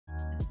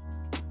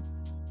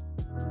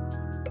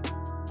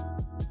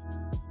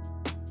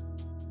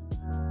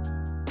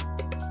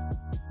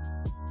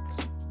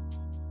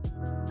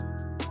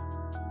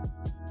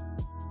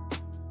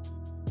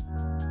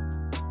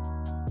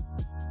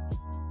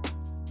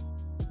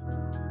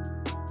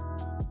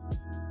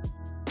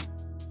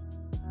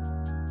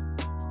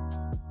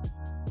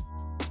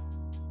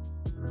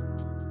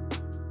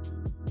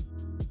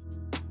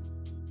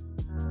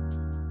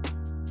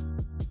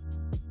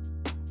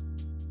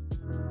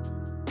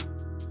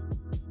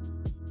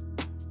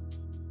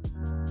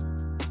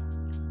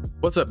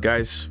What's up,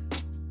 guys?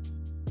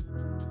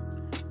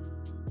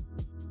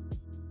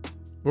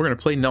 We're gonna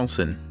play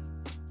Nelson.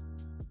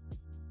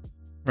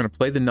 We're gonna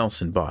play the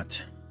Nelson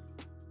bot.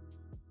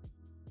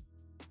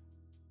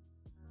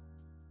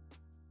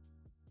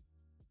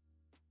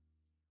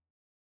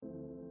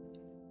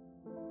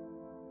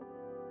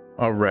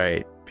 All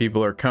right,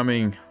 people are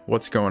coming.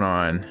 What's going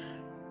on?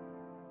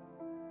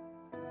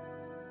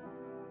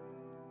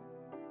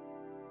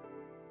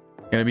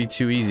 It's gonna be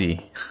too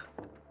easy.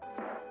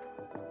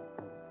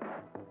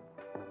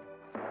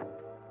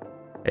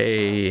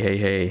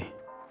 Hey.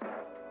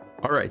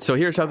 All right, so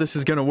here's how this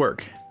is gonna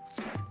work.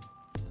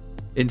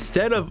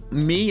 Instead of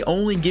me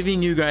only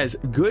giving you guys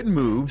good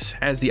moves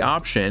as the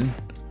option,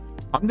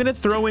 I'm gonna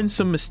throw in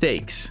some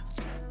mistakes.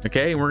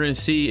 Okay, and we're gonna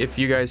see if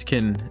you guys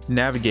can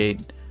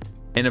navigate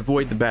and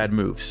avoid the bad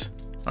moves.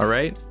 All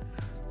right,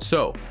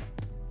 so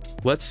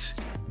let's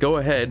go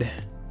ahead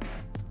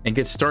and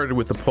get started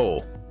with the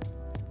poll.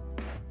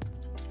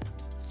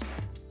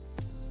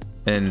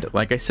 And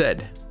like I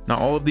said, not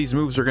all of these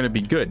moves are going to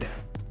be good,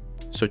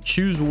 so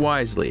choose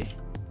wisely.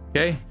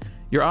 Okay,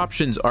 your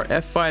options are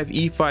F5,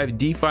 E5,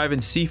 D5,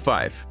 and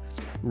C5.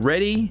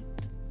 Ready,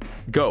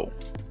 go.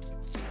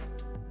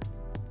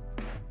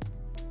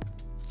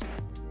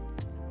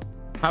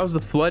 How's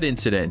the flood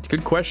incident?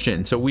 Good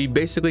question. So we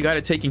basically got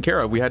it taken care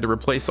of. We had to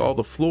replace all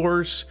the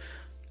floors,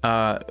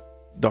 the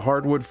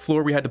hardwood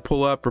floor we had to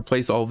pull up,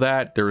 replace all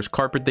that. There was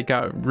carpet that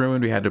got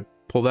ruined. We had to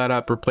pull that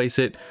up, replace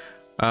it.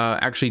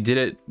 Actually did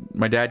it.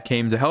 My dad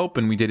came to help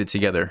and we did it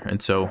together.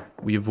 And so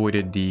we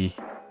avoided the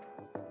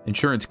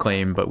insurance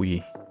claim, but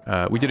we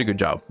did a good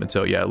job. And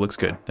so, yeah, it looks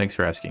good. Thanks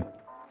for asking.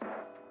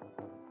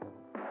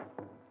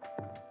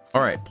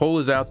 All right, poll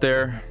is out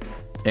there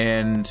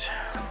and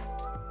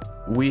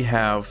we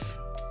have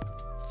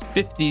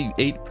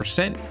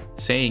 58%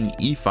 saying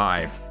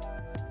E5.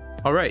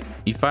 All right,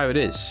 E5 it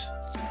is.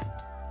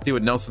 Let's see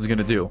what Nelson's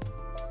gonna do.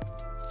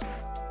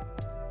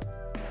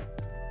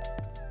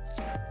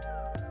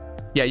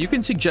 Yeah, you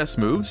can suggest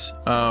moves,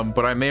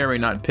 but I may or may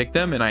not pick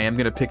them, and I am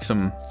gonna pick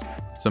some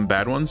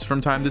bad ones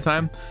from time to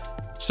time.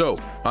 So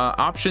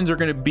options are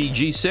gonna be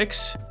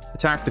G6,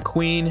 attack the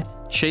queen,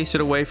 chase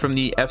it away from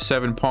the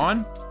F7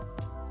 pawn.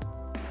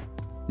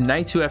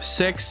 Knight to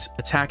F6,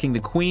 attacking the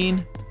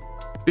queen.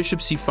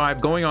 Bishop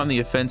C5, going on the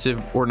offensive,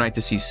 or knight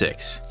to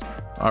C6.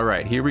 All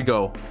right, here we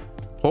go.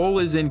 Poll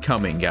is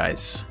incoming,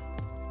 guys.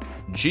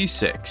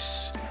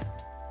 G6,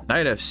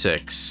 knight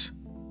F6,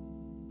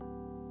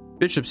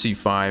 bishop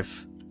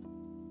C5,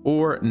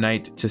 or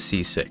knight to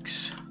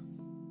C6.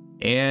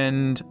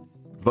 And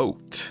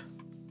vote.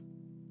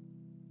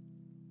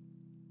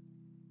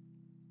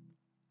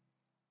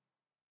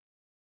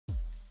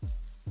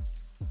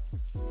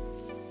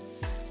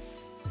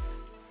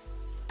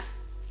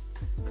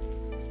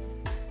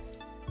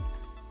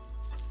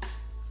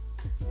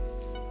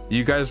 Do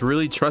you guys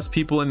really trust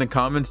people in the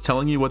comments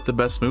telling you what the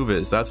best move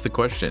is? That's the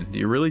question. Do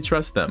you really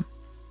trust them?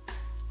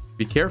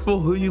 Be careful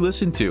who you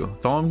listen to.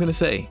 That's all I'm gonna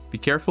say. Be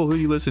careful who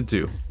you listen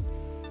to.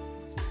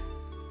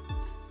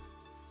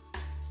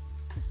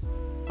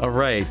 All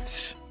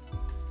right.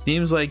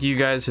 Seems like you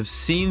guys have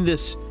seen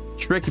this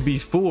trick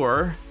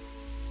before.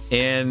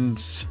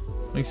 And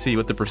let me see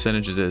what the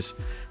percentages is.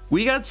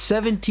 We got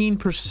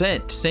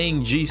 17%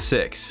 saying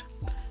G6.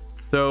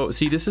 So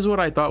see, this is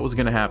what I thought was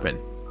gonna happen.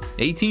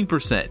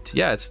 18%.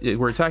 Yeah,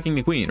 we're attacking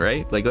the queen,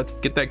 right? Like, let's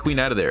get that queen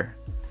out of there.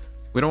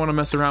 We don't want to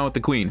mess around with the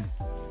queen.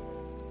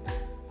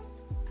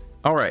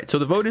 All right, so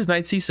the vote is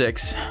knight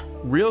c6.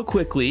 Real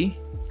quickly,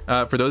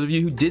 for those of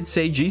you who did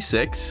say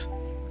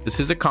g6, this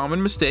is a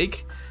common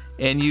mistake,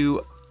 and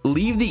you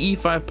leave the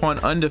e5 pawn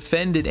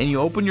undefended and you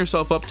open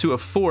yourself up to a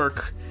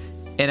fork,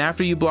 and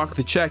after you block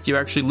the check, you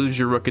actually lose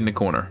your rook in the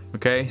corner.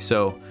 Okay,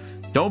 so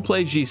don't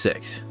play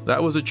g6.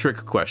 That was a trick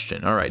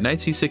question. All right, knight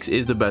c6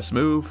 is the best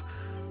move.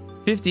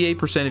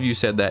 58% of you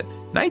said that.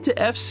 Knight to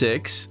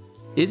f6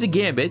 is a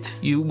gambit.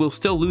 You will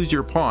still lose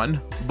your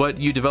pawn, but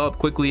you develop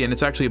quickly and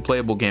it's actually a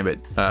playable gambit.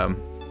 But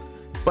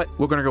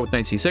we're gonna go with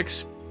knight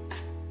c6.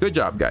 Good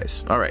job,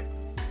 guys. All right.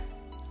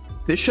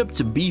 Bishop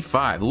to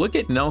b5. Look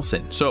at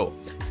Nelson. So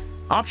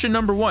option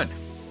number one,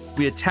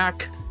 we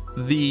attack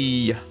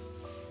the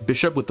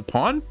bishop with the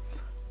pawn.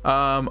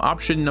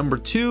 Option number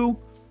two,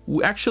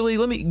 actually,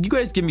 you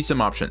guys give me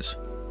some options.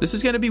 This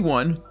is gonna be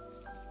one.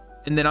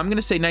 And then I'm going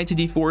to say knight to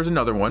d4 is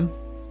another one.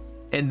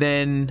 And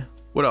then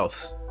what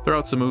else? Throw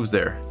out some moves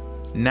there.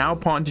 Now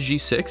pawn to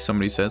g6.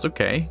 Somebody says,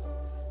 okay.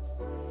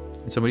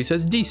 And somebody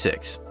says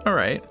d6. All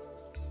right.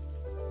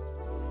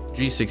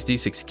 g6,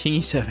 d6,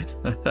 king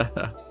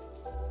e7.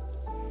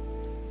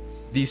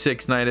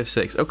 d6, knight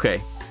f6.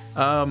 Okay.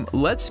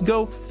 Let's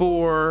go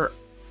for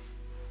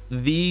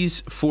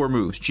these four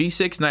moves.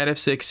 g6, knight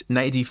f6,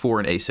 knight d4,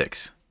 and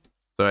a6.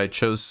 So I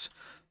chose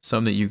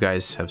some that you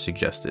guys have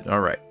suggested. All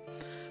right.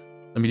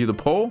 Let me do the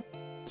poll.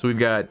 So we've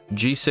got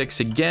g6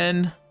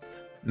 again,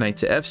 knight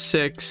to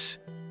f6,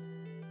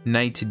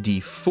 knight to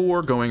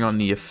d4 going on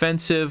the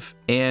offensive,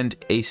 and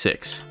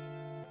a6.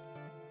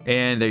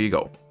 And there you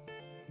go.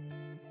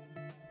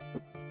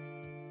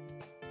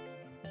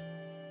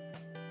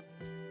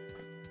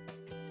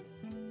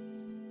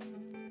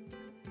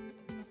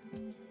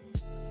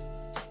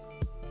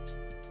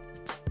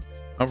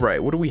 All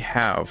right, what do we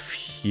have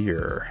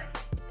here?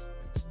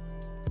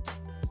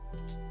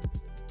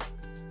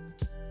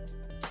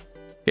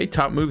 Okay,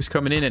 top moves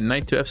coming in at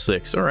knight to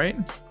f6. All right.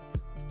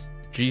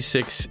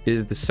 G6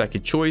 is the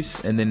second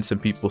choice, and then some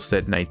people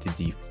said knight to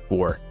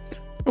d4.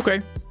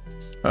 Okay.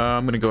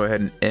 I'm going to go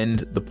ahead and end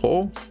the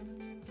poll.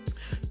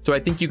 So I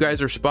think you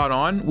guys are spot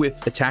on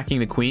with attacking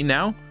the queen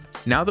now.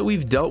 Now that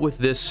we've dealt with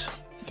this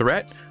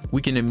threat,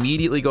 we can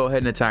immediately go ahead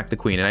and attack the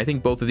queen. And I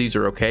think both of these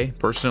are okay.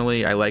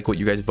 Personally, I like what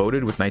you guys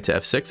voted with knight to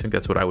f6. I think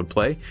that's what I would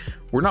play.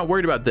 We're not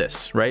worried about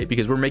this, right?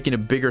 Because we're making a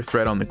bigger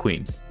threat on the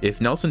queen.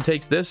 If Nelson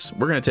takes this,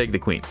 we're going to take the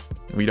queen.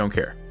 We don't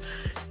care.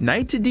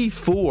 Knight to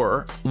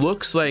d4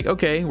 looks like,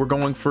 okay, we're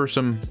going for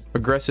some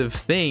aggressive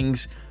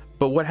things,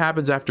 but what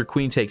happens after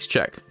queen takes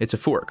check? It's a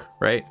fork,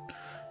 right?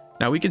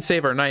 Now we can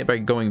save our knight by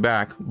going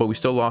back, but we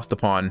still lost the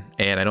pawn,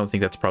 and I don't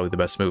think that's probably the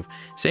best move.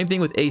 Same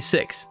thing with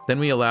a6. Then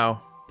we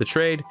allow the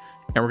trade,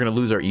 and we're going to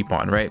lose our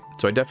e-pawn, right?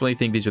 So I definitely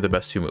think these are the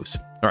best two moves.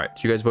 All right,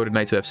 so you guys voted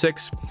knight to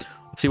f6.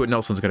 Let's see what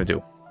Nelson's going to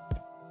do.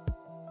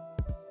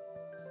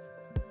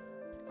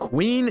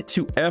 Queen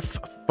to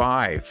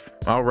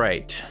f5. All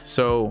right,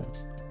 so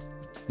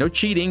no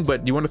cheating,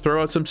 but you want to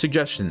throw out some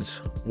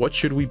suggestions. What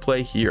should we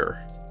play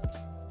here?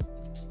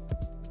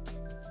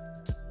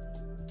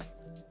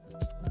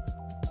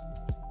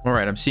 All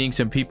right, I'm seeing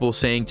some people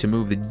saying to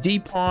move the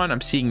d-pawn.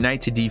 I'm seeing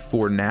knight to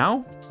d4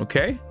 now,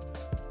 okay?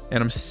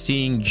 And I'm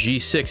seeing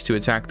g6 to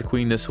attack the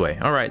queen this way.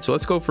 All right, so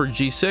let's go for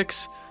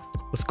g6.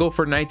 Let's go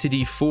for knight to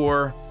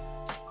d4.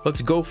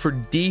 Let's go for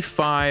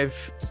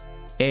d5.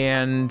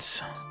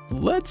 And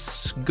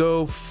let's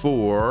go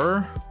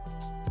for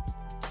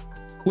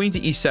queen to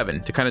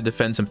e7 to kind of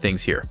defend some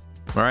things here.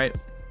 All right,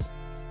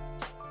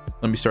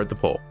 let me start the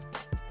poll.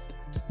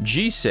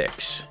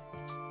 g6,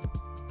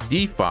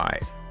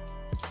 d5,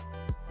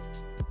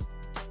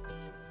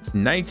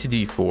 knight to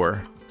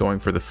d4, going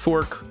for the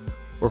fork,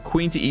 or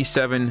queen to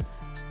e7,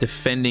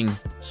 defending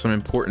some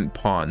important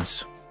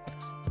pawns.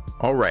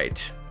 All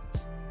right,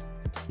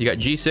 you got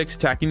g6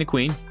 attacking the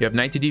queen. You have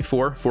knight to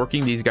d4,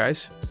 forking these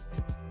guys.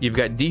 You've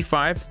got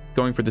d5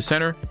 going for the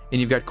center,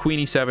 and you've got queen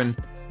e7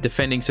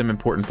 defending some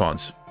important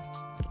pawns.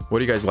 What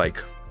do you guys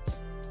like?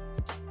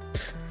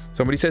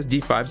 Somebody says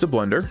d5 is a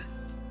blunder.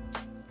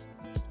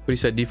 Somebody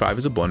said d5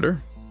 is a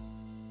blunder.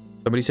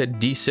 Somebody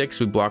said d6,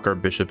 we block our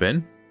bishop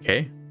in.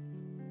 Okay.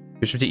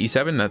 Bishop to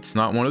e7, that's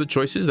not one of the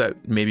choices.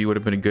 That maybe would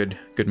have been a good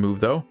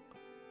move, though.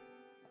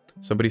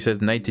 Somebody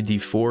says knight to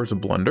d4 is a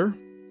blunder.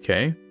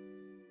 Okay.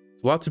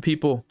 Lots of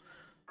people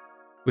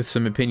with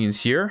some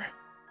opinions here.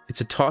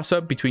 It's a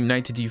toss-up between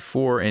knight to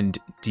d4 and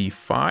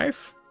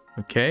d5.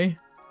 Okay.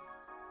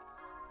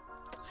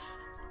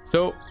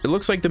 So it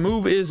looks like the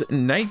move is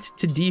knight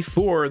to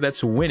d4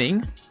 that's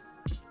winning.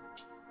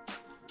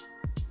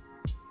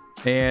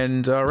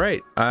 And all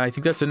right, I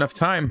think that's enough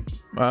time.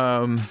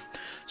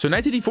 So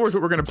knight to d4 is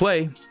what we're going to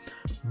play,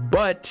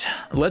 but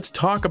let's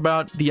talk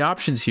about the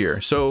options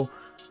here. So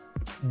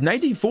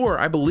knight d4,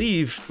 I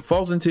believe,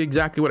 falls into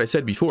exactly what I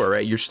said before,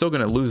 right? You're still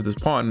going to lose this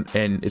pawn,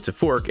 and it's a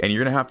fork, and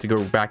you're going to have to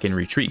go back and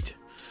retreat.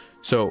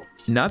 So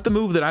not the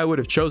move that I would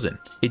have chosen.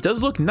 It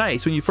does look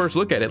nice when you first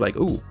look at it, like,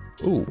 ooh,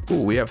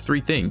 we have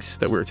three things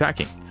that we're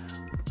attacking.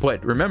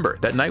 But remember,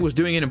 that knight was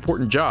doing an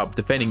important job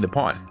defending the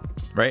pawn,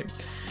 right?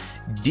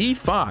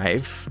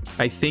 d5,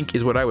 I think,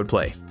 is what I would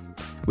play,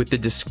 with the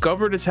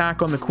discovered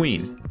attack on the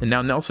queen. And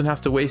now Nelson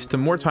has to waste some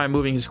more time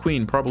moving his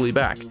queen probably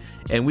back,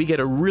 and we get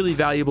a really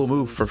valuable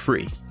move for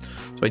free.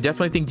 So I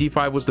definitely think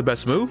d5 was the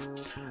best move.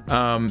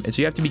 And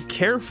so you have to be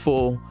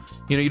careful.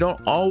 You know, you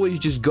don't always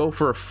just go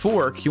for a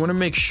fork. You want to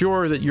make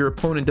sure that your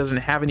opponent doesn't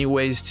have any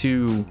ways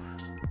to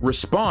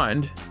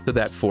respond to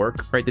that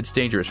fork, right? That's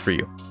dangerous for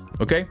you.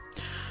 Okay,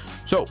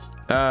 so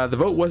the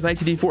vote was knight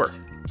to d4.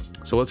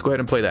 So let's go ahead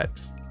and play that.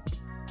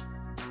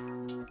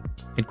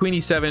 And queen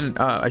e7,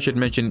 I should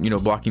mention, you know,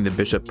 blocking the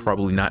bishop,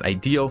 probably not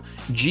ideal.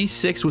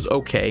 g6 was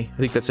okay. I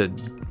think that's a,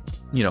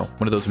 you know,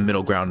 one of those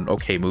middle ground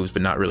okay moves,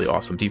 but not really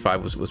awesome.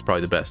 d5 was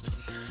probably the best.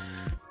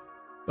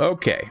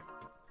 Okay.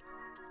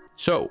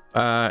 So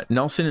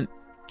Nelson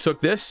took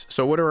this.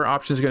 So what are our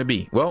options going to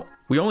be? Well,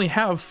 we only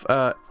have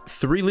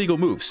 3 legal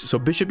moves. So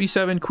bishop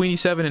e7, queen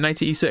e7, and knight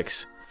to e6.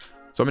 So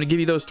I'm going to give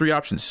you those 3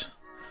 options.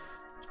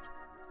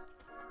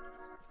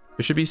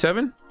 Bishop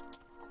e7,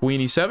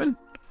 queen e7,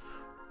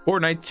 or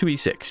knight to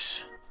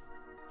e6.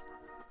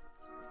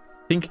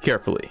 Think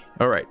carefully.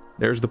 All right,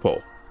 there's the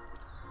poll.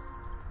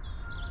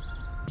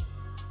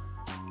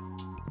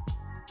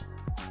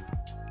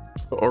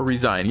 Or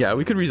resign. Yeah,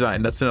 we could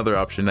resign. That's another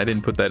option. I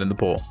didn't put that in the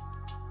poll.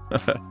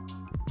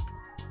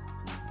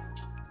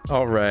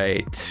 All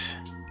right.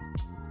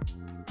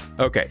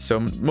 Okay, so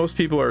most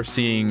people are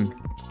seeing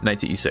knight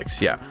to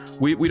e6. Yeah,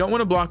 we don't want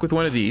to block with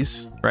one of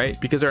these,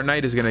 right? Because our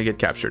knight is going to get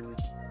captured.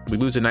 We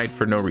lose a knight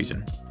for no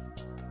reason.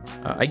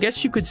 I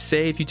guess you could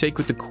say if you take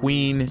with the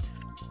queen,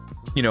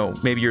 you know,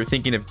 maybe you're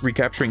thinking of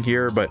recapturing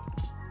here, but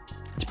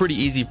it's pretty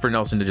easy for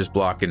Nelson to just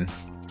block and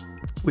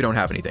we don't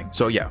have anything.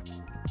 So yeah,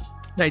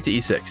 knight to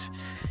e6.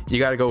 You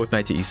got to go with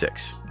knight to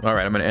e6. All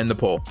right, I'm going to end the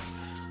poll.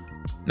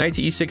 Knight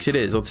to e6 it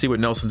is. Let's see what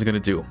Nelson's going to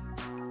do.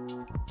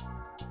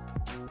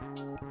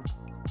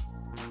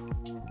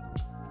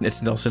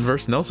 It's Nelson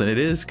versus Nelson. It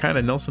is kind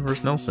of Nelson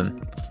versus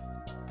Nelson.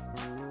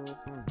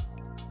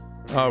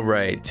 All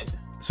right.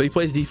 So he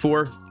plays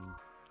d4.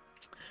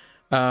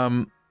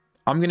 I'm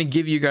going to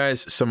give you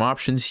guys some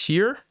options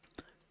here.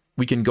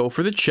 We can go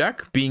for the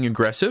check, being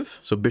aggressive.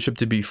 So bishop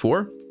to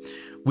b4.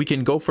 We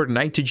can go for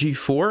knight to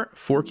g4,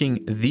 forking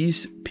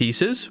these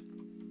pieces.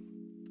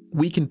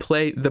 We can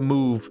play the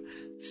move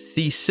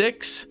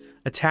c6,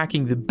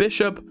 attacking the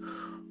bishop.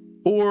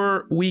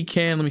 Or we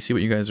can, let me see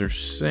what you guys are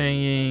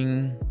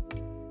saying.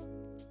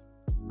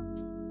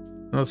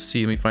 Let's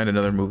see, let me find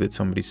another move that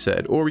somebody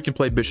said. Or we can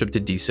play bishop to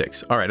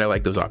d6. All right, I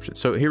like those options.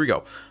 So here we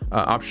go.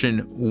 Option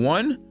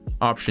 1,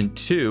 option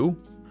 2,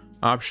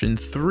 option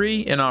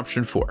 3, and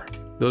option 4.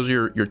 Those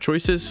are your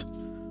choices.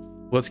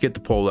 Let's get the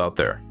poll out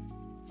there.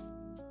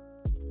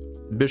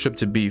 Bishop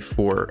to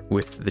b4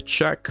 with the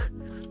check.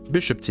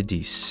 Bishop to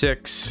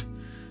d6.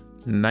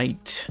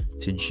 Knight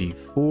to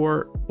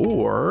g4.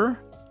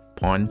 Or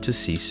pawn to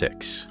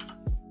c6.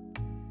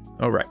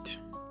 All right.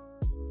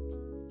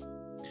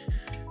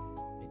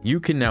 You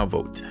can now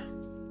vote.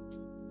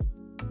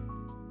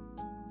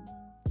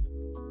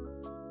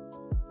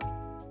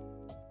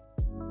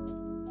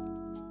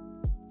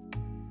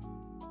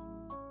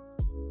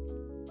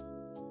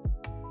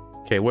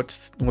 Okay,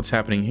 what's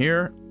happening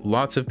here?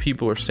 Lots of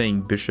people are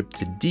saying bishop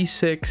to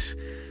d6.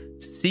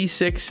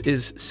 c6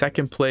 is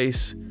second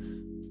place.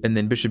 And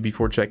then bishop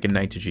b4 check and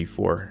knight to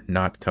g4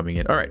 not coming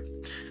in. All right.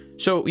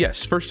 So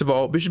yes, first of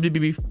all, bishop to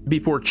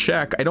b4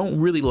 check. I don't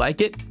really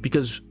like it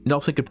because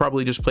Nelson could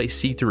probably just play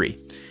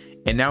c3.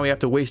 And now we have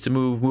to waste a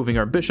move moving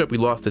our bishop. We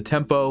lost the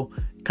tempo.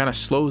 Kind of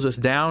slows us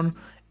down.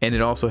 And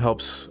it also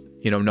helps,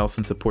 you know,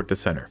 Nelson support the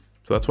center.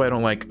 So that's why I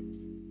don't like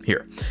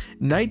here.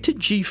 Knight to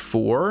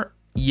g4.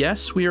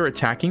 Yes, we are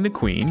attacking the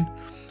queen.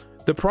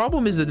 The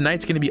problem is that the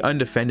knight's going to be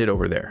undefended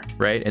over there,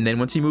 right? And then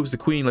once he moves the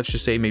queen, let's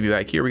just say maybe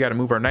back here, we got to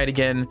move our knight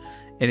again.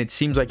 And it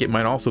seems like it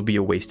might also be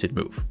a wasted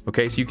move.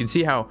 Okay, so you can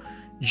see how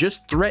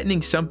just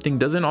threatening something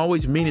doesn't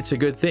always mean it's a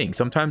good thing.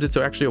 Sometimes it's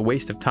actually a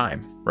waste of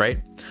time,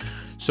 right?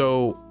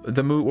 So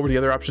the move, what were the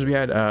other options we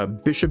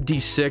had? Bishop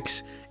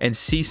d6 and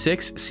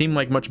c6 seem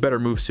like much better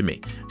moves to me.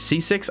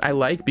 c6 I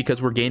like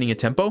because we're gaining a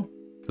tempo.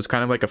 It's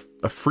kind of like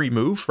a free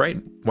move, right?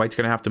 White's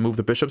going to have to move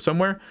the bishop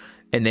somewhere.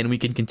 And then we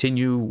can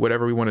continue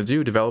whatever we want to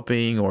do,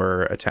 developing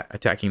or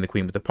attacking the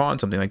queen with the pawn,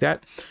 something like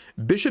that.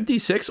 Bishop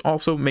d6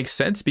 also makes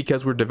sense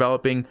because we're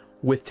developing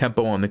with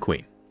tempo on the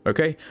queen.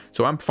 Okay,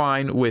 so I'm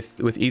fine with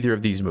either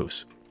of these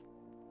moves.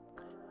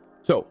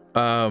 So,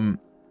 oh,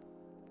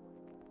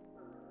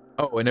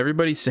 and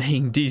everybody's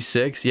saying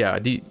d6. Yeah,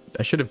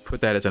 I should have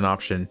put that as an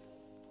option.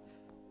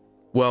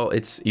 Well,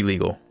 it's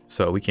illegal,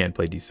 so we can't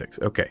play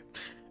d6. Okay,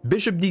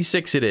 bishop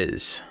d6 it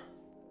is.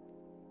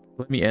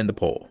 Let me end the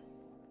poll.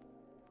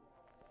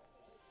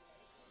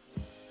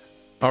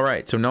 All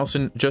right, so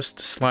Nelson just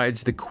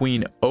slides the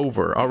queen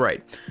over. All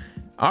right.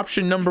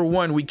 Option number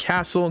 1, we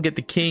castle and get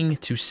the king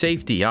to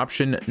safety.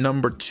 Option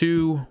number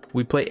 2,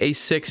 we play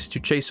a6 to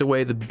chase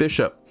away the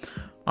bishop.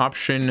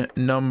 Option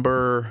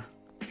number...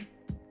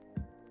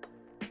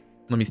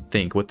 Let me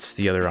think. What's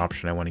the other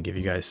option I want to give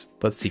you guys?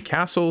 Let's see.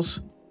 Castles,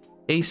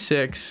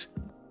 a6,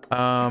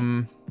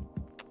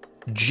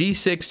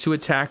 g6 to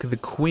attack the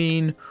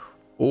queen,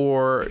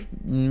 or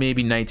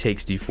maybe knight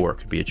takes d4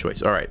 could be a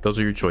choice. All right, those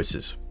are your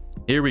choices.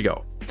 Here we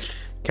go.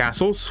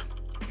 Castles,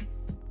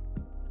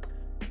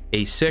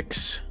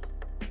 a6,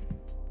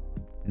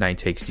 knight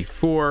takes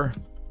d4,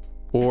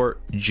 or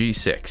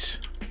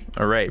g6.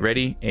 All right,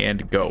 ready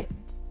and go.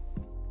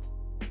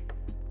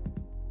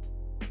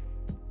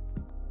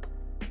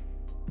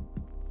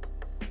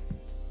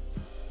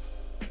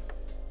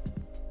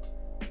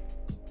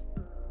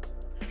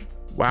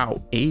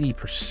 Wow,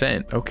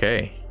 80%.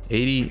 Okay,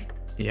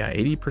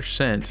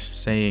 80%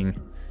 saying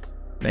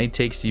knight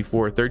takes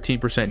d4,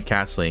 13%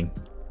 castling,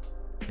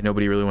 and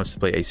nobody really wants to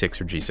play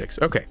a6 or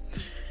g6. Okay.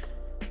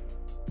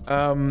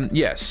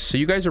 Yes, so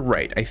you guys are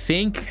right. I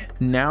think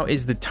now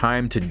is the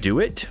time to do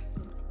it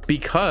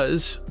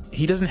because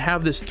he doesn't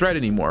have this threat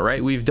anymore,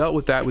 right? We've dealt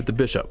with that with the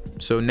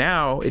bishop. So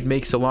now it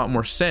makes a lot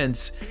more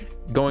sense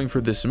going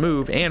for this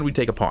move, and we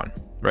take a pawn,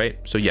 right?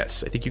 So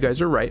yes, I think you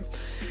guys are right.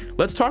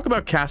 Let's talk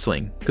about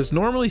castling, because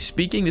normally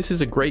speaking, this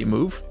is a great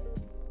move.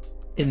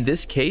 In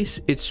this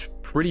case, it's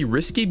pretty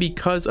risky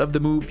because of the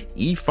move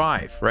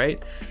e5,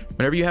 right?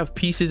 Whenever you have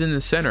pieces in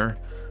the center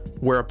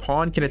where a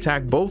pawn can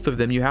attack both of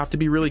them, you have to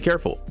be really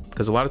careful,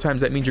 because a lot of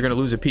times that means you're going to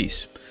lose a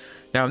piece.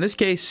 Now, in this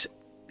case,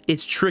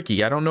 it's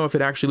tricky. I don't know if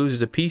it actually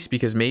loses a piece,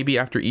 because maybe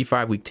after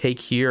e5 we take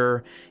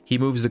here, he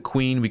moves the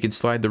queen, we can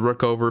slide the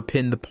rook over,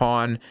 pin the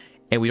pawn,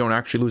 and we don't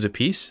actually lose a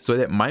piece. So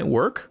that might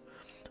work,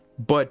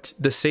 but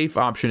the safe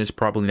option is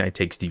probably knight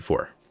takes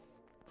d4.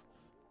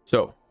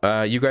 So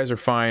you guys are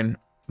fine,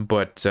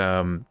 but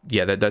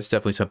yeah, that's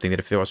definitely something that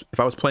if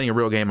I was playing a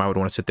real game, I would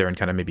want to sit there and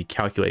kind of maybe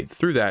calculate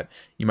through that.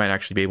 You might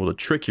actually be able to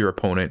trick your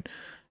opponent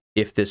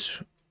if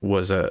this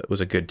was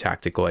a good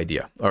tactical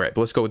idea. All right,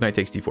 but let's go with knight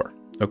takes d4.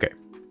 Okay.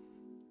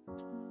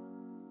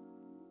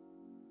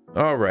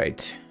 All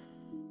right.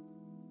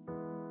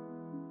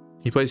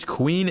 He plays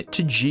queen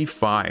to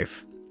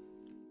g5.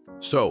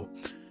 So,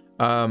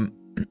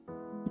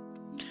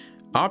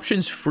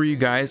 options for you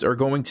guys are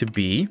going to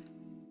be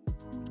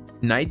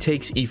knight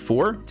takes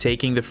e4,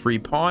 taking the free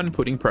pawn,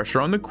 putting pressure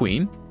on the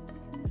queen.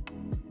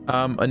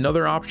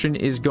 Another option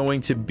is going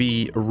to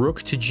be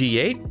rook to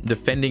g8,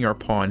 defending our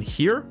pawn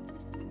here.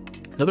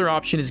 Another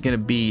option is going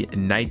to be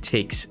knight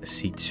takes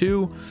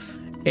c2.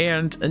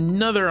 And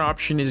another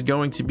option is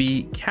going to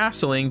be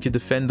castling to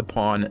defend the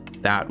pawn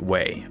that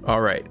way.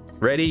 All right,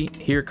 ready?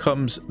 Here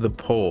comes the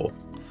pole.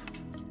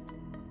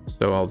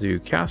 So I'll do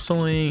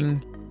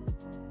castling,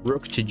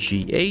 rook to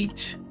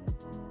g8,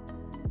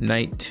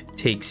 knight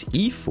takes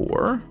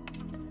e4,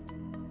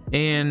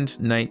 and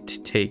knight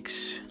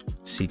takes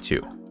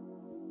c2.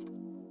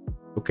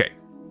 Okay.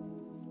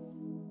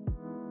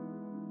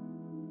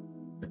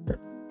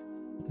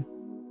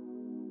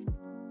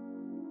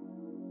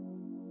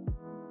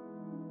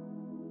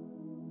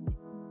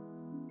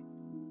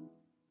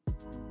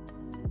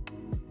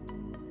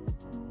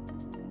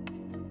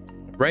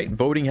 Right,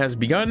 voting has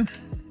begun.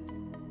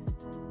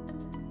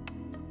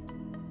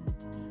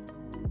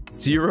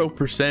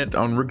 0%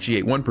 on rook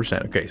g8,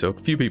 1%. Okay, so a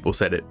few people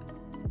said it.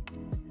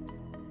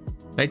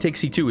 Knight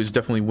takes c2 is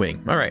definitely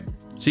winning. All right,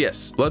 so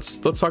yes, let's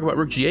talk about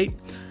rook g8.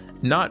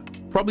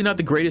 Probably not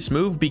the greatest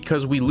move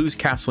because we lose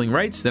castling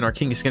rights. Then our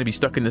king is going to be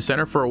stuck in the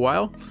center for a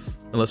while,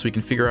 unless we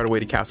can figure out a way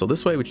to castle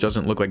this way, which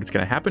doesn't look like it's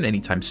going to happen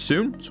anytime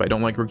soon. So I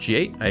don't like rook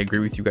g8. I agree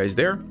with you guys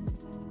there.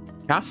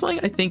 Castling,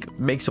 I think,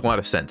 makes a lot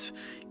of sense.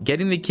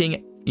 Getting the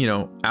king, you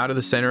know, out of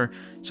the center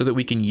so that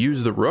we can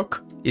use the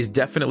rook is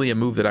definitely a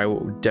move that I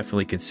will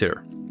definitely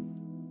consider.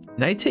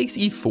 Knight takes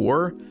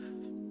e4.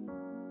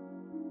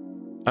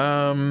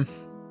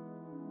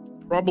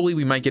 Probably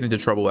we might get into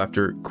trouble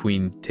after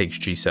queen takes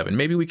g7.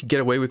 Maybe we could get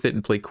away with it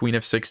and play queen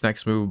f6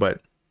 next move,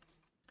 but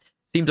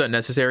seems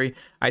unnecessary.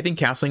 I think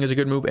castling is a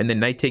good move, and then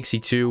knight takes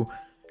c2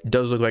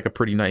 does look like a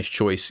pretty nice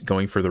choice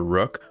going for the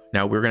rook.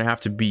 Now we're gonna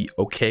have to be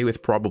okay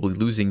with probably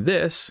losing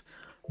this,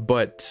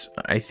 but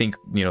I think,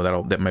 you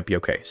know, that might be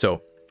okay.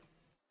 So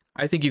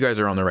I think you guys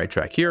are on the right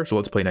track here. So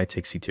let's play knight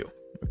takes c2.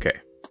 Okay.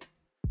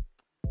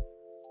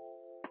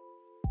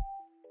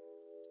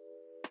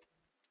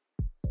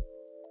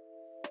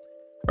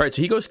 All right,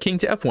 so he goes king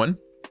to f1.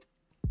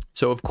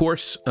 So of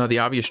course, the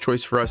obvious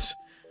choice for us,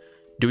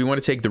 do we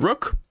want to take the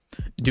rook?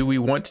 Do we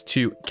want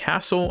to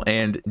castle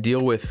and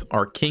deal with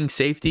our king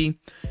safety?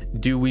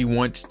 Do we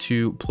want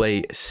to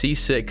play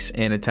c6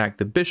 and attack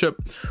the bishop?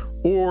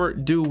 Or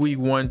do we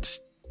want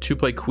to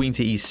play queen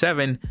to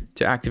e7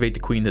 to activate the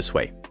queen this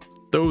way?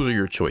 Those are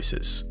your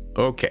choices.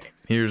 Okay,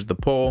 here's the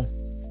poll.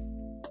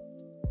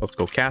 Let's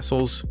go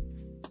castles.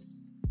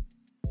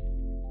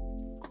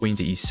 Queen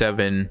to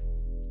e7,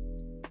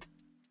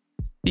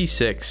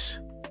 e6,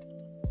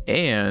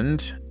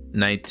 and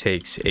knight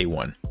takes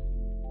a1.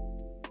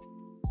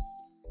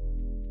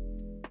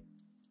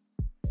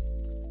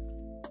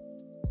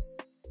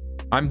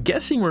 I'm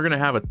guessing we're gonna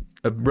have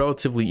a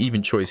relatively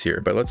even choice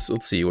here, but let's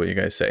see what you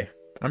guys say.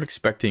 I'm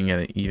expecting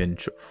an even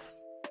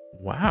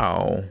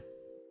wow.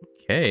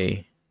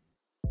 Okay.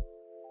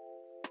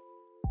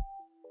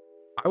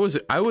 I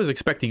was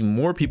expecting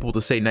more people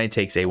to say knight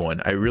takes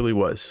a1. I really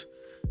was.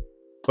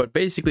 But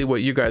basically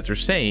what you guys are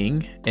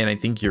saying, and I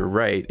think you're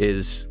right,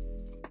 is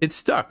it's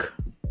stuck.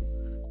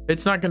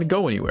 It's not going to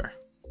go anywhere.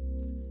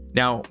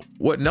 Now,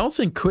 what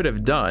Nelson could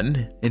have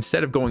done,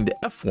 instead of going to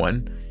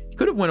f1, he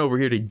could have went over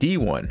here to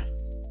d1.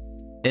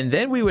 And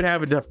then we would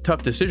have a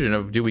tough decision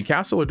of, do we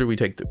castle or do we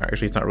take the,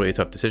 actually it's not really a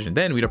tough decision.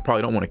 Then we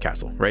probably don't want to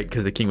castle, right?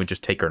 Because the king would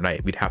just take our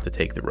knight. We'd have to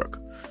take the rook.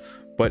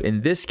 But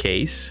in this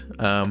case,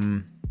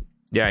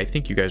 yeah, I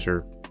think you guys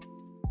are,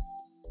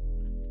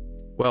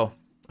 well,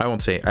 I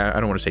won't say, I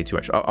don't want to say too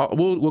much.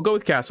 We'll go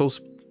with castles.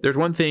 There's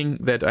one thing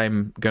that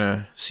I'm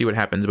gonna see what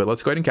happens, but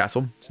let's go ahead and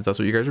castle, since that's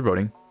what you guys are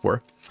voting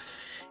for.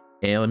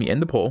 And let me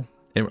end the poll.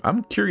 And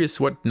I'm curious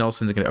what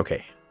Nelson's gonna,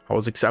 okay. I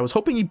was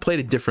hoping he played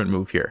a different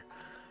move here.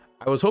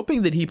 I was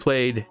hoping that he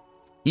played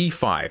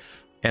e5,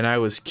 and I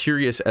was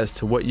curious as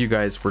to what you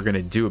guys were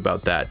gonna do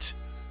about that.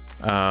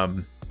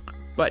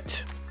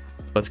 But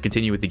let's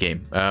continue with the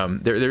game.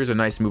 There's a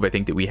nice move I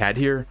think that we had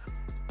here,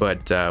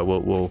 but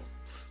we'll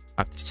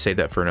have to say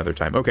that for another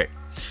time. Okay,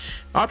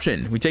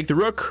 option: we take the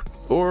rook,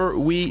 or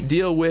we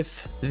deal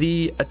with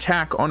the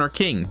attack on our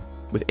king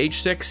with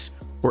h6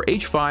 or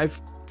h5,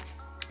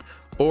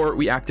 or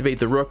we activate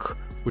the rook,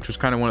 which was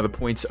kind of one of the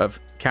points of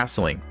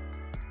castling.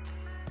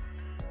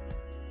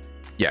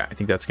 Yeah, I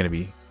think that's going to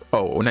be,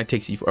 oh, knight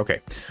takes e4.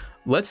 Okay,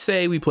 let's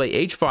say we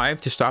play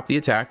h5 to stop the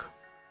attack.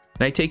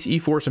 Knight takes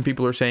e4. Some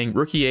people are saying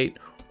rook e8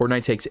 or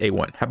knight takes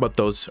a1. How about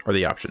those are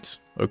the options?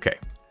 Okay,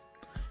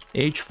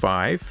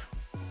 h5,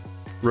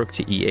 rook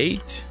to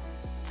e8.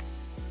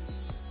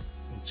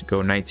 Let's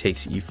go knight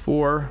takes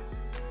e4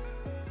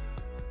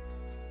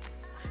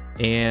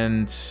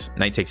 and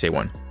knight takes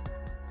a1.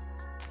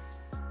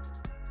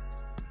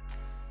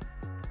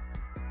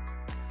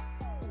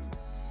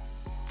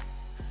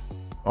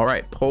 All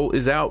right, poll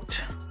is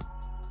out.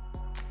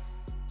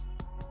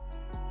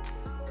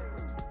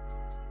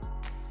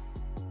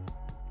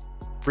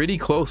 Pretty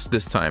close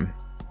this time.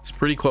 It's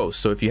pretty close.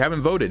 So if you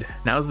haven't voted,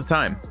 now's the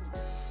time.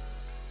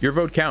 Your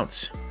vote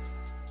counts.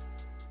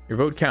 Your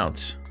vote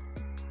counts.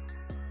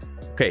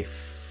 Okay,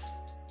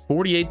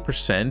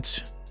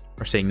 48%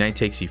 are saying knight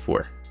takes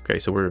e4. Okay,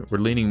 so we're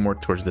leaning more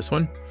towards this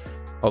one.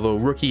 Although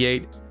rook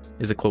e8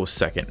 is a close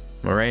second.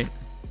 All right.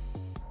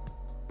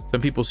 Some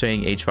people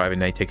saying h5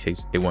 and knight takes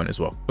a1 as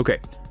well. Okay,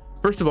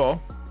 first of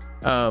all,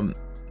 I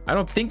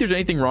don't think there's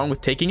anything wrong with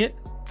taking it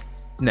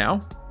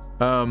now.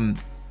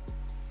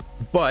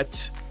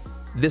 But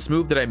this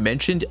move that I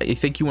mentioned, I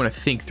think you want to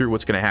think through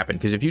what's going to happen,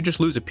 because if you just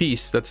lose a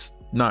piece, that's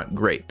not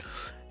great.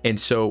 And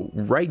so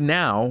right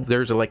now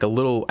there's like a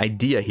little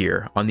idea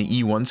here on the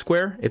e1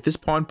 square. If this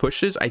pawn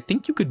pushes, I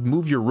think you could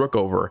move your rook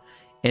over,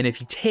 and if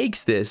he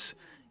takes this,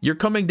 you're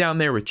coming down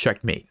there with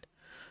checkmate.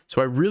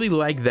 So I really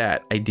like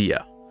that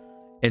idea.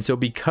 And so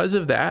because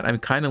of that, I'm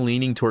kind of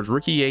leaning towards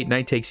rook e8,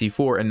 knight takes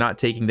e4, and not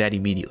taking that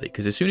immediately,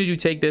 because as soon as you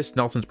take this,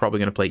 Nelson's probably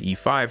going to play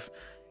e5,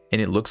 and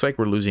it looks like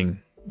we're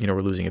losing, you know,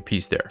 we're losing a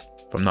piece there,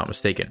 if I'm not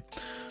mistaken.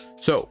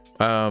 So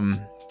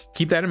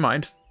keep that in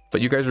mind. But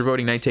you guys are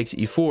voting knight takes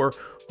e4,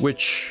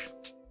 which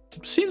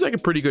seems like a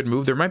pretty good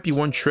move. There might be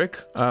one trick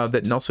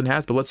that Nelson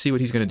has, but let's see what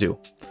he's going to do.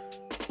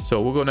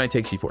 So we'll go knight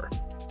takes e4.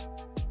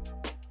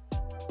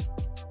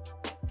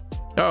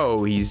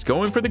 Oh, he's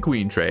going for the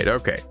queen trade.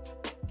 Okay.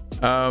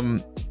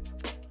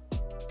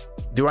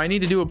 Do I need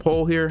to do a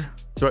poll here?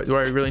 Do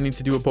I really need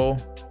to do a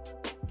poll?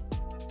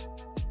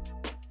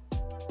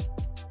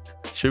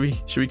 Should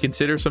we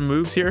consider some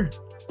moves here?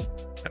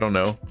 I don't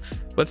know.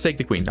 Let's take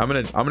the queen. I'm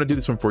gonna do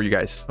this one for you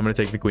guys. I'm gonna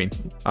take the queen.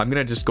 I'm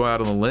gonna just go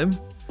out on a limb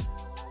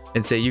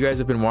and say you guys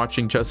have been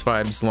watching Chess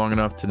Vibes long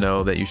enough to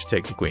know that you should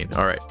take the queen.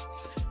 All right.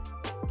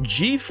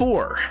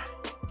 G4.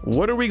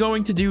 What are we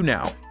going to do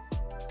now?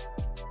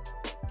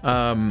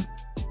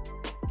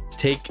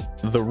 Take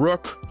the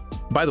rook.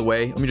 By the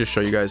way, let me just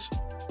show you guys.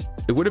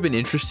 It would have been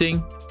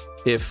interesting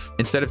if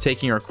instead of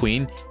taking our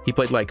queen, he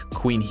played like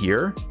queen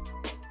here,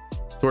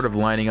 sort of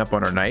lining up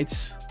on our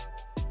knights.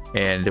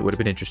 And it would have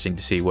been interesting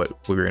to see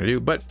what we were going to do,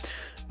 but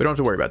we don't have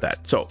to worry about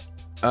that. So,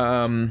 all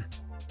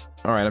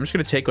right, I'm just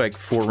going to take like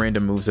 4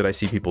 random moves that I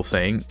see people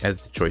saying as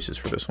the choices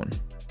for this one.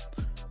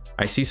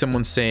 I see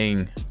someone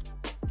saying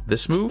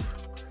this move.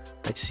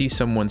 I see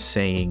someone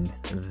saying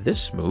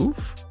this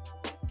move.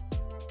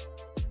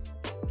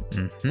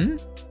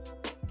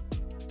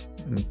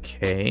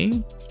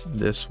 Okay,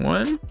 this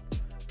one.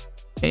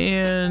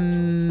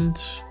 And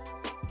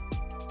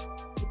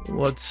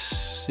let's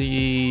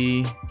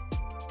see.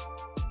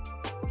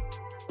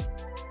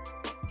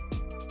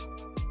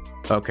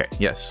 Okay,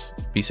 yes,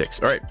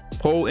 b6. All right,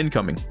 poll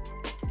incoming.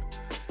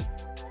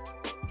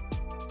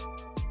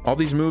 All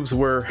these moves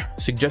were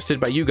suggested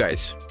by you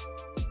guys.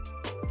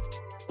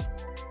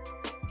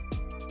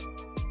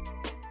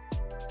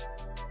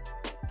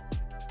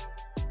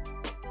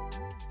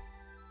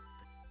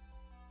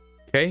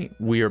 Okay,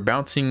 we are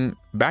bouncing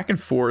back and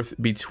forth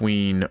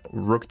between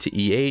rook to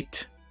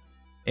e8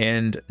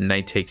 and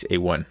knight takes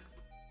a1. A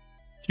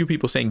few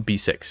people saying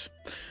b6.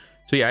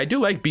 So yeah, I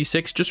do like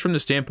b6 just from the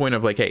standpoint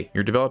of like, hey,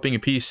 you're developing a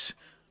piece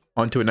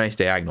onto a nice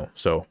diagonal.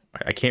 So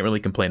I can't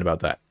really complain about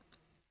that.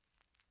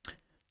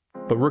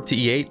 But rook to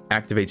e8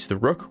 activates the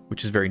rook,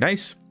 which is very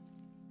nice.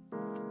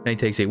 Knight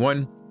takes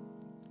a1.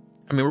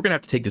 I mean, we're going to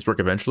have to take this rook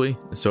eventually.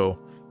 So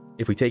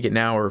if we take it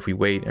now or if we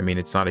wait, I mean,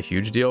 it's not a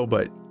huge deal.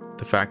 But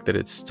the fact that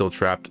it's still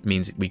trapped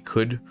means we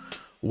could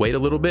wait a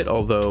little bit.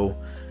 Although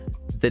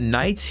the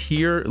knights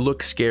here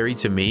look scary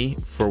to me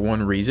for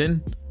one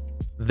reason.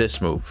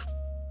 This move.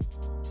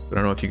 I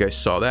don't know if you guys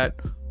saw that,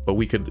 but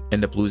we could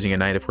end up losing a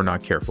knight if we're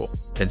not careful.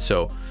 And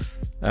so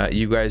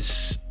you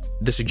guys,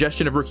 the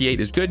suggestion of rook e8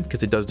 is good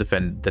because it does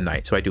defend the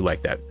knight. So I do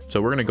like that.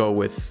 So we're going to go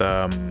with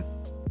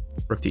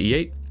rook to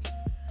e8.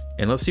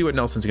 And let's see what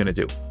Nelson's going to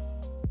do.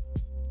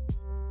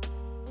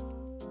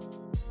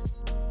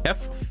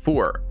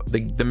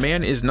 F4. The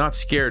man is not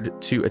scared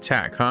to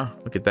attack, huh?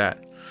 Look at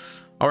that.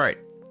 All right.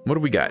 What do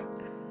we got?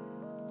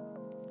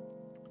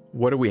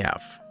 What do we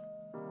have?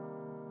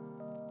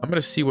 I'm going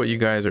to see what you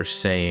guys are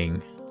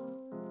saying.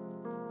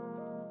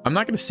 I'm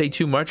not going to say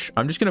too much.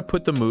 I'm just going to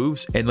put the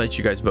moves and let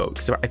you guys vote,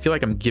 because I feel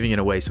like I'm giving it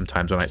away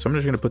sometimes on night. So I'm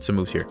just going to put some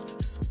moves here.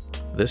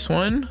 This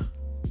one.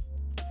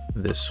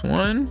 This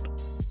one.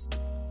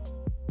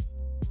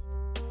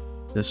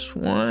 This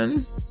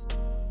one.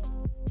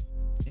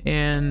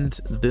 And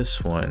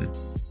this one.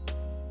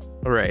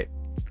 All right.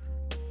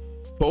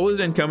 Poll is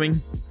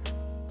incoming.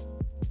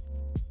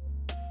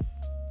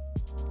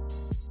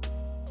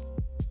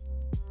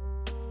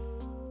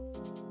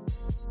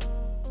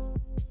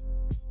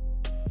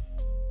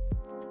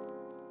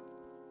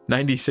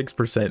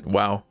 %.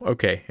 Wow.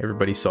 Okay.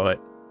 Everybody saw it.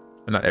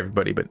 Not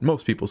everybody, but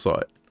most people saw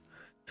it.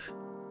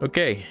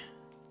 Okay.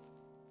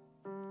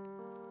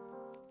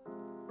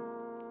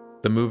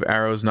 The move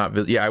arrows not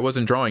visible. Yeah, I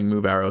wasn't drawing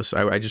move arrows.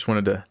 I just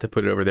wanted to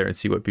put it over there and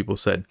see what people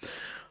said.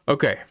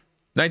 Okay.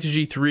 Knight to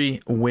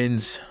g3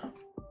 wins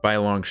by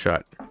a long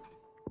shot.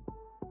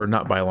 Or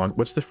not by a long...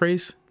 What's the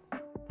phrase?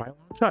 By a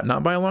long shot?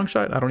 Not by a long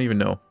shot? I don't even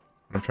know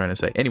what I'm trying to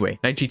say. Anyway,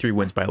 knight g3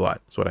 wins by a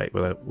lot. That's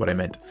what I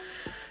meant.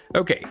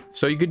 Okay,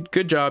 so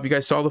good job. You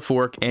guys saw the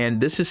fork, and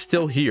this is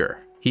still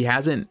here. He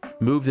hasn't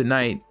moved the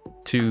knight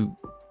to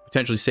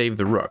potentially save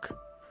the rook.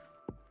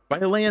 By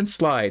a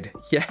landslide.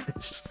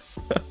 Yes.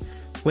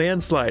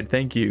 Landslide.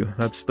 Thank you.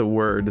 That's the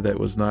word that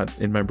was not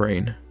in my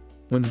brain.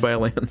 Wins by a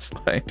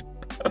landslide.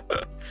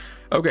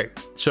 Okay,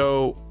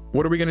 so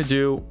what are we going to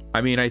do?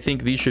 I mean, I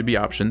think these should be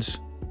options.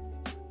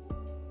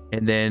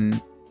 And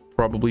then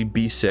probably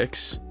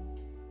b6.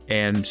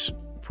 And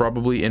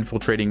probably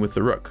infiltrating with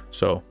the rook.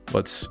 So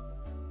let's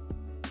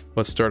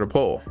start a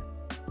poll.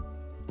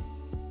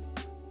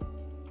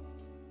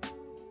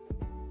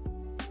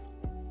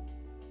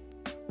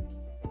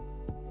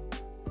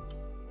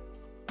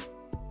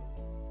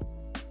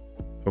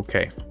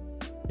 Okay,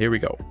 here we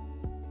go.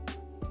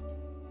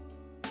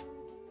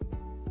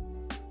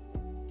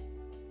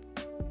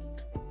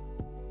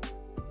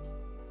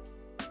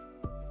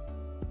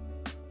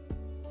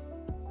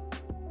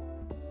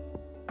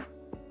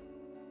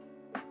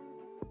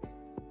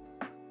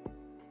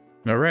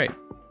 All right,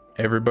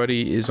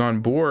 everybody is on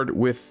board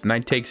with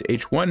knight takes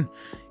h1,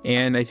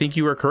 and I think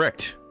you are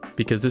correct,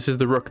 because this is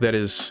the rook that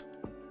is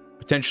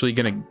potentially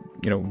gonna,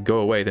 go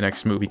away the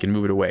next move. He can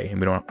move it away, and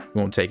we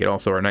won't take it.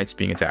 Also, our knight's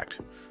being attacked.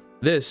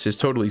 This is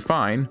totally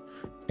fine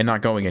and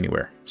not going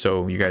anywhere.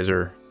 So you guys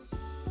are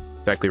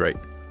exactly right.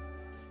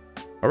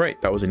 All right,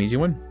 that was an easy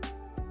one.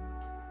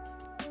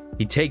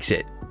 He takes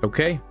it.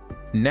 Okay,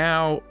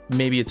 now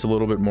maybe it's a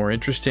little bit more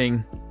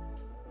interesting.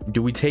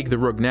 Do we take the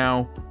rook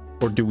now,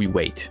 or do we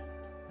wait?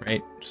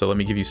 Right, so let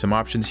me give you some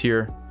options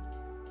here.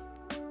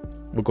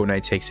 We'll go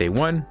knight takes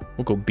a1.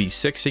 We'll go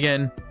b6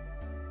 again.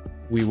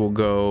 We will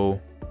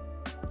go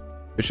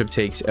bishop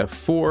takes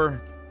f4,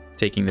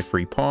 taking the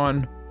free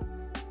pawn.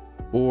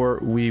 Or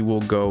we will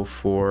go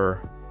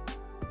for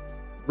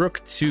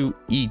rook to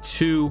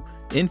e2,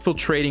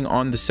 infiltrating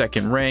on the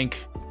second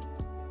rank.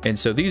 And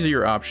so these are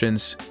your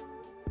options.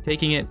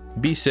 Taking it,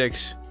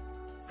 b6,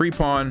 free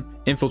pawn,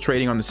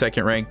 infiltrating on the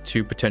second rank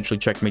to potentially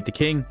checkmate the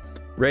king.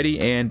 Ready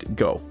and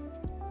go.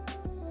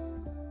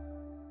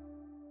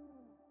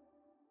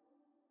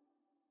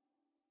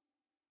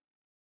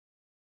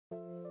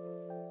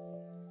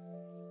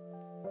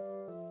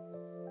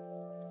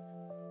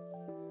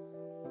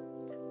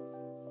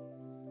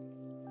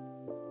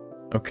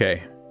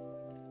 Okay.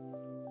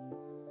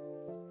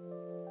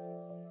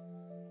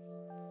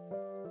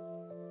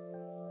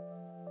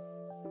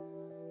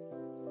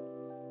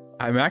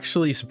 I'm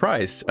actually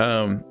surprised.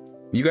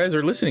 You guys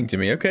are listening to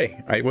me.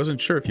 Okay, I wasn't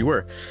sure if you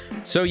were.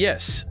 So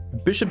yes,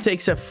 bishop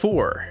takes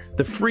f4,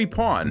 the free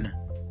pawn.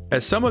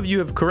 As some of you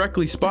have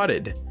correctly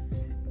spotted,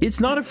 it's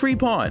not a free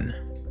pawn.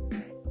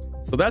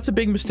 So that's a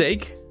big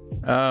mistake.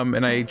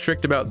 And I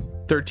tricked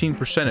about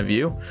 13% of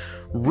you.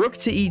 Rook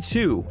to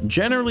e2.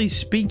 Generally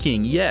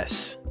speaking,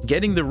 yes,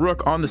 getting the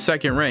rook on the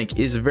second rank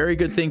is a very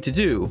good thing to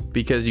do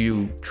because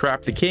you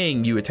trap the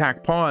king, you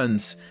attack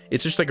pawns.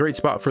 It's just a great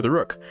spot for the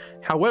rook.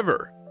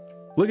 However,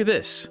 look at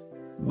this.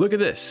 Look at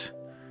this.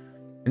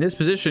 In this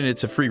position,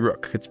 it's a free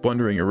rook. It's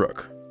blundering a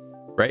rook,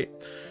 right?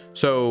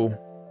 So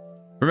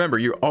remember,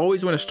 you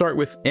always want to start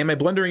with, am I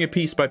blundering a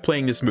piece by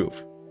playing this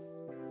move?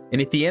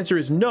 And if the answer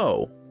is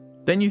no,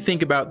 then you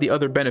think about the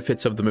other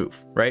benefits of the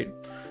move, right?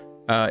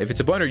 If it's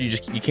a blunder,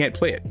 you can't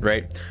play it,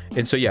 right?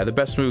 And so yeah, the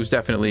best moves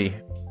definitely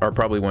are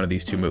probably one of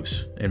these two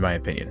moves, in my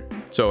opinion.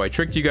 So I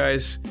tricked you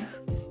guys.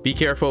 Be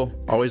careful.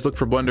 Always look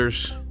for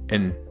blunders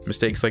and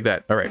mistakes like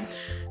that. All right,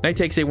 knight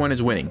takes a1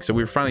 is winning. So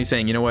we were finally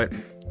saying, you know what?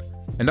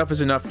 Enough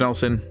is enough,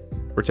 Nelson.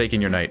 We're taking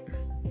your knight.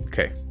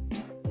 Okay.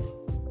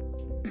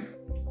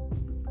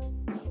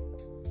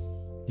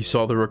 You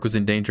saw the rook was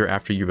in danger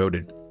after you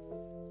voted.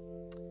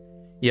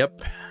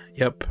 Yep.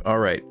 All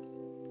right.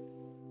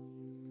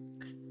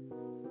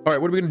 All right,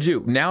 what are we going to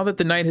do? Now that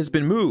the knight has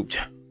been moved,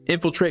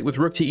 infiltrate with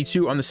rook to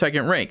e2 on the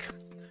second rank.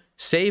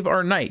 Save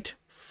our knight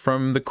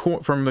from the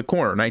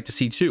corner, knight to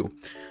c2.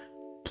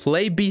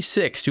 Play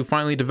b6 to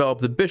finally develop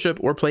the bishop,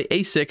 or play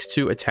a6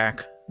 to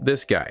attack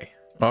this guy.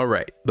 All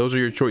right, those are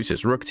your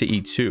choices. Rook to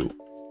e2.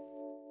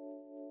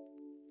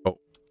 Oh,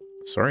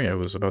 sorry, I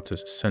was about to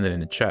send it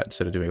in the chat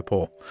instead of doing a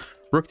poll.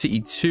 Rook to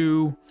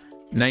e2,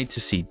 knight to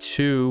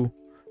c2,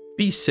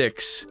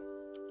 b6,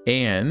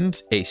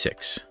 and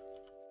a6.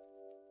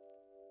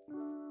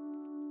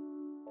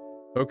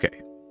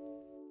 Okay.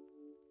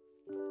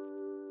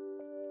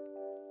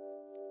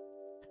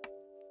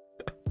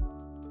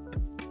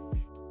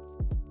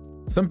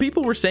 Some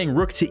people were saying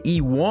rook to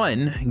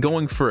e1,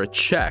 going for a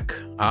check.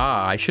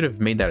 Ah, I should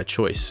have made that a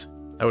choice.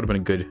 That would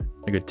have been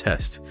a good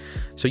test.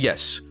 So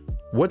yes,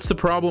 what's the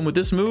problem with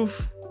this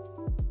move?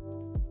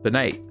 The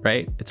knight,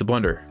 right? It's a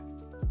blunder.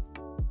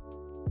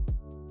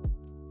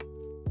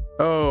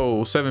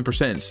 Oh,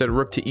 7% instead of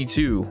rook to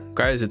e2.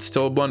 Guys, it's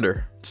still a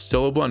blunder. It's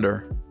still a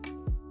blunder.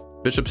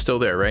 Bishop's still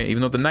there, right?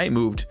 Even though the knight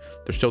moved,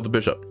 there's still the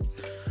bishop.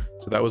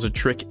 So that was a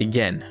trick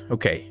again.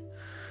 Okay.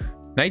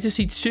 Knight to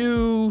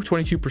c2,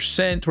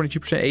 22%, 22%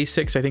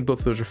 a6. I think both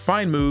of those are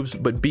fine moves,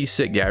 but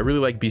b6, yeah, I really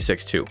like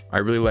b6 too. I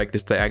really like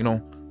this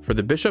diagonal for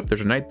the bishop.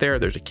 There's a knight there,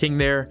 there's a king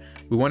there.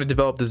 We want to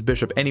develop this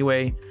bishop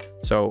anyway,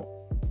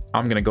 so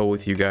I'm gonna go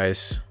with you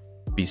guys.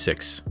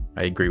 b6.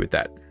 I agree with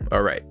that.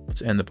 All right,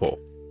 let's end the poll.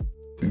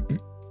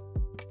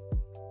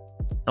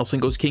 Nelson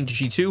goes king to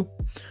g2.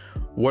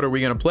 What are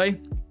we going to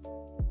play?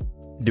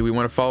 Do we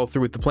want to follow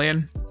through with the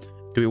plan?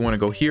 Do we want to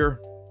go here?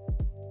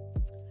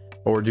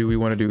 Or do we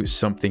want to do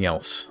something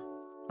else?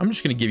 I'm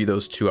just going to give you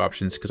those two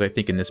options because I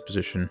think in this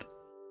position,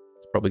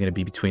 it's probably going to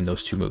be between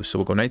those two moves. So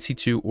we'll go knight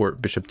c2 or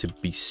bishop to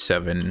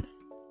b7.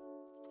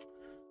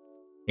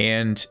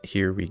 And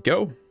here we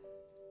go.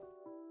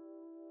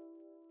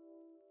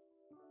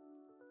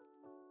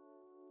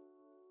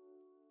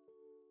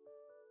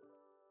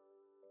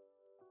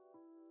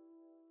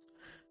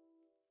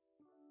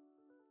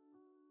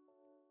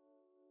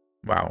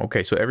 Wow.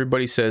 Okay. So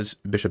everybody says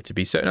bishop to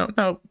b7.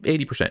 No,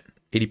 80%.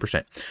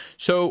 80%.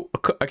 So,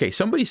 okay.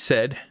 Somebody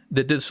said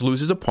that this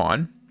loses a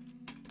pawn.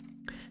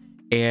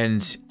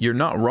 And you're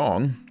not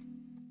wrong.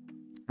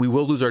 We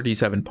will lose our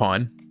d7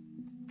 pawn.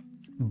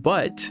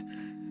 But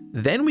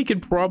then we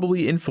could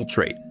probably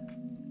infiltrate.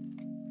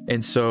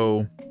 And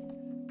so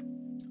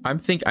I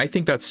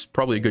think that's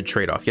probably a good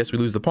trade-off. Yes, we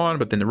lose the pawn,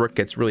 but then the rook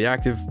gets really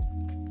active.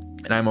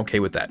 And I'm okay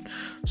with that.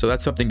 So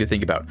that's something to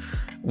think about.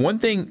 One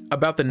thing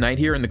about the knight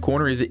here in the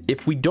corner is that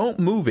if we don't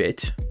move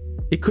it,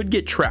 it could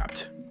get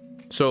trapped.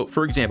 So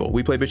for example,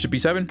 we play bishop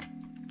b7.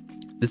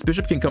 This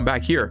bishop can come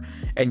back here.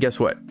 And guess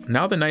what?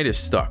 Now the knight is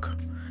stuck.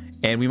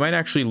 And we might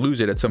actually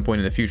lose it at some point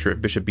in the future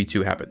if bishop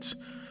b2 happens.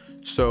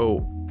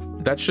 So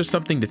that's just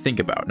something to think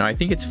about. Now I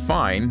think it's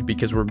fine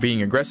because we're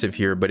being aggressive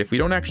here. But if we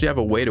don't actually have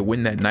a way to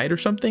win that knight or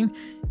something,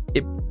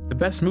 the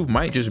best move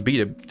might just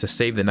be to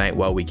save the knight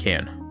while we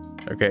can.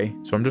 Okay,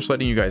 so I'm just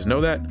letting you guys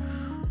know that.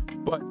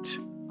 But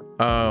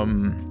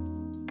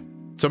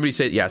somebody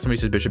said, yeah, somebody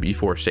says bishop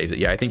e4 saves it.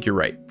 Yeah, I think you're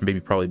right. Maybe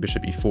probably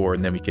bishop e4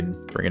 and then we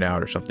can bring it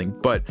out or something.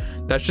 But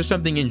that's just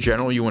something in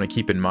general you want to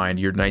keep in mind.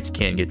 Your knights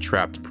can get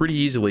trapped pretty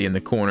easily in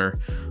the corner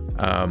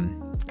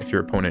if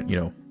your opponent, you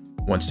know,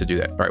 wants to do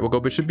that. All right, we'll go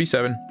bishop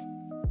b7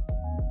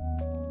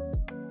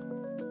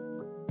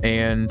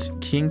 and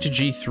king to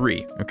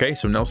g3. Okay,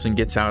 so Nelson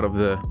gets out of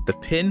the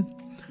pin.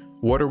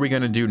 What are we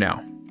going to do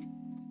now?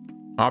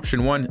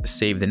 Option 1,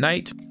 save the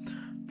knight.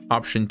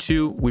 Option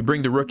 2, we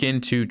bring the rook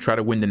in to try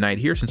to win the knight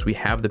here since we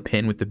have the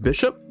pin with the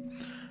bishop.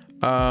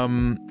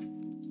 And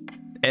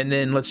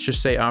then let's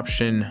just say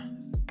option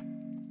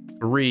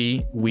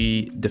 3,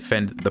 we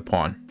defend the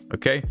pawn.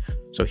 Okay,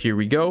 so here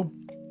we go.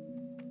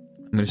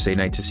 I'm going to say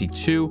knight to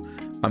c2.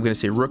 I'm going to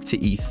say rook to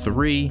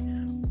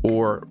e3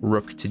 or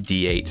rook to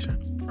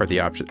d8 are the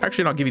options.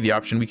 Actually, I'll give you the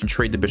option. We can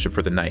trade the bishop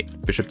for the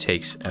knight. Bishop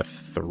takes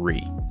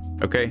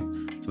f3. Okay,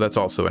 so that's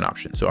also an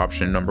option. So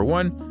option number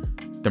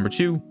 1, number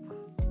 2,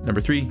 number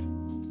 3,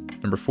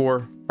 number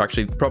 4.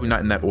 Actually, probably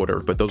not in that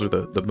order, but those are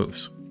the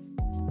moves.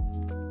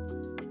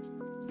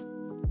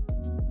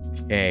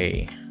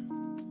 Okay.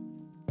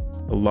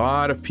 A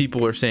lot of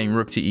people are saying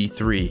rook to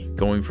e3,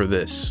 going for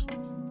this.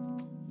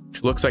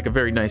 Which looks like a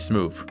very nice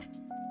move.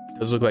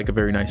 Does look like a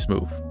very nice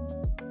move.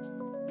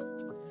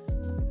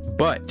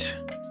 But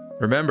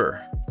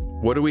remember,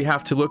 what do we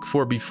have to look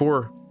for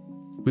before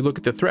we look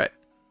at the threat?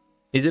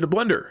 Is it a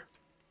blunder?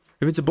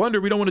 If it's a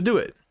blunder, we don't want to do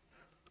it.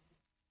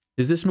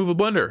 Is this move a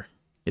blunder?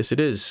 Yes, it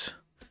is.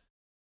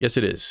 Yes,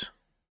 it is.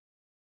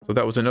 So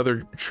that was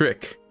another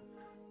trick.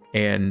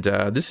 And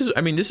this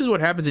is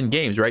what happens in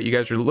games, right? You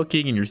guys are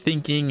looking and you're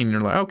thinking and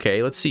you're like,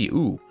 okay, let's see.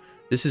 Ooh,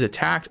 this is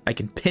attacked. I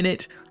can pin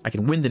it. I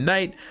can win the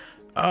knight.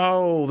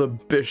 Oh, the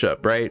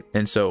bishop, right?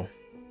 And so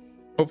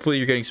hopefully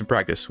you're getting some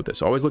practice with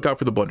this. Always look out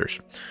for the blunders.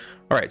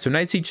 All right, so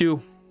knight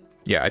c2.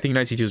 Yeah, I think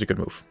knight c2 is a good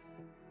move.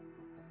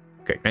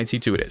 Okay, knight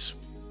c2 it is.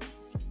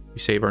 We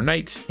save our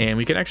knight, and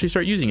we can actually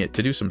start using it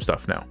to do some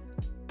stuff now.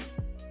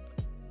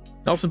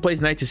 Nelson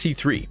plays knight to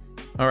c3.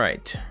 All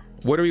right,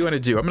 what do we want to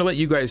do? I'm going to let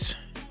you guys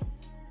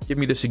give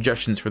me the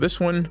suggestions for this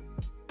one.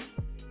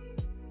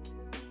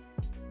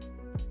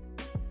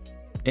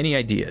 Any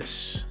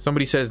ideas?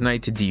 Somebody says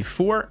knight to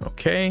d4.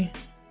 Okay.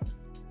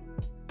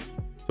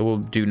 So we'll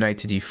do knight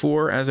to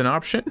d4 as an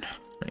option.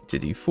 Knight to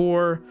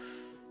d4.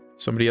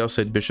 Somebody else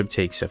said bishop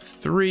takes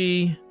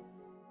f3.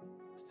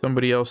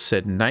 Somebody else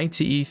said knight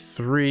to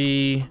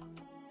e3.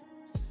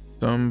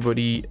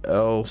 Somebody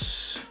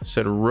else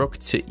said rook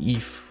to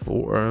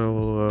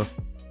e4.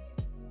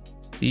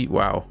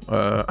 Wow.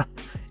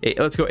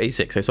 Let's go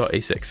a6. I saw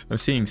a6. I'm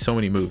seeing so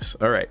many moves.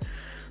 All right.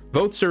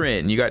 Votes are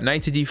in. You got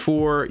knight to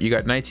d4. You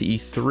got knight to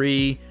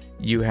e3.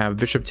 You have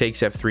bishop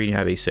takes f3. And you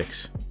have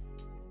a6.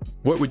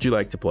 What would you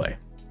like to play?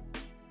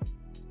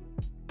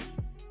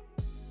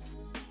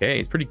 Okay,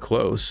 it's pretty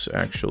close,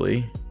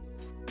 actually.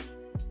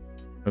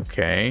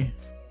 Okay.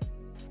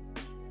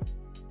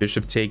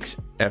 Bishop takes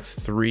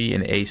f3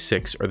 and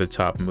a6 are the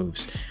top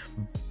moves.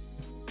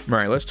 All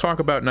right, let's talk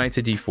about knight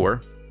to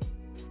d4.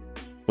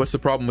 What's the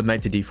problem with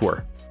knight to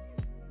d4?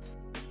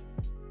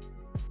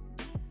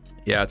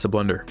 Yeah, it's a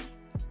blunder.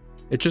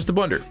 It's just a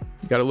blunder.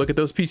 You got to look at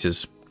those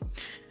pieces.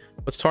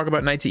 Let's talk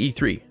about knight to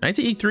e3. Knight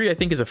to e3, I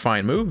think, is a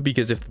fine move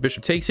because if the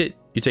bishop takes it,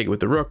 you take it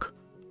with the rook.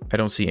 I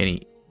don't see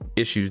any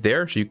issues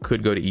there, so you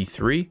could go to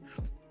e3.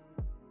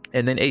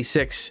 And then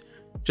a6,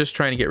 just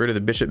trying to get rid of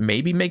the bishop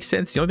maybe makes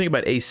sense. The only thing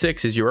about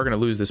a6 is you are going to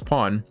lose this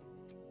pawn.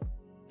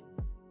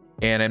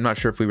 And I'm not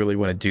sure if we really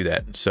want to do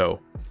that. So,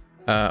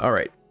 all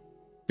right.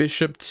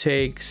 Bishop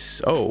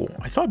takes... Oh,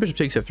 I thought bishop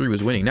takes f3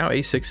 was winning. Now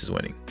a6 is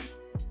winning.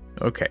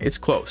 Okay, it's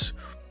close.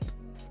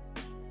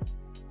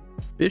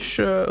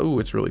 Bishop... Oh,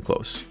 it's really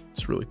close.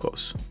 It's really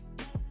close.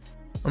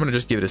 I'm going to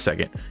just give it a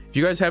second. If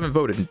you guys haven't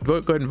voted, go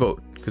ahead and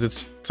vote. Because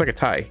it's like a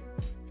tie.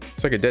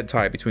 It's like a dead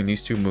tie between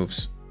these two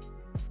moves.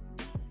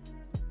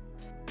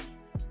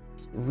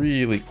 It's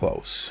really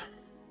close.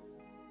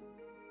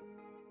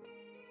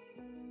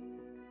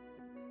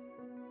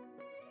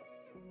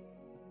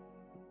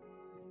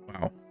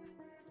 Wow.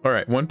 All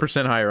right,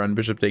 1% higher on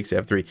bishop takes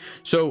f3.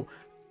 So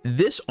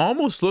this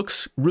almost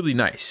looks really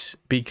nice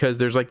because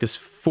there's like this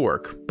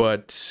fork,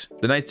 but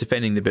the knight's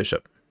defending the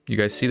bishop. You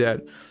guys see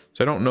that?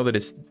 So I don't know that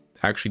it's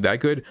actually that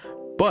good,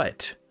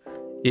 but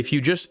if you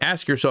just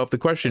ask yourself the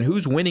question,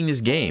 who's winning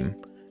this game?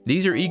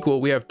 These are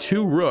equal. We have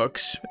two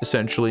rooks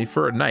essentially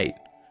for a knight.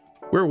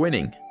 We're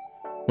winning.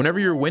 Whenever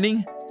you're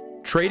winning,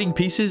 trading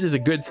pieces is a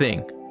good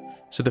thing.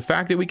 So the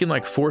fact that we can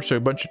like force a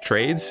bunch of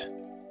trades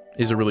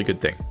is a really good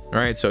thing. All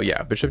right, so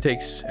yeah, bishop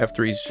takes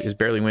f3 is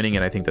barely winning,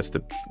 and I think that's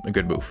a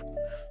good move.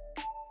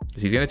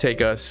 Because he's going to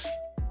take us,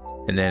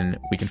 and then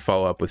we can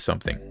follow up with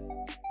something.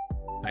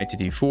 Knight to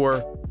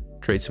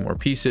d4, trade some more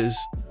pieces,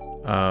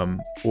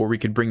 or we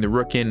could bring the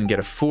rook in and get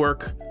a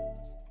fork.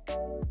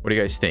 What do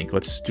you guys think?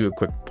 Let's do a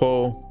quick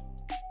poll.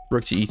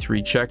 Rook to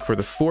e3 check for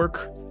the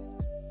fork,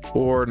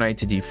 or knight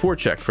to d4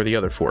 check for the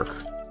other fork.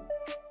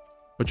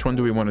 Which one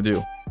do we want to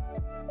do?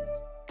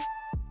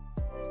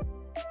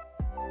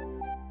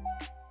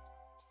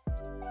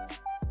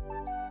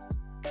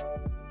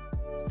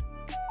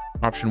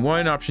 Option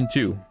 1, option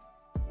 2.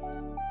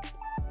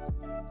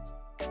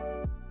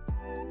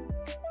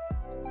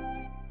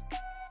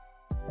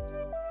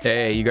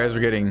 Hey, you guys are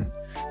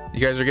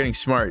getting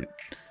smart.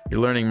 You're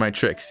learning my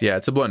tricks. Yeah,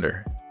 it's a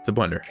blunder. It's a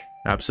blunder.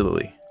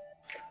 Absolutely.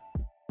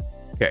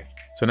 Okay,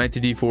 so knight to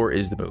d4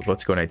 is the move.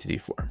 Let's go knight to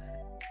d4.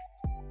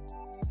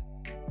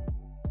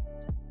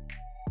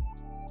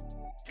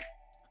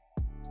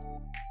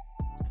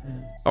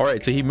 All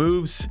right, so he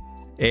moves,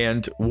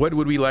 and what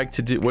would we like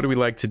to do? What do we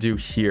like to do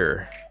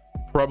here?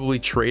 Probably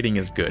trading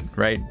is good,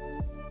 right?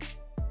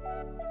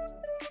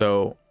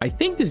 So I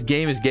think this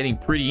game is getting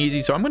pretty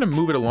easy, so I'm going to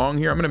move it along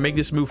here. I'm going to make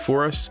this move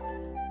for us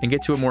and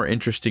get to a more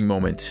interesting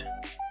moment.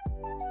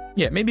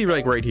 Yeah, maybe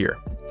like right here.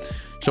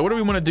 So what do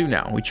we want to do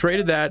now? We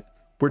traded that.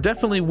 We're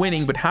definitely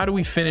winning, but how do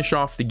we finish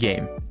off the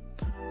game?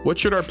 What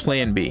should our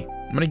plan be?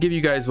 I'm going to give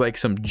you guys like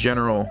some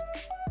general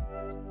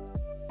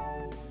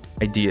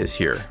ideas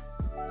here.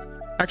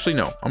 Actually,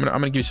 no. I'm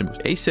gonna give you some moves.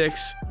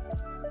 A6,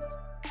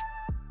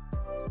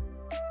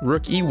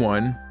 rook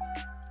e1,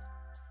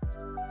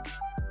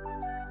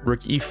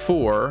 rook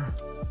e4,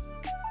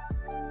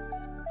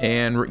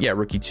 and yeah,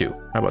 rook e2.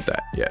 How about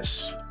that?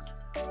 Yes.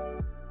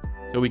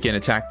 So we can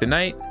attack the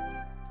knight,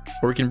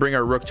 or we can bring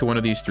our rook to one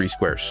of these three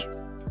squares.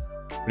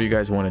 What do you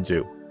guys want to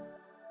do?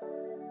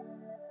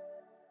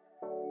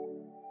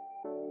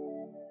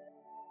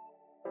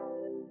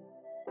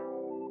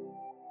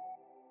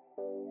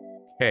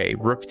 Okay,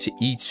 rook to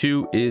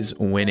e2 is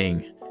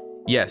winning.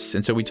 Yes,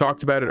 and so we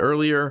talked about it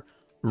earlier.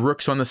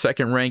 Rooks on the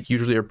second rank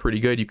usually are pretty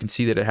good. You can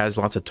see that it has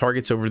lots of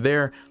targets over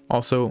there.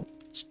 Also,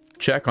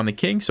 check on the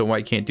king, so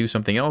white can't do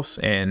something else,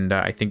 and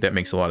I think that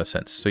makes a lot of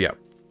sense. So yeah,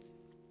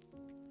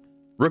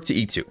 rook to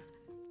e2.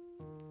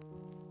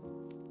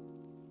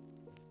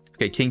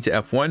 Okay, king to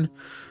f1.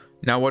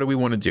 Now what do we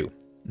want to do?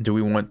 Do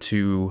we want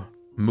to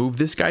move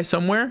this guy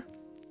somewhere?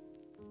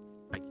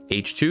 Like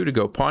h2 to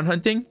go pawn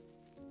hunting?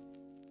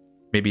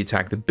 Maybe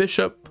attack the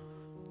bishop,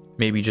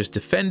 maybe just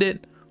defend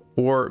it,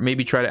 or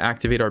maybe try to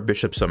activate our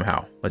bishop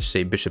somehow. Let's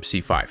say bishop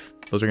c5.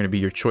 Those are going to be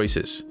your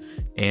choices.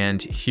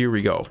 And here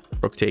we go.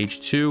 Rook to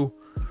h2,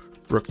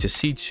 rook to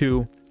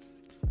c2,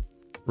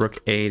 rook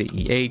a to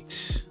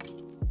e8,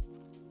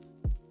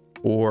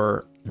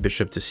 or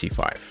bishop to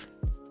c5.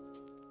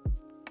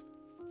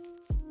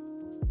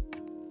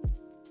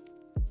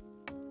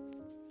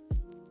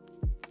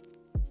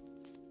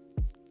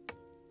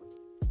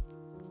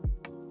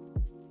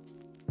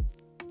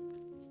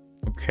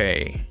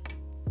 Okay.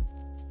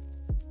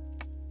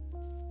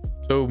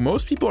 So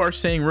most people are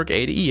saying rook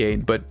a to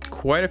e8, but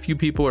quite a few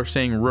people are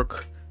saying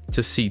rook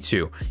to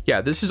c2.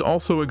 Yeah, this is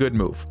also a good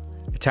move.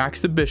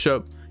 Attacks the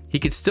bishop. He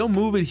could still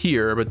move it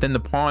here, but then the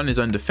pawn is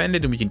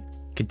undefended and we can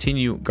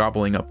continue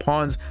gobbling up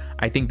pawns.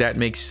 I think that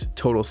makes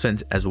total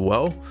sense as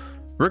well.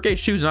 Rook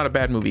h2 is not a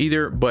bad move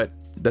either, but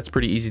that's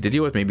pretty easy to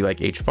deal with. Maybe like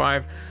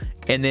h5.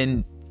 And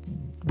then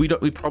we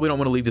probably don't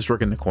want to leave this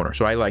rook in the corner.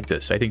 So I like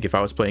this. I think if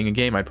I was playing a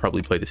game, I'd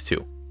probably play this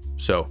too.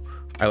 So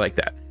I like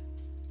that.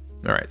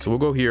 All right, so we'll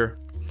go here,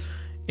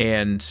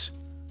 and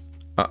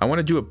I want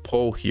to do a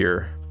poll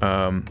here.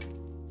 Do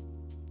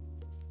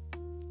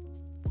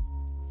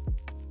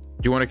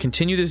you want to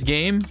continue this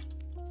game,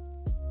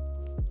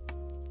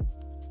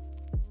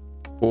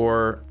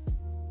 or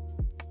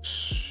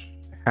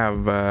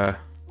have if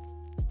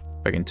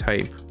I can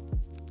type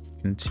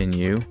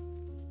continue,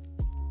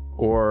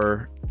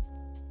 or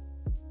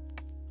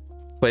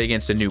play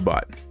against a new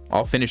bot.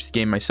 I'll finish the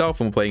game myself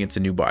and we'll play against a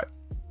new bot.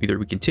 Either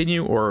we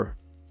continue or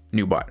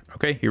new bot.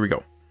 Okay, here we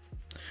go.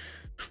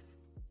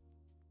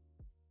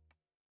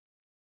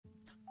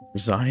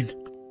 Resign?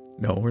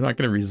 No, we're not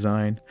going to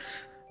resign.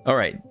 All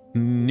right,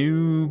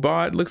 new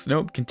bot looks,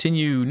 nope,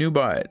 continue, new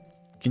bot,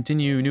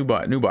 continue, new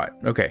bot, new bot.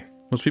 Okay,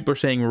 most people are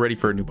saying we're ready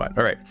for a new bot.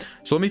 All right,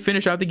 so let me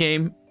finish out the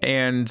game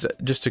and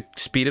just to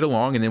speed it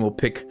along, and then we'll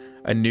pick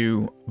a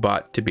new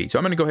bot to beat. So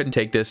I'm going to go ahead and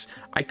take this.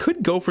 I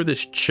could go for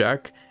this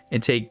check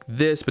and take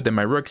this, but then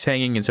my rook's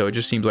hanging, and so it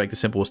just seems like the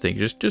simplest thing,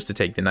 just to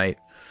take the knight.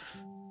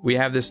 We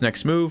have this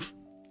next move.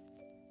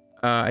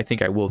 I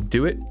think I will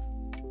do it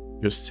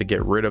just to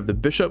get rid of the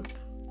bishop.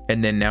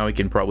 And then now we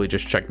can probably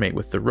just checkmate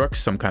with the rook,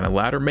 some kind of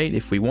ladder mate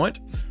if we want.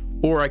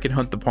 Or I can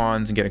hunt the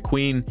pawns and get a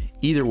queen.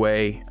 Either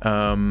way,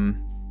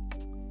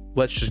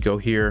 let's just go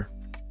here.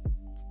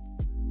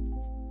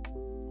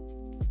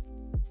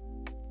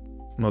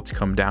 Let's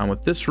come down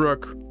with this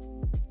rook.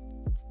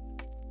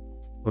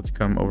 Let's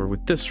come over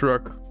with this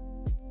rook.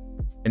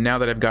 And now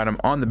that I've got him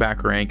on the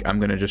back rank, I'm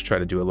going to just try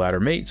to do a ladder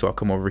mate. So I'll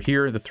come over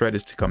here. The threat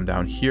is to come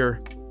down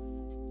here.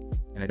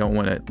 And I don't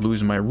want to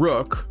lose my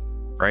rook,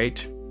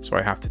 right? So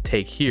I have to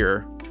take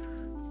here.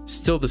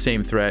 Still the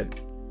same threat.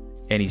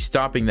 And he's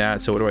stopping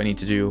that. So what do I need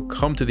to do?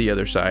 Come to the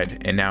other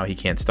side. And now he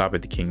can't stop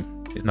it. The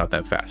king is not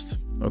that fast.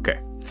 Okay.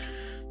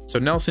 So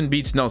Nelson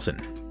beats Nelson.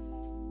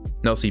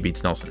 Nelsie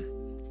beats Nelson.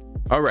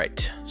 All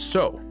right.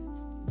 So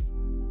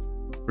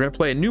we're going to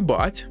play a new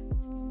bot.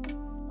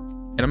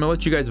 And I'm going to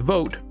let you guys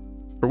vote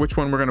for which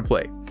one we're going to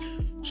play.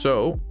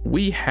 So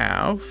we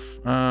have,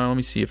 let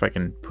me see if I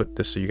can put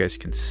this so you guys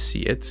can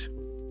see it.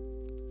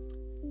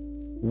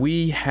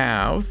 We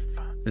have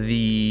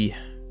the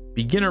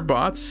beginner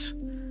bots,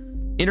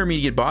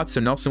 intermediate bots. So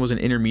Nelson was an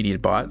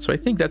intermediate bot. So I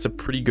think that's a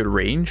pretty good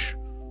range.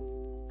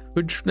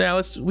 We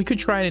could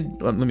try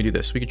and let me do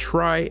this. We could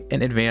try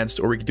an advanced,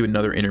 or we could do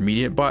another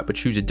intermediate bot, but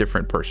choose a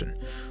different person.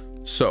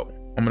 So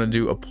I'm going to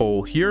do a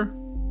poll here.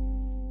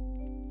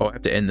 Oh, I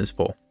have to end this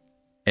poll.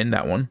 End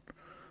that one.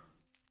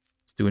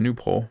 Let's do a new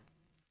poll.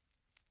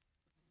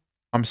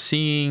 I'm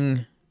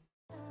seeing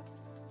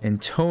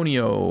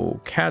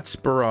Antonio,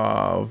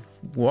 Kasparov,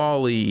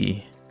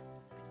 Wally,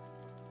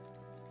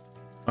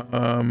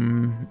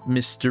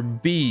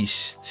 Mr.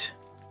 Beast.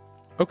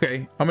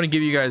 Okay, I'm gonna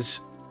give you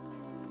guys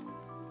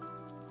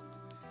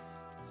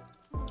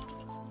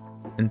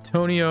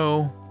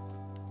Antonio.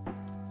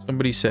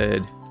 Somebody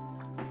said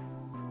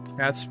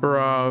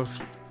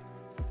Kasparov,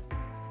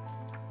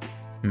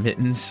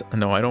 Mittens.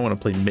 No, I don't want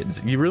to play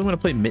Mittens. You really want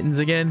to play Mittens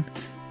again?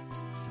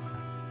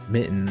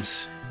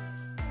 Mittens.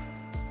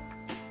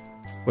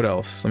 What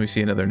else? Let me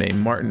see another name.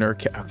 Martin or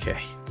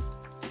okay.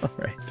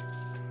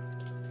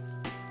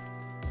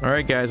 All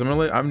right, guys.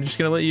 I'm just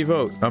gonna let you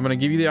vote. I'm gonna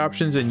give you the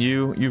options and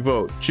you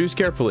vote. Choose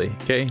carefully.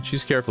 Okay,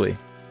 choose carefully.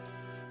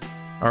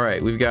 All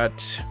right, we've got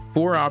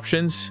 4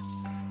 options.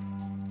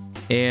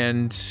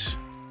 And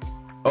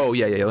oh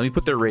yeah. Let me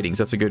put their ratings.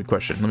 That's a good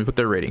question. Let me put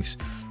their ratings.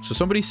 So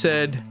somebody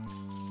said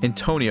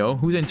Antonio.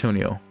 Who's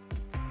Antonio?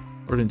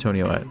 Where's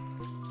Antonio at?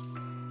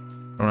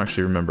 I don't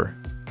actually remember.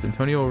 Is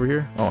Antonio over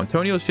here? Oh,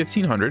 Antonio is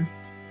 1500.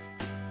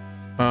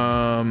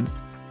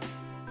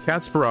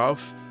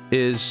 Kasparov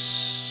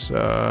is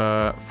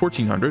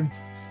 1400.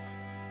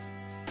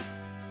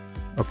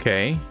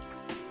 Okay.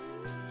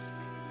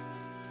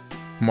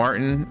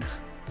 Martin,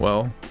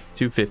 well,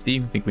 250.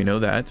 I think we know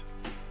that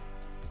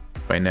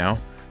by now.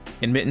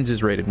 And Mittens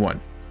is rated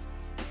 1,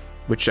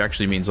 which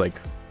actually means like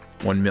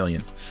 1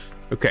 million.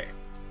 Okay.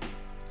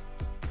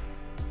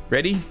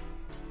 Ready?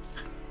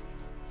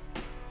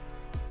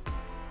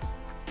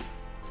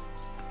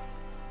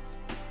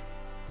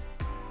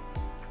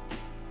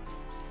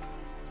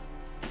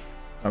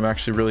 I'm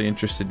actually really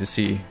interested to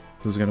see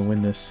who's going to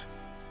win this.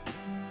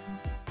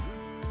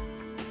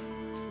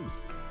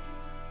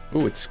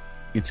 Oh,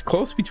 it's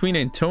close between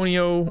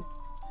Antonio,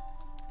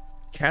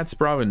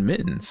 Kasparov, and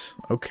Mittens.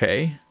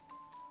 Okay.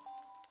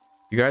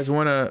 You guys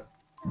want to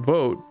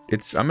vote?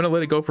 I'm going to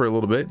let it go for a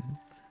little bit.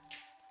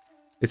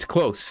 It's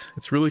close.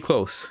 It's really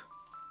close.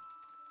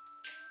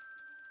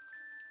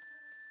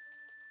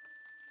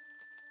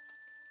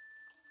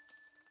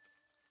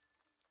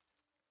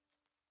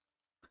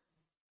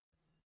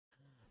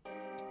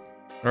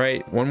 All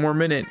right, 1 more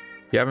minute.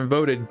 If you haven't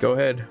voted, go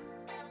ahead.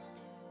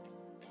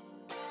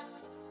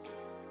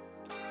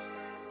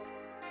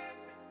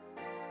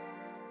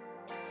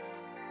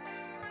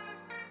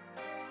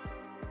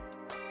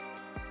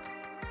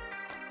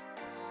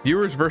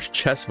 Viewers versus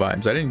chess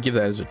vibes. I didn't give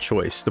that as a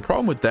choice. The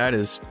problem with that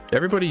is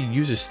everybody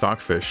uses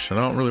Stockfish, and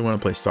I don't really want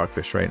to play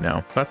Stockfish right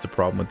now. That's the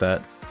problem with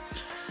that.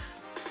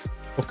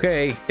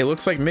 Okay, it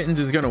looks like Mittens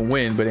is going to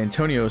win, but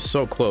Antonio is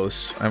so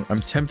close. I'm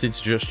tempted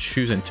to just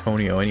choose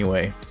Antonio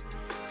anyway.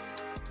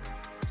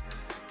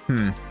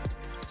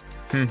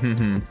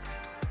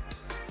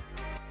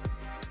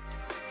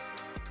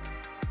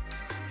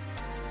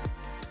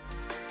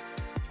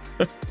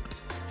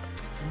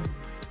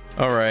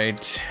 All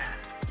right.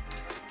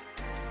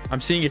 I'm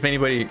seeing if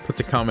anybody puts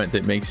a comment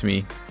that makes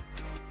me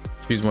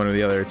Choose one or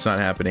the other. It's not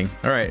happening.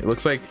 All right. It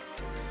looks like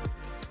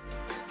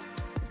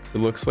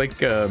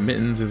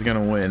Mittens is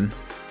gonna win.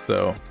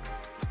 So,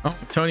 oh,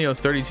 Antonio's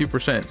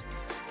 32%.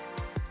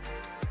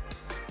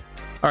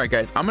 All right,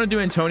 guys. I'm gonna do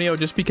Antonio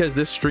just because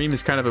this stream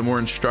is kind of a more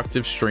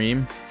instructive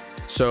stream.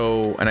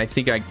 So, and I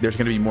think there's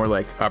gonna be more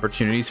like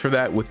opportunities for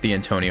that with the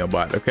Antonio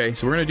bot. Okay,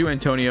 so we're gonna do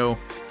Antonio,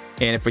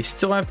 and if we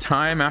still have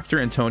time after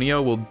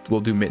Antonio,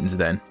 we'll do Mittens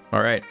then.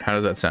 All right. How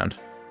does that sound?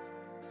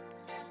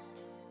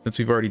 Since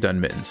we've already done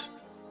Mittens.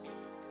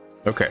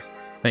 Okay.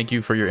 Thank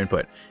you for your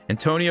input.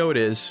 Antonio it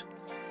is.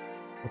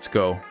 Let's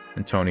go,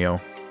 Antonio.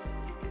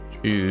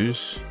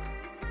 Choose.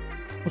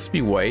 Let's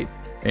be white.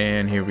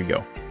 And here we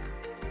go.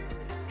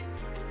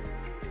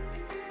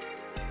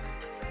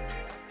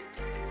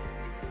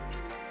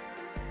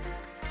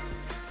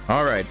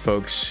 All right,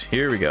 folks.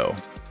 Here we go.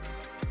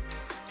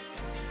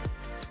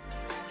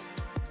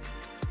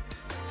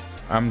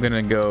 I'm going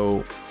to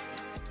go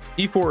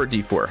E4 or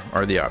D4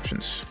 are the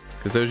options,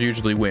 because those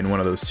usually win one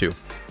of those two.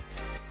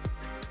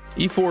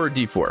 E4 or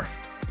D4.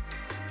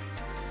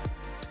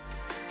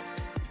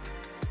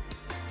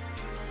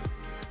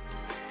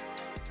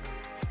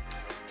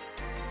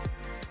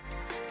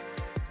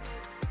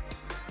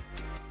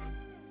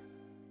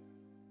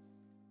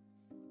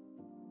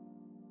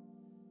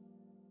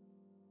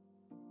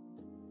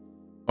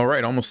 All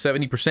right, almost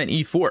 70%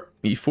 E4.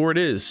 E4 it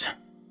is.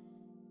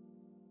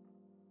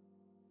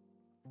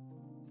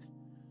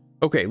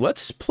 Okay,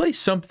 let's play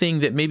something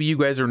that maybe you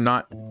guys are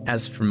not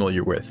as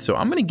familiar with. So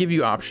I'm going to give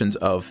you options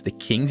of the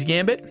King's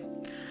Gambit,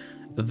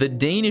 the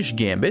Danish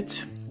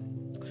Gambit,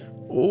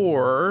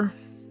 or...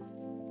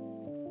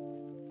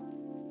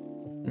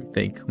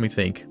 Let me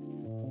think.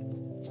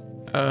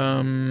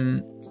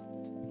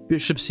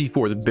 Bishop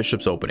C4, the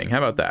bishop's opening. How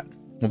about that?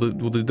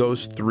 We'll do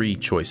those three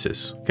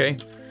choices, okay?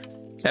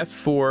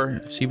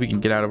 F4, see if we can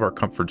get out of our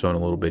comfort zone a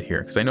little bit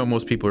here, because I know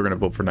most people are going to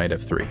vote for knight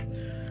F3.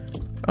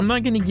 I'm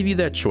not going to give you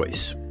that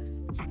choice.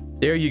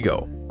 There you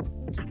go.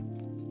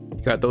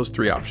 You got those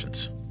three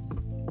options.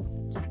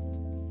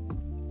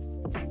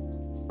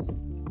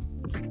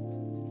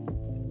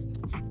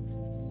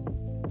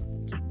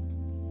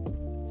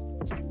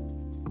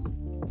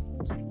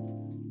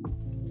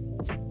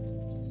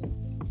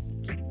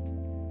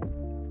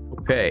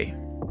 Okay.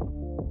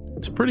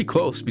 It's pretty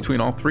close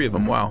between all three of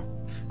them. Wow.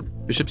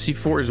 Bishop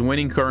C4 is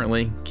winning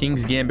currently.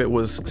 King's Gambit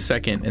was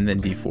second, and then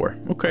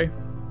D4. Okay.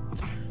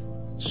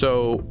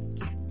 So,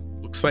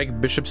 looks like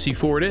Bishop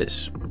C4 it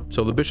is.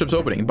 So the bishop's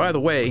opening. And by the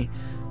way,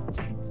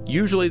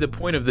 usually the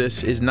point of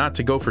this is not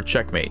to go for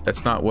checkmate.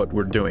 That's not what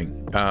we're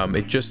doing.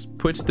 It just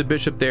puts the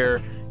bishop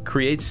there,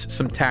 creates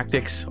some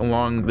tactics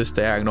along this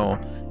diagonal,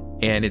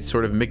 and it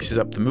sort of mixes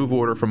up the move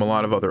order from a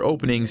lot of other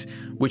openings,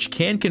 which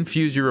can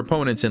confuse your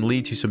opponents and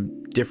lead to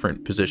some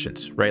different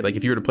positions, right? Like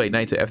if you were to play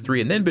knight to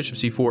F3 and then bishop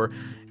C4,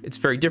 it's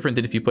very different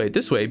than if you play it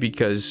this way,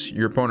 because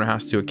your opponent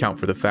has to account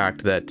for the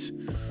fact that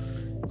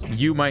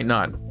you might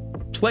not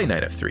play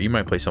knight F3. You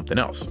might play something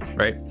else,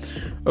 right?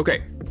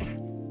 Okay.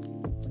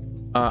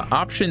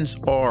 Options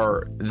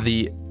are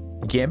the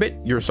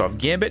Gambit, Yursov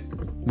Gambit.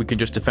 We can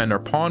just defend our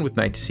pawn with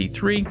knight to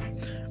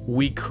C3.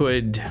 We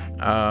could...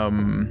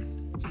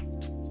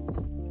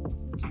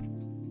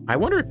 I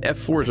wonder if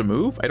F4 is a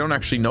move. I don't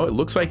actually know. It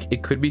looks like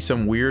it could be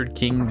some weird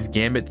King's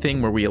Gambit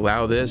thing where we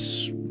allow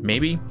this,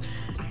 maybe.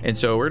 And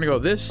so we're gonna go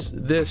this,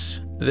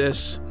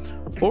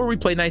 or we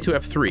play knight to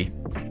F3.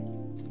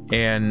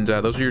 And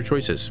those are your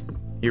choices.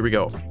 Here we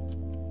go.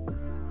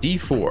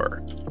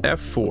 D4,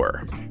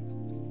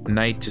 F4,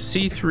 knight to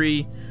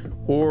C3,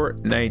 or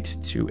knight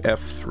to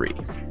F3.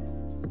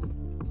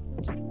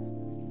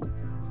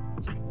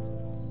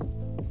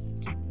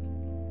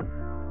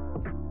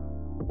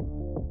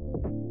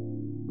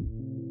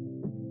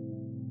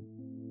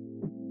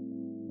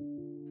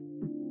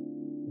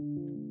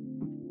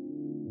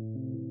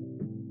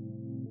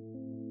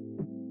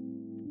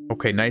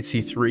 Okay, knight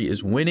C3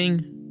 is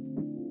winning.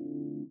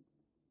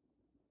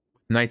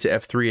 Knight to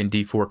F3 and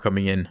D4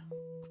 coming in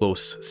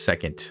close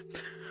second.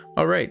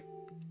 All right,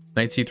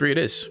 knight C3 it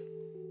is.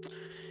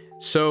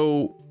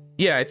 So,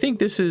 yeah, I think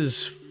this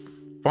is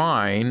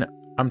fine.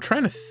 I'm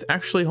trying to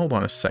actually, hold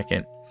on a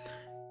second.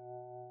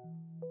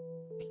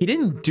 He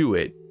didn't do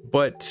it,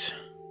 but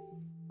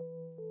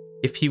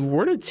if he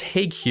were to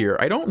take here,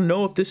 I don't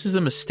know if this is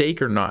a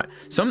mistake or not.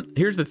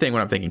 Here's the thing,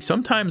 what I'm thinking.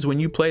 Sometimes when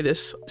you play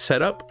this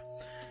setup,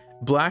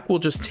 Black will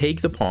just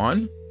take the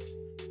pawn,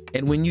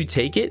 and when you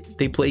take it,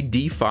 they play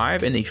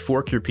D5 and they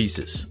fork your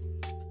pieces.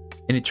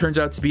 And it turns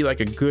out to be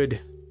like a good,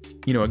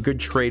 you know, a good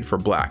trade for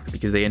Black,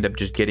 because they end up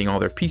just getting all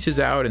their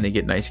pieces out and they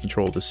get nice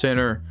control of the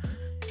center.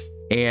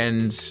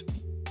 And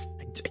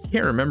I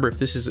can't remember if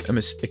this is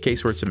a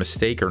case where it's a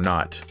mistake or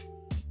not.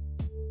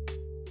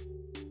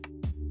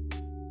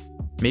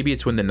 Maybe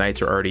it's when the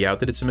knights are already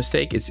out that it's a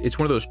mistake. It's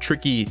one of those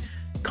tricky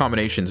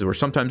combinations where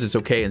sometimes it's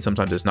okay and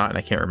sometimes it's not, and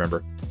I can't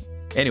remember.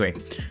 Anyway,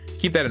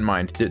 keep that in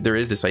mind. There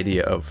is this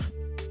idea of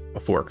a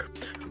fork.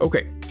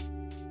 Okay.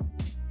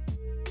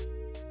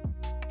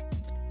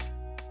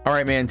 All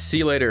right, man. See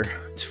you later.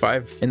 It's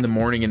 5 in the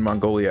morning in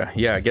Mongolia.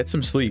 Yeah, get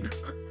some sleep.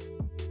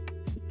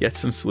 Get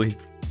some sleep.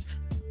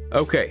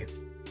 Okay.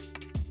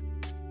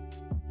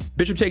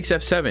 Bishop takes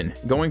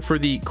f7. Going for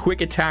the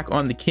quick attack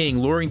on the king,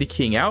 luring the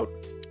king out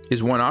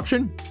is one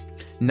option.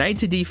 Knight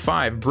to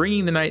d5,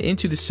 bringing the knight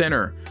into the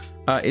center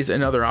is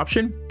another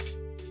option.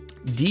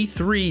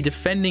 d3,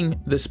 defending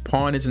this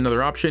pawn is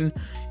another option.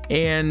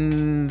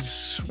 And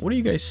what are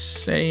you guys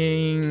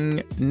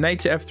saying? Knight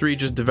to f3,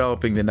 just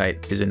developing the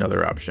knight is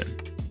another option.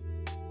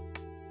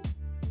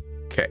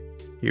 Okay,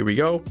 here we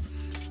go.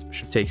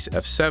 Bishop takes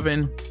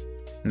f7,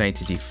 knight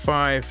to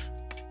d5,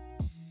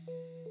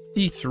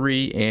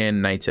 d3,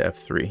 and knight to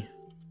f3.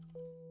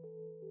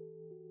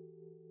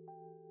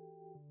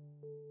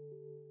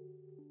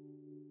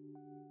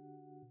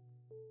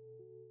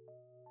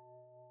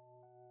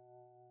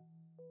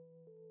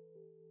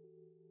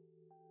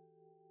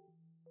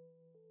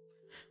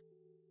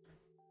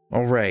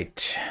 All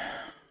right.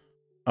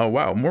 Oh,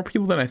 wow. More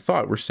people than I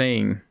thought were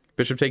saying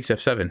bishop takes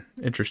f7.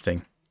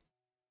 Interesting.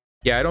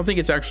 Yeah, I don't think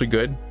it's actually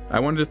good. I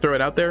wanted to throw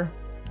it out there.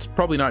 It's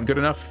probably not good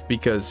enough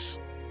because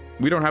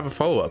we don't have a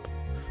follow-up.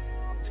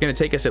 It's going to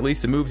take us at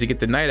least a move to get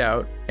the knight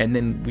out, and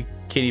then we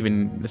can't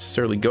even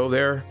necessarily go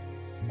there.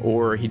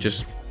 Or he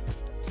just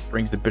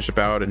brings the bishop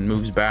out and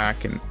moves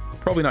back, and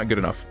probably not good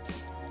enough.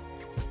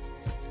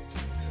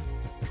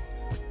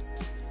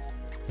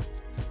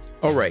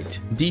 All right,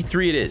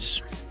 d3 it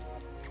is.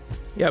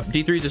 Yep,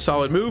 d3 is a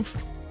solid move.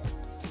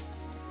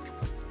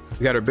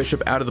 We got our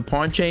bishop out of the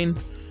pawn chain.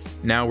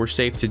 Now we're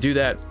safe to do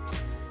that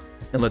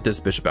and let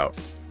this bishop out.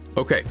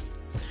 Okay,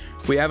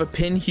 we have a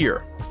pin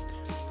here.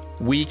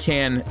 We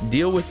can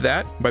deal with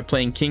that by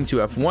playing king to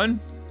f1.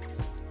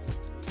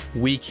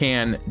 We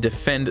can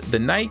defend the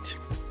knight.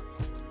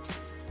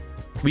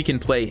 We can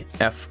play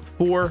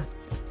f4,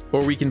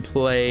 or we can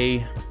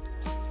play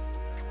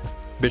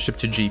bishop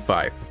to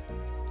g5.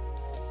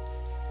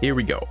 Here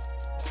we go.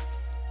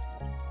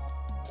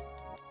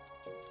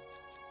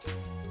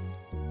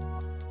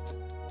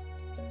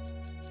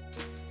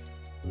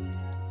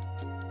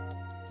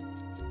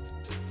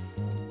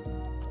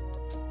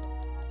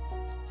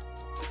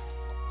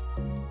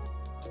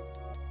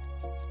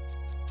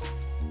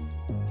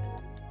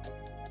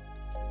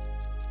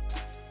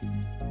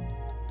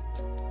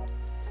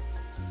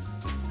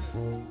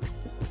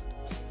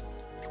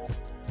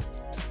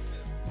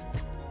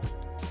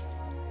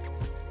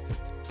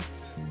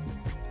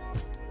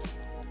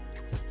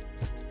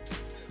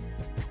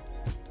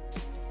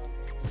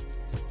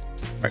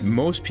 All right,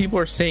 most people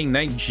are saying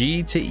knight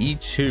g to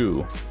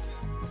e2.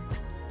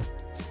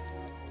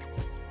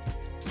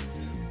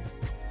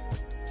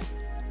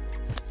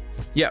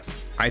 Yeah,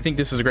 I think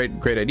this is a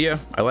great idea.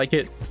 I like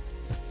it.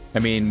 I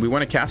mean, we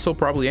want a castle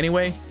probably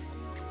anyway.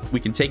 We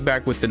can take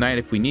back with the knight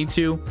if we need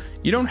to.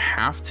 You don't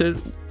have to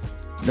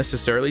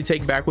necessarily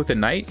take back with the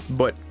knight,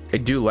 but I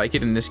do like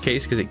it in this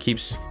case because it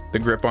keeps the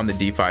grip on the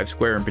d5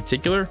 square in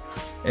particular.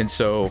 And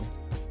so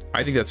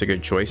I think that's a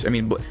good choice. I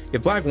mean,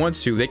 if black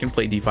wants to, they can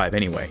play d5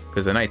 anyway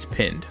because the knight's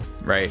pinned,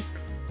 right?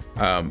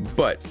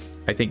 But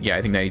I think, yeah,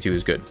 I think knight e2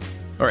 is good.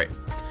 All right,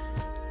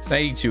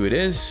 knight e2 it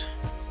is.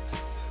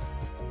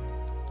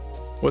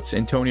 What's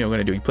Antonio going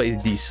to do? He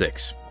plays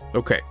d6.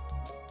 Okay.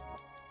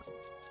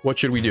 What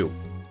should we do?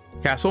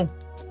 Castle,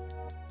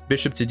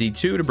 bishop to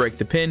d2 to break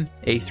the pin,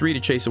 a3 to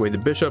chase away the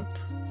bishop,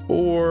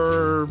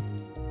 or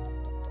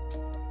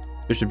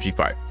bishop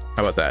g5.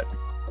 How about that?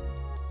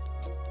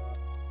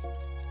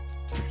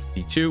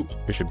 Bishop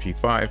d2, bishop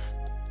g5,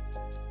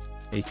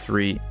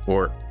 a3,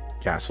 or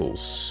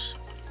castles.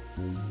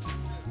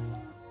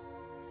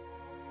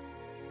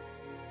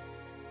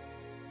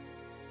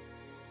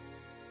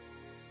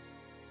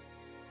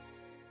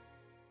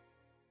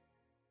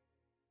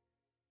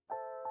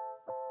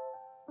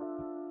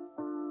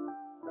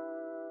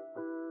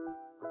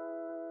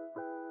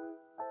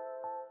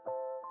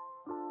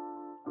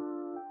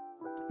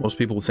 Most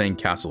people saying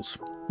castles.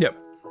 Yep,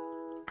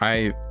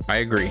 I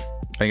agree.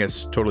 I think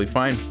that's totally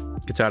fine.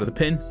 Gets out of the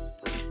pin.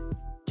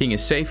 King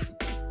is safe,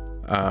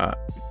 and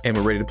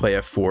we're ready to play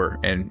f4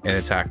 and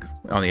attack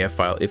on the f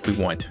file if we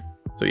want.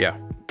 So yeah.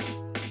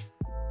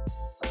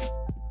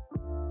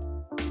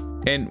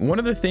 And one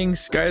of the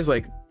things, guys,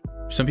 like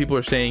some people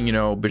are saying, you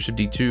know, bishop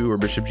d2 or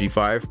bishop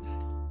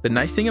g5. The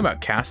nice thing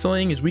about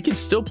castling is we can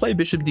still play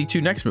bishop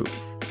d2 next move,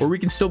 or we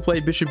can still play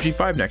bishop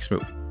g5 next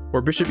move, or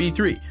bishop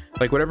e3.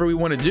 Like whatever we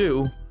want to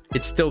do,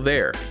 it's still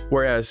there.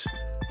 Whereas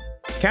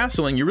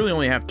castling, you really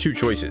only have two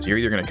choices. You're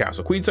either going to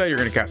castle queenside or you're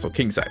going to castle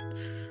kingside.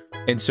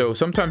 And so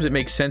sometimes it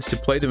makes sense to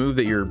play the move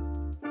that you're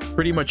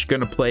pretty much going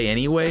to play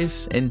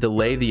anyways and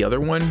delay the other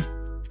one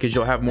because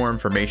you'll have more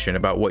information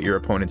about what your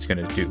opponent's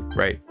going to do,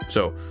 right?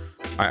 So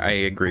I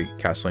agree.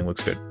 Castling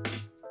looks good.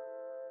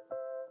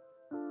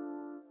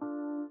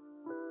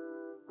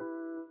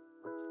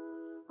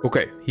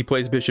 Okay, he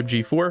plays bishop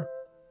g4.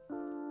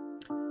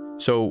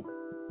 So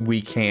we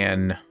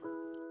can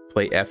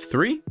play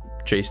f3,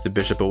 chase the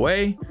bishop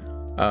away.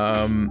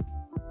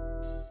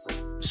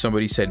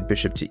 Somebody said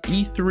bishop to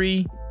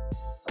e3.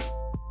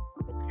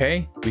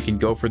 Okay, we can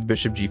go for the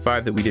bishop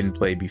g5 that we didn't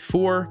play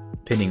before,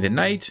 pinning the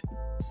knight,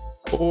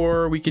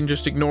 or we can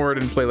just ignore it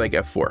and play like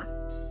f4.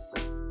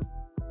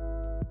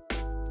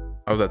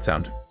 How's that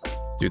sound?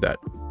 Do that.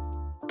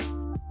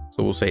 So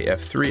we'll say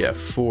f3,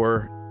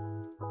 f4,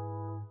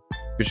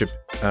 bishop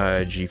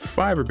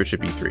g5, or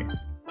bishop e3.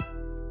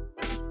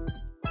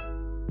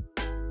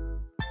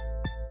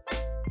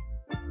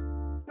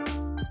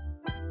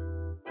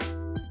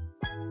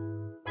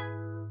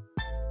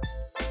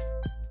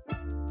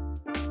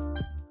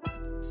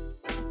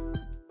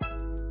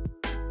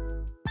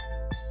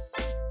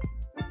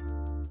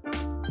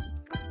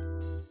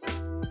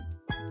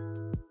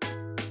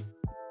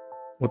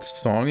 What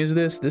song is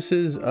this? This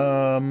is,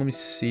 let me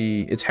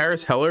see. It's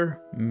Harris Heller.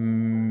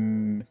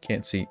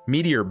 Can't see.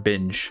 Meteor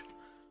Binge.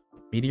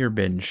 Meteor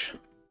Binge.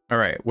 All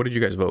right, what did you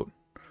guys vote?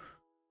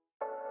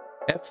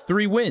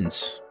 F3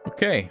 wins.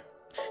 Okay.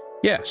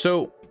 Yeah,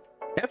 so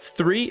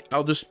F3,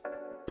 I'll just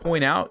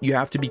point out, you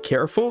have to be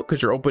careful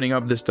because you're opening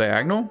up this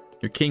diagonal.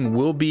 Your king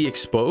will be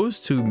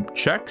exposed to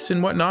checks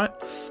and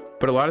whatnot.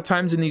 But a lot of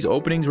times in these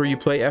openings where you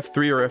play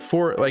F3 or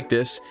F4 like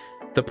this,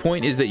 the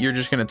point is that you're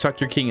just going to tuck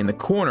your king in the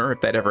corner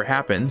if that ever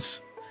happens,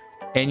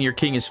 and your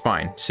king is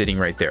fine sitting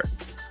right there.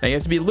 Now you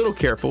have to be a little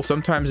careful.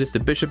 Sometimes if the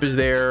bishop is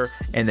there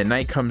and the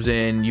knight comes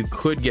in, you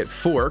could get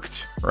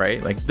forked,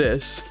 right? Like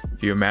this,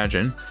 if you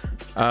imagine.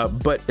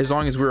 But as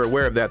long as we're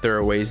aware of that, there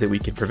are ways that we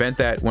can prevent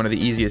that. One of the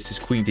easiest is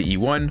queen to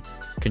e1,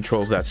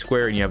 controls that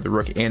square, and you have the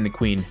rook and the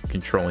queen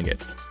controlling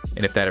it.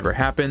 And if that ever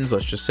happens,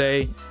 let's just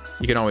say,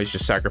 you can always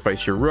just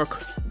sacrifice your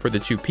rook for the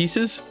two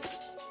pieces,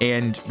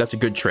 and that's a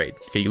good trade.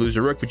 Okay, you lose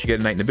a rook, but you get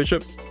a knight and a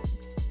bishop.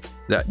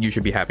 That you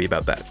should be happy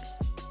about that.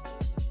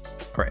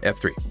 All right,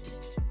 f3.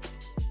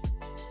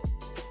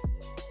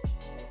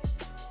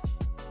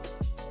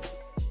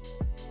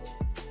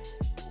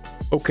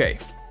 Okay.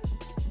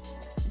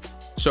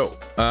 So,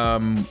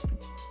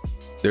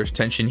 there's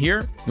tension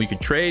here. We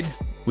could trade.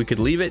 We could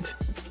leave it.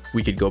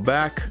 We could go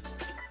back.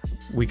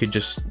 We could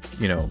just,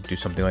 you know, do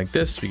something like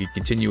this. We could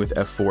continue with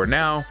f4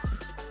 now.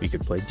 We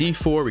could play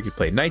d4. We could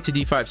play knight to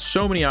d5.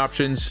 So many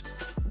options.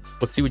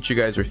 Let's see what you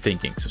guys are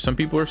thinking. So some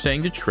people are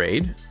saying to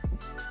trade.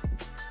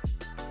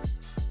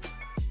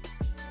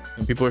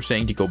 Some people are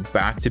saying to go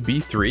back to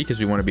b3 because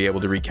we want to be able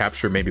to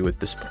recapture maybe with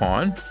this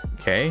pawn.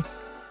 Okay.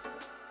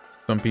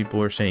 Some people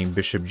are saying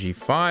bishop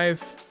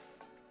g5.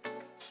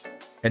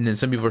 And then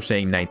some people are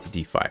saying knight to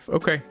d5.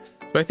 Okay.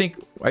 So I think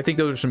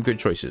those are some good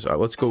choices.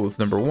 Let's go with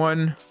number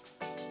 1,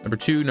 number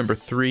 2, number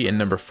 3, and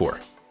number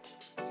 4.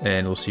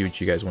 And we'll see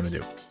what you guys want to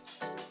do.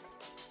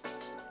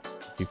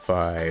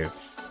 d5,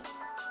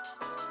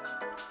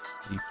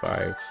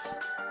 d5.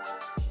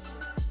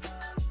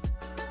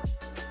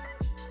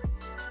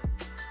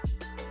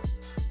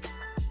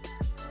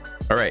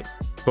 All right,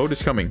 vote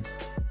is coming.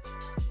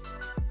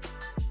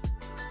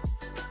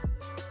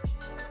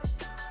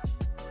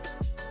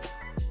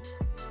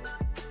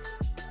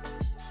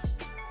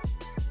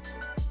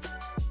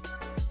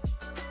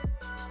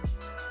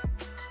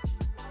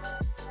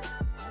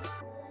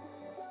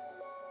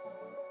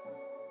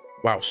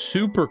 Wow,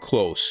 super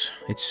close.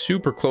 It's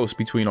super close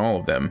between all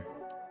of them.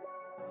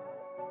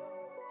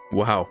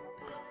 Wow.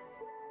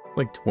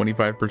 Like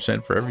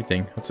 25% for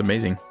everything. That's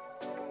amazing.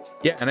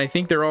 Yeah, and I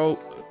think they're all,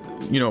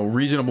 you know,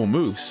 reasonable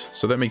moves.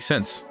 So that makes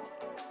sense.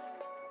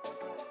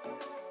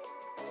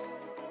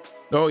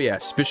 Oh,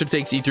 yes. Bishop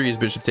takes e3 is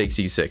bishop takes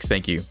e6.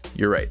 Thank you.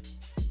 You're right.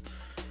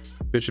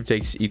 Bishop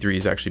takes e3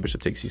 is actually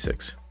bishop takes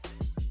e6.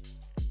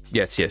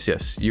 Yes, yes,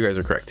 yes. You guys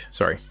are correct.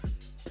 Sorry.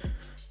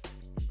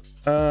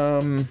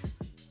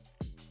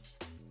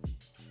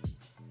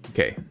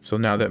 Okay, so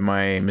now that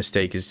my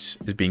mistake is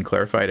being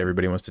clarified,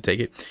 everybody wants to take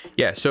it.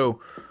 Yeah, so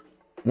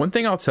one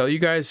thing I'll tell you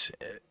guys,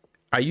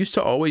 I used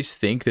to always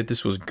think that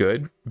this was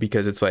good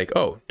because it's like,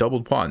 oh,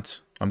 doubled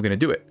pawns, I'm going to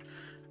do it.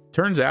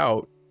 Turns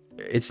out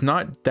it's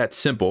not that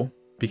simple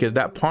because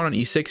that pawn on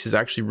e6 is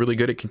actually really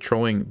good at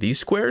controlling these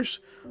squares.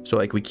 So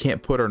like we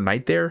can't put our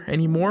knight there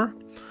anymore.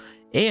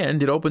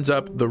 And it opens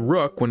up the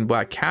rook when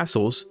black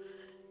castles.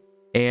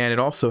 And it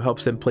also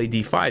helps them play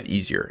d5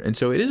 easier. And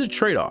so it is a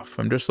trade-off.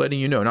 I'm just letting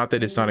you know. Not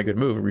that it's not a good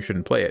move or we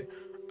shouldn't play it.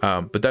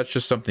 But that's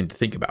just something to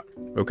think about.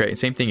 Okay, and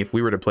same thing if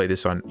we were to play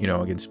this on, you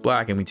know, against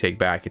black and we take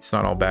back, it's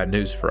not all bad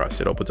news for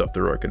us. It opens up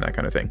the rook and that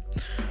kind of thing.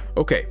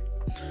 Okay.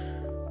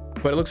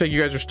 But it looks like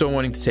you guys are still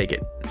wanting to take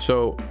it.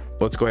 So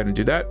let's go ahead and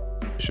do that.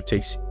 Bishop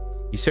takes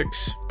e6.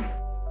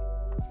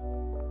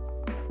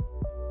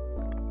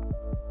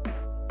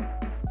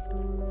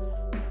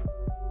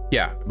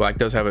 Yeah, black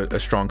does have a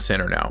strong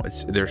center now.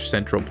 They're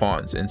central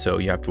pawns, and so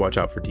you have to watch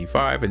out for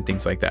d5 and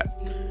things like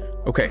that.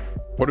 Okay,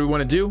 what do we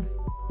want to do?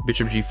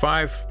 Bishop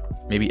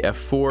g5, maybe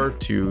f4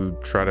 to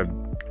try to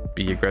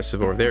be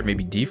aggressive over there.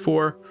 Maybe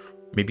d4,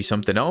 maybe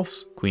something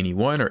else. Queen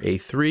e1 or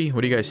a3.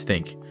 What do you guys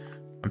think?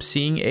 I'm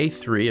seeing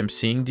a3. I'm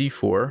seeing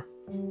d4.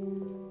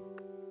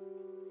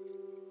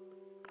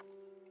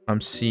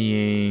 I'm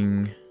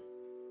seeing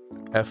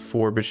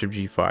f4, bishop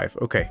g5.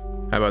 Okay,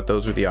 how about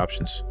those are the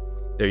options?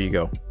 There you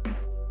go.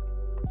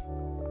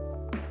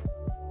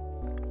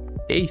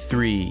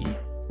 a3,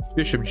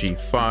 bishop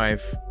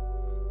g5,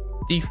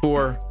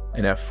 d4,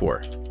 and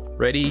f4.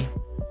 Ready?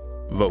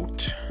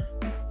 Vote.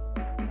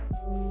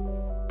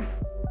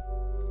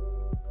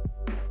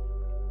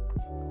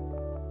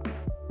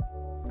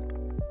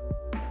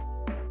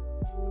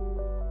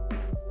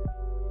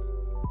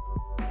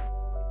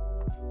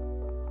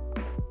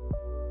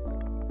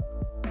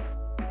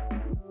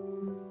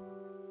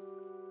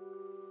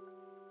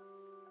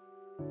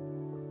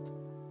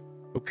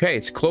 Okay,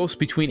 it's close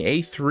between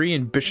a3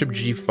 and bishop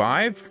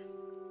g5.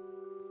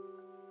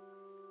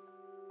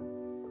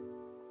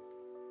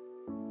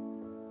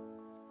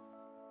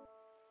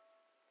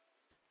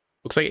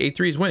 Looks like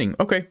a3 is winning.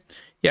 Okay.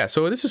 Yeah,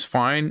 so this is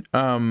fine.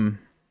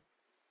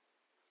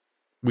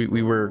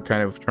 We were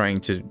kind of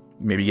trying to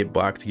maybe get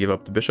black to give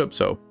up the bishop,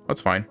 so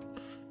that's fine.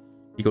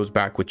 He goes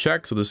back with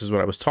check, so this is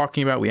what I was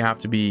talking about. We have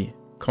to be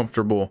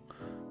comfortable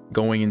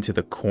going into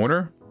the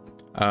corner.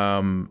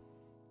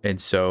 And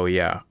so,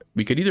 yeah,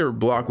 we could either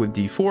block with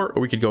d4, or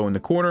we could go in the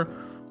corner,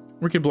 or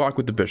we could block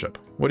with the bishop.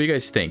 What do you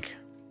guys think?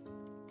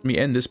 Let me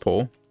end this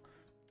poll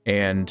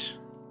and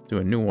do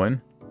a new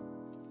one.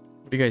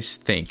 What do you guys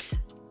think?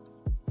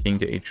 King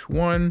to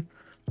h1,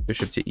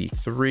 bishop to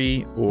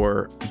e3,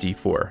 or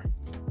d4?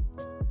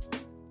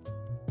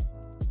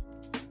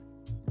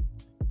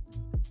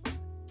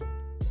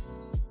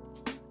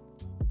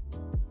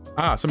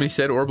 Ah, somebody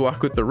said or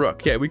block with the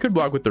rook. Yeah, we could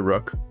block with the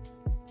rook.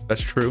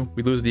 That's true.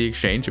 We lose the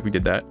exchange if we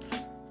did that.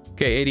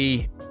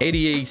 Okay,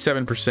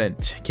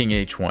 87% king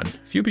h1.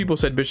 Few people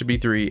said bishop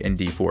e3 and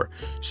d4.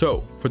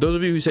 So, for those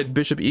of you who said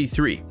bishop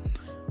e3,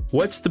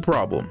 what's the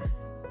problem?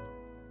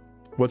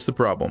 What's the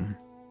problem?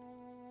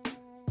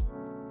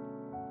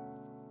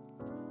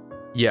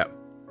 Yeah.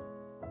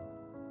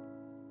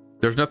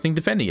 There's nothing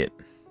defending it.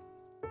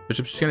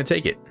 Bishop's just going to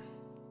take it.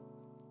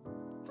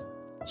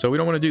 So we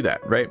don't want to do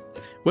that, right?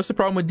 What's the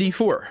problem with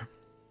d4?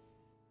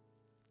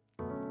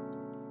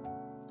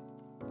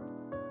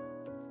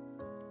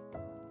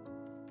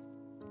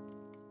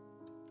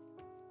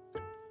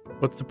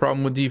 What's the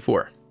problem with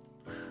d4?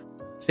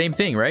 Same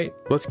thing, right?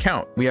 Let's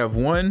count. We have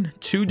 1,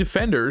 2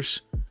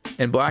 defenders,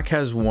 and black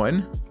has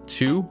 1,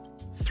 2,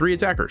 3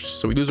 attackers.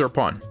 So we lose our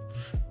pawn.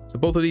 So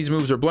both of these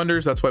moves are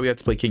blunders. That's why we have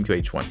to play king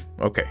to h1.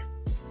 Okay.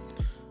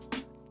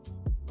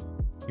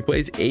 He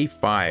plays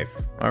a5.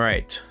 All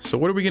right. So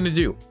what are we going to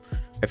do?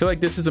 I feel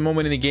like this is a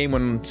moment in the game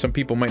when some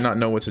people might not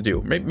know what to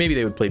do. Maybe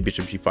they would play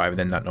bishop g5 and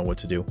then not know what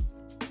to do.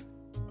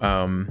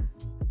 What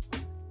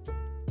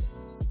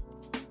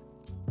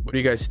do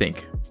you guys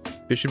think?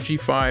 Bishop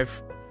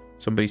g5.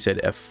 Somebody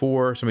said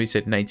f4. Somebody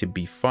said knight to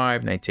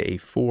b5, knight to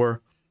a4.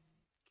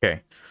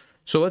 Okay.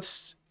 So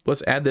let's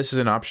add this as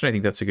an option. I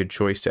think that's a good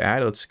choice to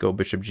add. Let's go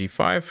bishop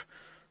g5.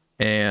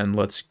 And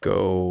let's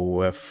go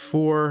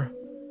f4.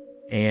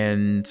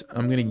 And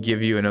I'm going to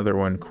give you another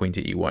one, queen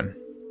to e1.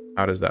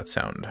 How does that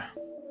sound?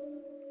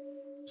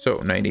 So,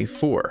 knight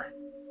a4.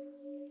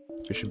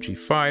 Bishop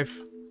g5.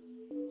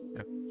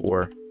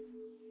 f4.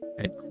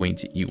 And queen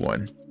to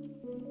e1.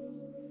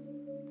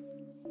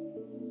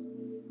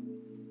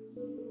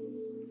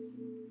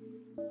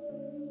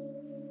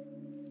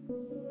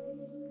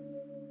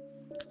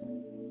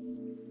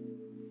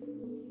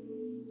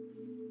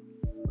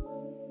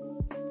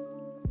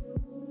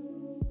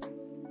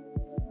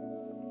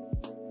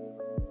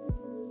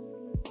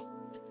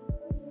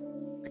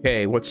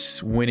 Okay,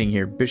 what's winning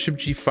here? Bishop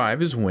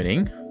g5 is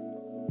winning.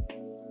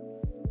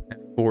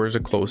 F4 is a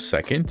close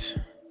second.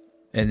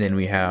 And then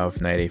we have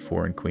knight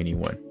a4 and queen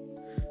e1.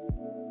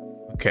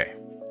 Okay.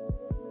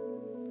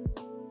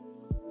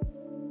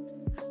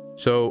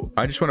 So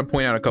I just want to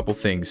point out a couple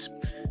things.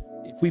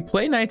 If we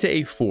play knight to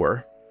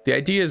a4, the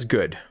idea is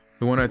good.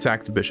 We want to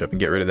attack the bishop and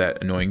get rid of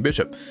that annoying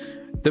bishop.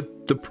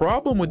 The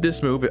problem with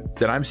this move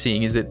that I'm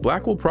seeing is that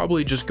black will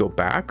probably just go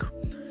back.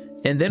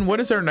 And then what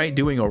is our knight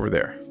doing over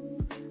there?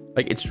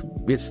 Like, it's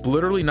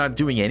literally not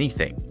doing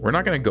anything. We're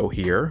not going to go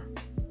here.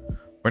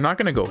 We're not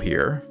going to go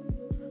here.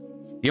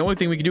 The only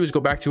thing we can do is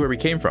go back to where we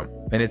came from.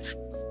 And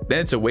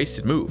then it's a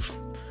wasted move.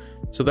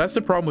 So that's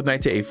the problem with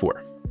knight to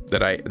a4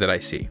 that I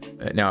see.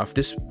 Now, if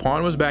this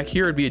pawn was back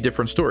here, it'd be a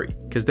different story.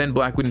 Because then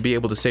black wouldn't be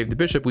able to save the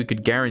bishop. We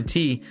could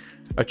guarantee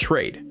a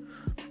trade.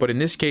 But in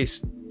this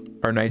case,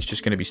 our knight's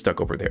just going to be stuck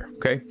over there.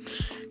 Okay?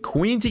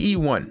 Queen to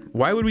e1.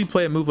 Why would we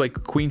play a move like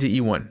queen to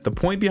e1? The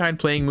point behind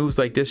playing moves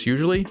like this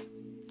usually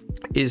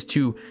is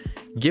to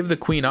give the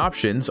queen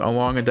options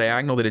along a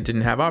diagonal that it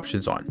didn't have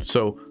options on.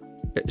 So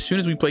as soon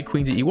as we play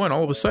queen to e1,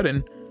 all of a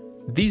sudden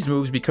these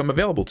moves become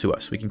available to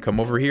us. We can come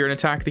over here and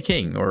attack the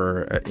king,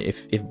 or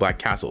if black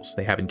castles.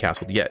 They haven't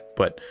castled yet,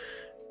 but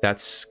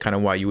that's kind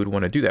of why you would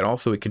want to do that.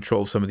 Also, it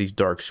controls some of these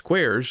dark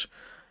squares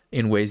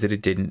in ways that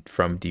it didn't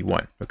from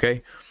d1.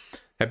 Okay,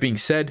 that being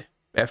said,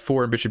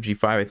 f4 and bishop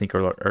g5 I think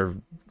are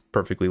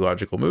perfectly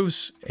logical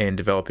moves, and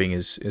developing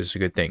is a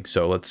good thing.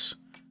 So let's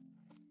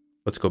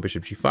go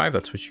bishop g5.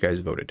 That's what you guys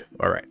voted.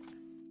 All right.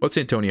 What's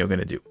Antonio going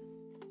to do?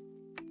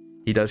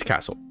 He does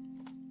castle.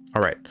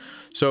 All right.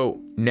 So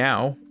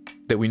now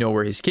that we know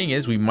where his king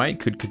is, we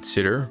could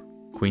consider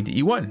queen to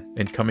e1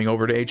 and coming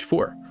over to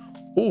h4.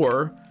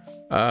 Or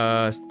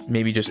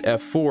maybe just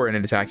f4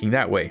 and attacking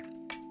that way.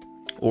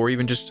 Or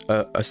even just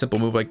a simple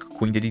move like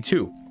queen to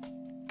d2.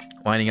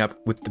 Lining up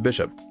with the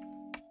bishop.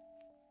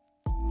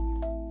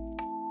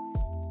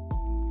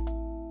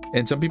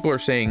 And some people are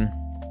saying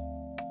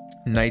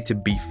knight to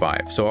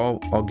b5, so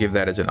I'll give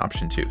that as an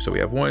option too. So we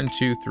have 1,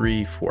 2,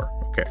 3, 4.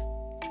 Okay.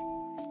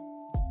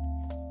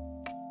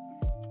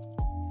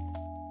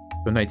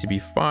 So knight to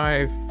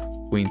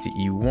b5, queen to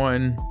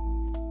e1,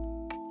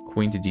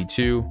 queen to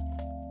d2,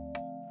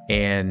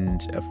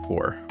 and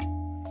f4.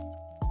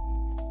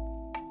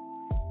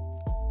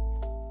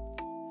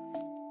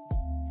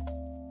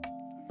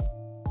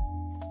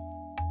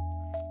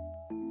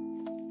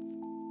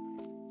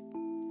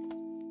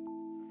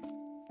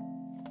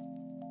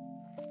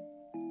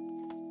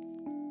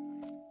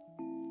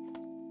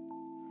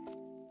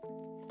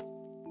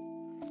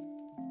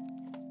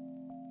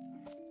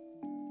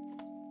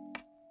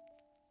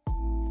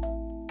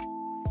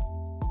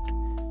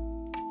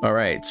 All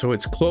right, so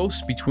it's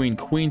close between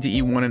queen to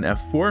e1 and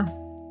f4.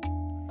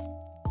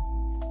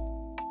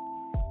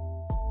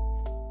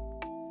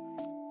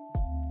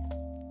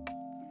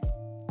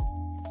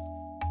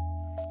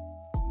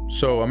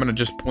 So I'm gonna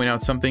just point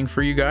out something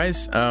for you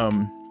guys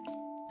to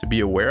be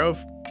aware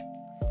of.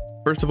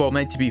 First of all,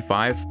 knight to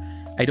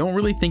b5, I don't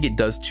really think it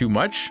does too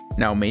much.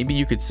 Now, maybe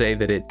you could say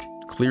that it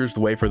clears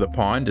the way for the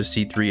pawn to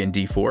c3 and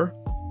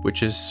d4,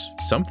 which is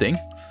something.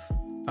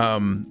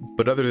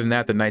 But other than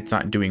that, the knight's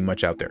not doing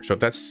much out there. So if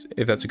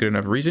that's a good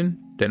enough reason,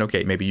 then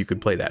okay, maybe you could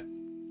play that.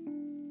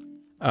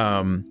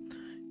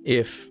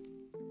 If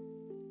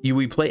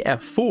we play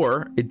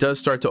f4, it does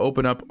start to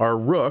open up our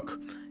rook.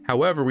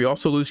 However, we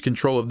also lose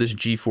control of this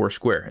g4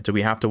 square. So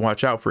we have to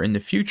watch out for in the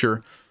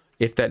future,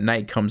 if that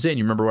knight comes in.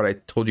 You remember what I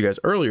told you guys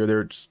earlier,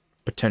 there's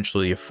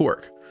potentially a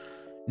fork.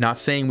 Not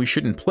saying we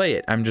shouldn't play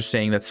it. I'm just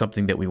saying that's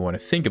something that we want to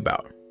think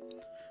about.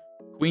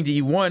 Queen to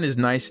e1 is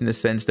nice in the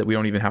sense that we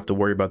don't even have to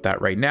worry about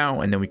that right now,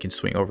 and then we can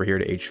swing over here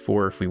to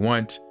h4 if we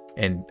want,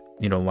 and,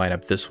 you know, line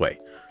up this way.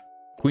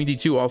 Queen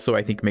d2 also,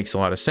 I think, makes a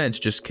lot of sense,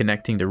 just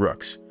connecting the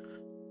rooks.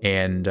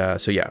 And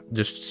so yeah,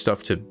 just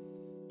stuff to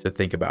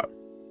think about.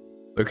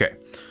 Okay,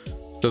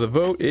 so the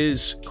vote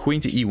is queen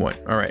to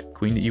e1. All right,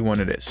 queen to e1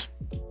 it is.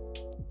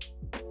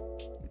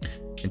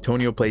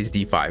 Antonio plays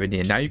d5,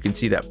 and now you can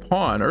see that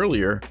pawn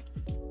earlier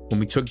when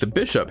we took the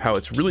bishop, how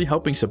it's really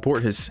helping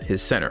support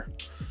his center.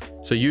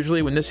 So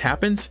usually when this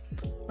happens,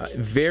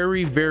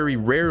 very, very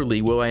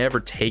rarely will I ever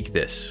take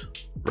this,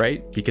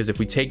 right? Because if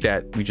we take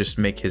that, we just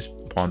make his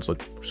pawns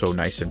look so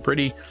nice and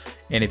pretty.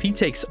 And if he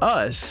takes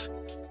us,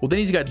 well, then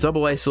he's got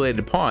double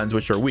isolated pawns,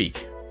 which are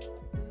weak,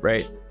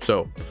 right?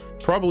 So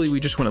probably we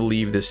just want to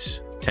leave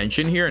this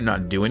tension here and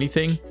not do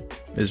anything,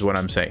 is what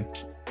I'm saying.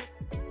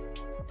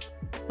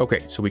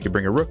 Okay, so we could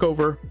bring a rook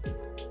over.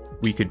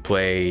 We could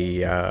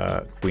play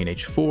queen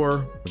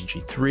h4, queen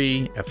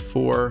g3,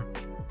 f4.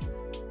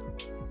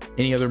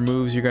 Any other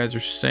moves you guys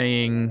are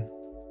saying?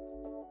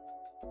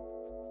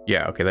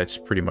 Yeah, okay, that's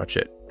pretty much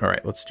it. All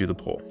right, let's do the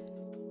poll.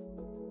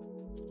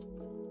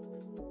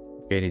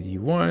 Okay, to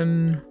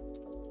d1,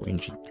 queen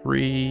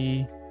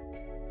g3,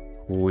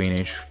 queen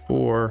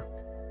h4,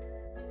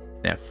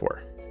 and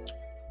f4.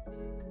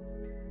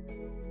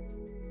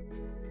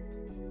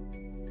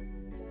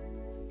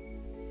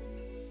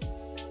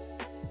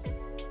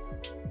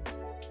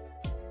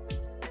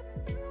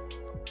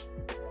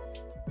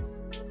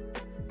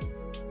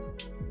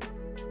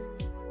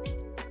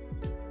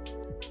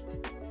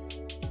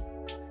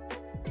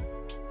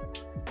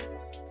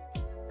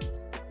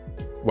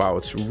 Wow,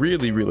 it's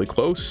really, really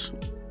close.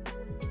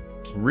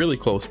 Really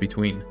close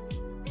between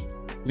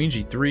queen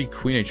g3,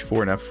 queen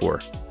h4, and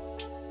f4.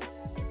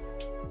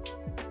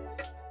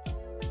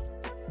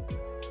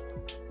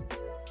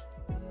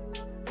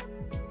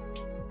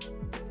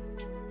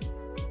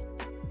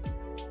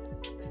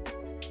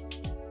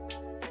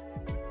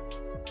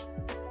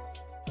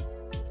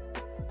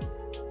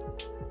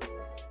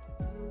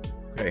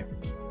 Okay,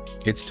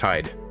 it's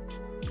tied.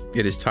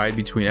 It is tied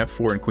between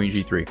f4 and queen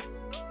g3.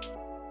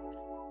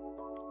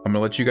 I'm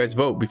gonna let you guys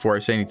vote before I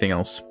say anything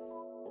else.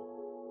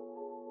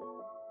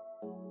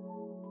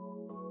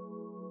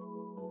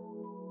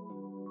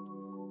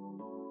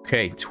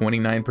 Okay,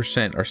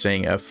 29% are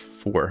saying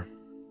f4.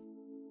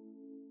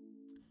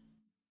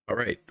 All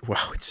right,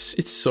 wow,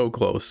 it's so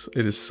close.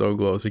 It is so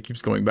close. It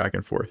keeps going back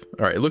and forth.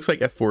 All right, it looks like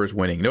f4 is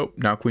winning. Nope,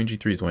 now queen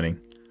g3 is winning.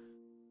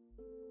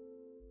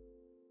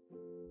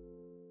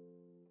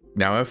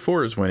 Now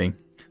f4 is winning.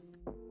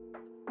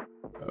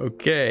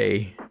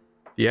 Okay,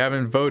 if you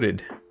haven't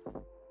voted.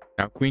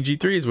 Now queen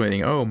g3 is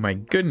winning. Oh my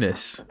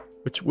goodness.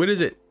 What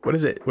is it? What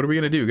is it? What are we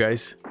gonna do,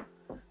 guys?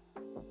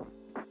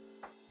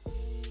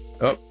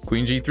 Oh,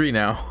 queen g3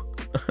 now.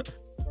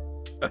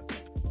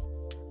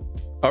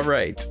 All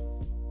right.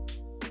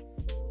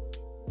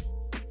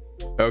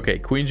 Okay,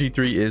 queen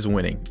g3 is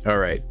winning. All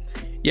right.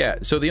 Yeah,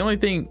 so the only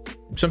thing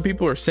some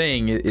people are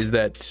saying is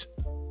that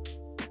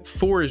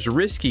 4 is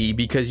risky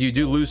because you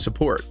do lose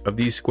support of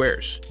these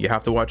squares. You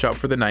have to watch out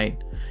for the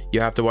knight.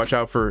 You have to watch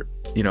out for,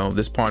 you know,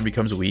 this pawn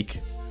becomes weak.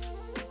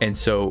 And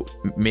so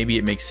maybe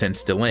it makes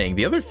sense delaying.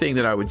 The other thing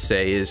that I would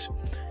say is,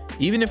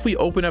 even if we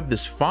open up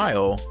this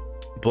file,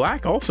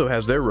 black also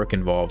has their rook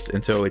involved.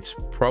 And so it's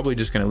probably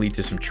just going to lead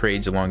to some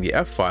trades along the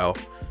F file.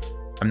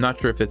 I'm not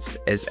sure if it's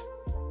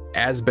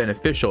as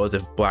beneficial as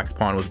if black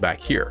pawn was back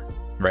here,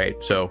 right?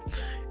 So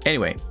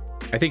anyway,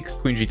 I think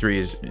queen g3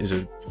 is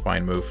a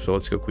fine move. So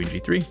let's go queen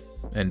g3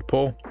 and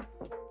pull.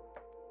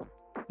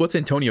 What's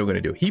Antonio going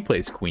to do? He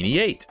plays queen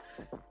e8.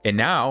 And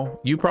now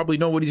you probably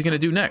know what he's going to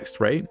do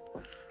next, right?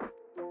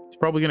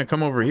 probably going to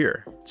come over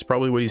here. It's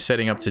probably what he's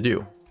setting up to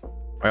do.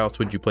 Why else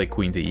would you play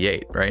queen to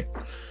e8, right?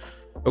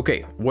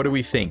 Okay, what do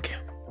we think?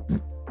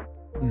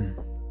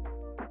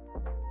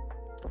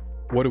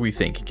 What do we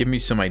think? Give me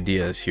some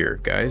ideas here,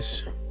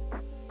 guys.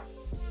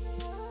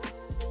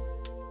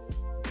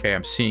 Okay,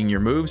 I'm seeing your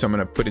moves. I'm going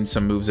to put in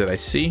some moves that I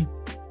see.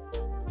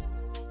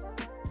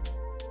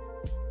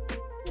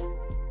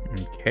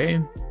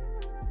 Okay.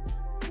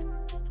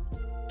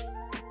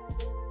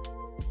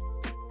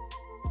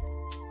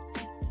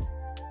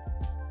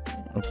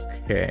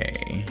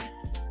 Okay.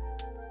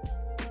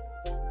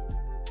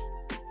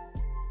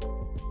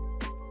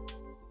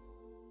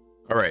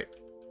 All right.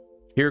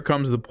 Here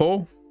comes the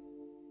pull.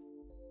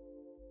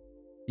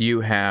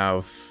 You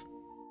have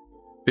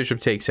bishop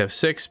takes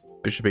f6,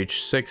 bishop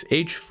h6,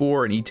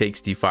 h4, and e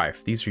takes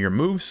d5. These are your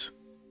moves.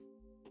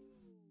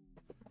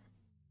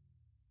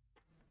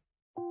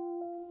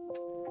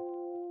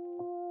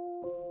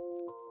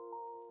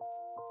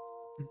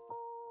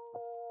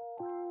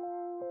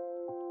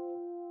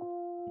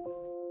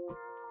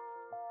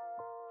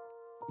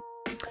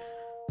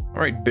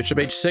 All right, bishop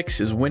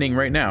h6 is winning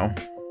right now.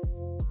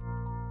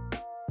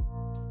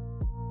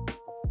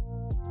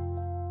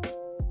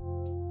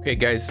 Okay,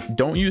 guys,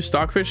 don't use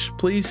Stockfish,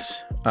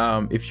 please.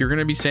 If you're going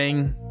to be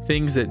saying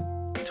things that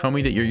tell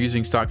me that you're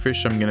using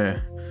Stockfish, I'm going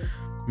to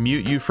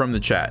mute you from the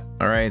chat.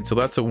 All right, so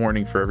that's a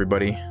warning for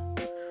everybody.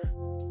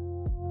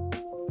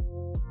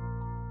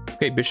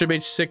 Okay, bishop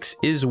h6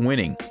 is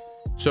winning.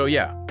 So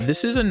yeah,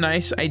 this is a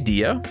nice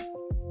idea,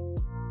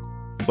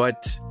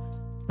 but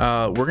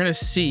we're going to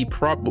see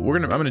I'm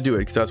going to do it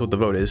because that's what the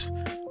vote is.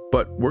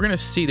 But we're going to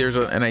see there's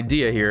an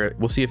idea here.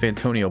 We'll see if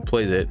Antonio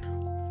plays it.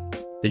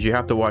 That you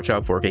have to watch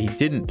out for. Okay, he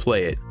didn't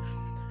play it.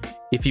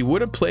 If he would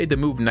have played the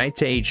move knight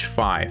to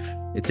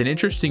h5, it's an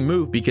interesting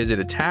move because it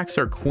attacks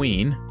our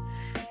queen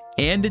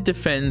and it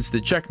defends the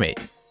checkmate.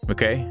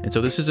 Okay, and so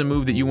this is a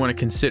move that you want to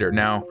consider.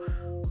 Now,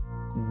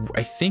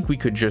 I think we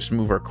could just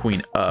move our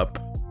queen up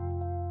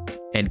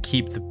and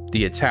keep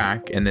the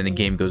attack, and then the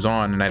game goes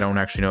on, and I don't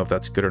actually know if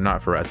that's good or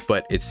not for us,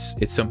 but it's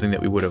something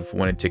that we would have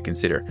wanted to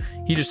consider.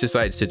 He just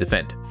decides to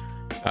defend.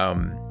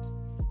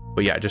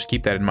 But yeah, just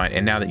keep that in mind.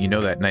 And now that you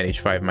know that, knight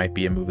h5 might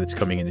be a move that's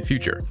coming in the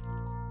future.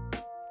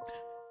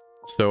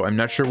 So I'm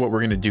not sure what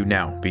we're going to do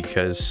now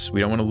because we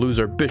don't want to lose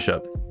our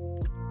bishop.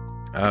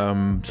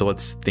 So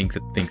let's think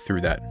through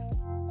that.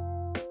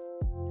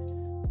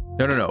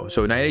 No.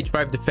 So knight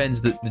h5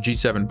 defends the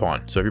g7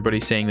 pawn. So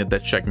everybody's saying that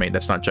that's checkmate.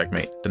 That's not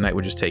checkmate. The knight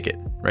would just take it,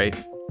 right?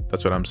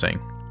 That's what I'm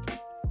saying.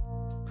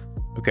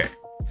 Okay.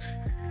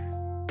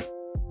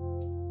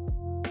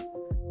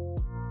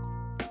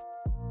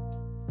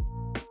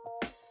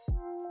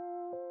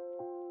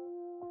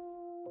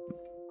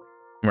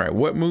 All right,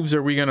 what moves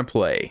are we going to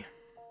play?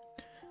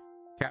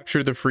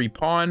 Capture the free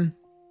pawn,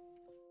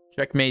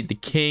 checkmate the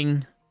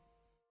king,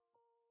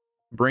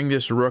 bring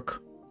this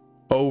rook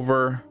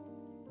over,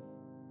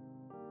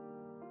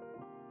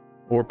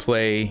 or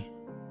play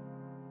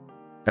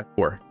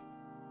f4.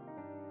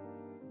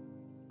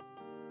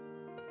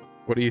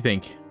 What do you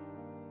think?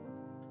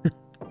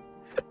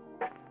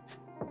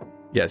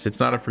 Yes, it's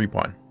not a free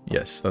pawn.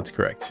 Yes, that's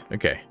correct.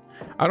 Okay.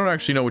 I don't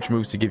actually know which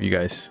moves to give you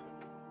guys.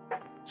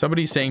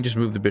 Somebody's saying just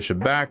move the bishop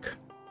back,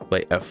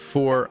 play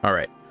f4. All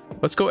right,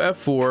 let's go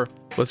f4.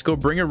 Let's go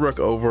bring a rook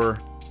over,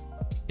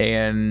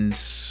 and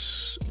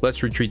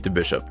let's retreat the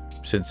bishop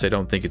since I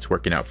don't think it's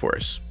working out for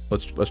us.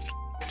 Let's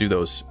do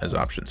those as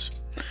options.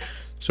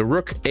 So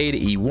rook a to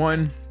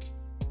e1,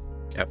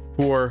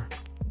 f4,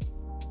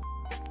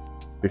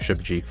 bishop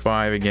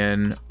g5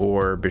 again,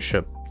 or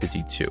bishop to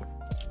d2.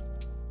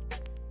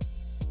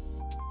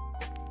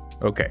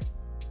 Okay.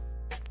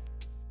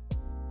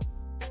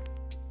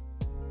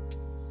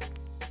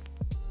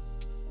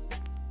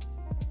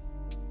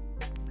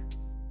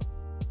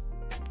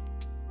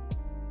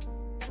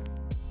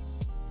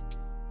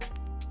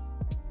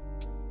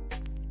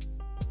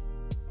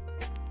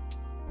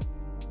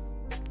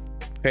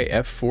 Okay,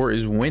 f4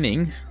 is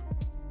winning.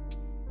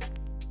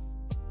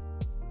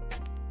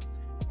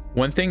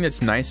 One thing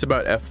that's nice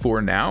about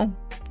f4 now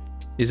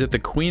is that the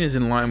queen is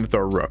in line with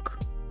our rook.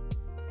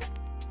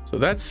 So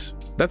that's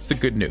the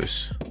good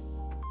news.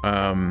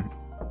 I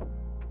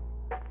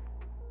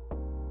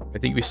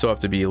think we still have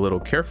to be a little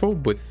careful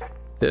with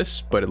this,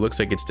 but it looks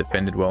like it's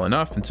defended well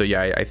enough. And so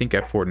yeah, I think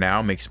f4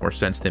 now makes more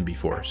sense than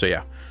before. So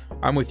yeah,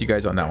 I'm with you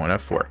guys on that one,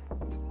 f4.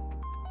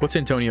 What's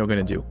Antonio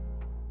gonna do?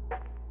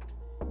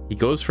 He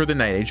goes for the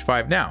knight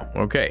h5 now.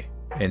 Okay.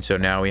 And so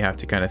now we have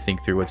to kind of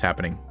think through what's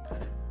happening.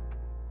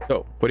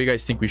 So what do you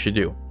guys think we should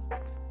do?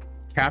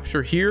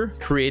 Capture here,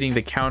 creating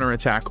the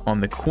counterattack on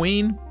the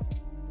queen.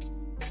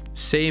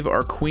 Save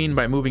our queen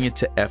by moving it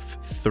to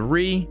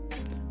f3.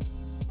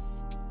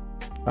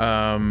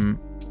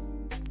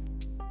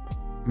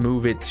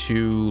 Move it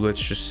to,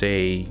 let's just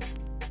say,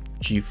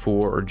 g4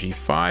 or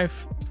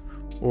g5.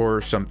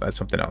 Or something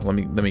else. Let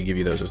me give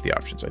you those as the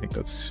options. I think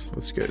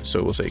that's good.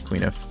 So we'll say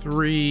queen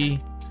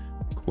f3,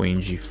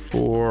 queen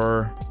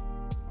g4,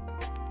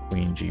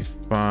 queen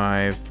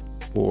g5,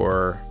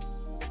 or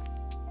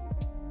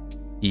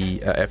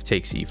f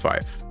takes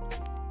e5.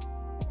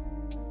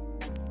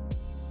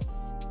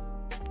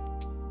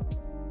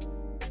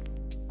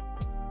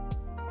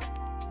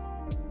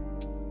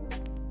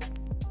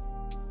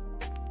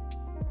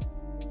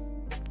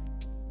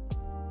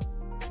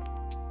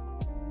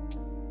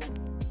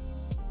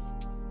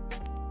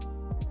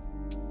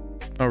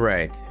 All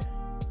right.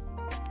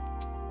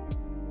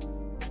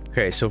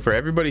 Okay, so for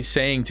everybody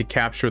saying to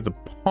capture the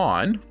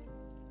pawn,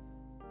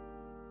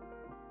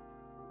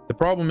 the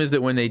problem is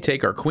that when they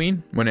take our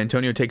queen, when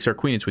Antonio takes our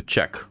queen, it's with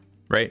check,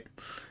 right?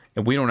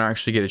 And we don't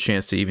actually get a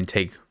chance to even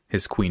take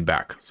his queen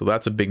back. So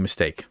that's a big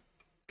mistake.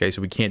 Okay, so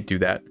we can't do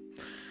that.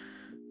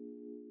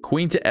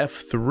 Queen to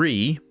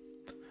f3.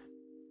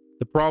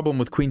 The problem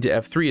with queen to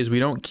f3 is we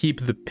don't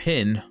keep the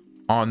pin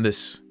on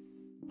this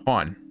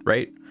pawn,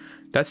 right?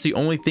 That's the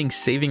only thing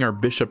saving our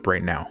bishop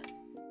right now.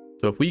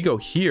 So if we go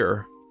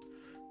here,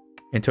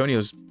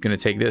 Antonio's going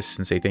to take this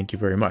and say thank you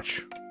very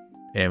much.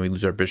 And we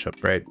lose our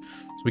bishop, right?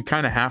 So we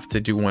kind of have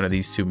to do one of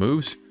these two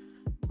moves,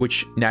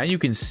 which now you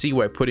can see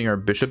why putting our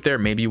bishop there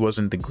maybe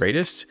wasn't the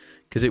greatest,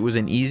 because it was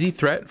an easy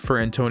threat for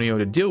Antonio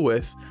to deal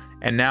with.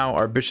 And now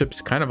our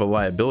bishop's kind of a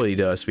liability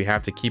to us. We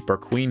have to keep our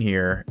queen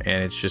here,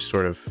 and it's just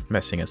sort of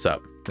messing us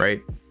up,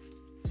 right?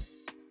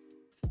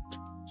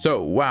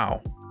 So,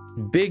 wow.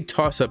 Big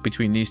toss-up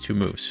between these two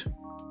moves.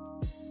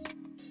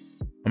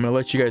 I'm going to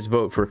let you guys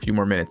vote for a few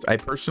more minutes. I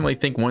personally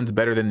think one's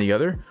better than the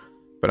other,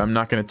 but I'm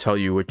not going to tell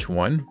you which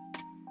one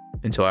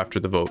until after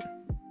the vote.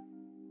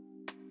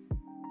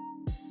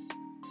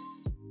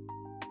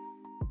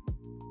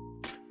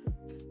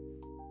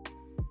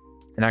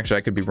 And actually,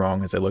 I could be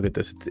wrong as I look at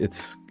this.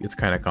 It's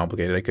kind of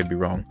complicated. I could be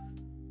wrong.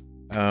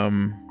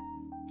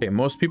 Okay,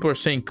 most people are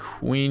saying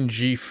queen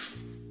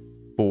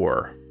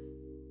g4.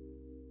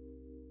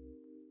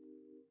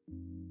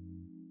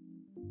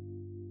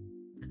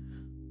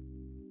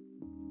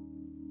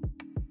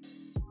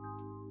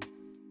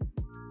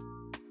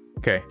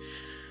 Okay,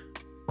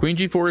 queen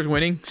g4 is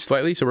winning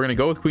slightly, so we're gonna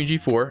go with queen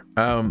g4.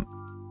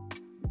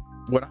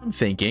 What I'm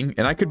thinking,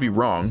 and I could be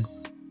wrong,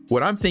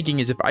 what I'm thinking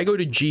is if I go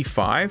to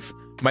g5,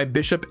 my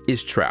bishop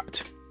is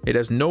trapped. It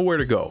has nowhere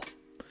to go.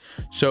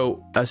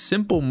 So a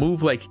simple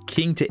move like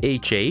king to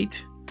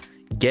h8,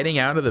 getting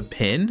out of the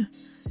pin,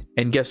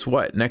 and guess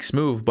what? Next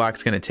move,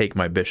 black's gonna take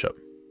my bishop.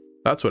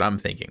 That's what I'm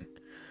thinking.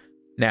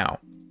 Now,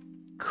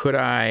 could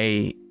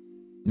I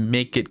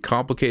make it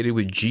complicated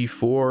with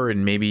g4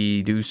 and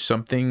maybe do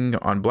something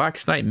on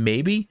black's knight?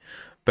 Maybe,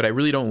 but I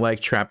really don't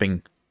like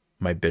trapping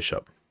my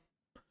bishop.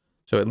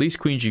 So at least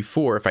queen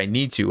g4, if I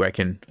need to, I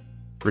can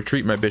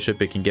retreat my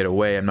bishop, it can get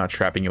away. I'm not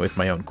trapping it with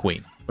my own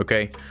queen.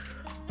 Okay.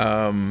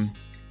 Yeah,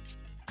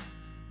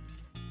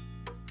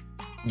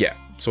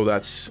 so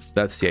that's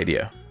the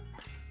idea.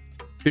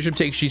 Bishop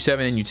takes g7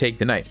 and you take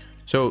the knight.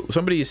 So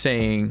somebody is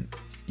saying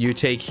you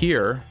take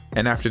here,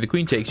 and after the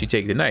queen takes, you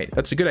take the knight.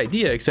 That's a good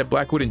idea, except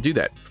black wouldn't do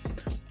that.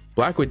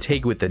 Black would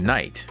take with the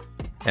knight,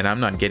 and I'm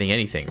not getting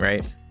anything,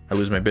 right? I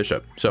lose my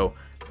bishop. So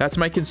that's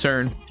my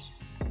concern.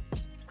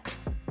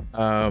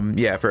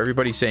 Yeah, for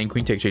everybody saying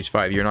queen takes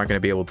h5, you're not going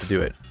to be able to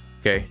do it.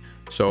 Okay,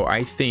 so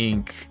I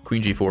think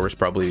queen g4 is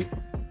probably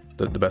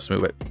the best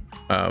move.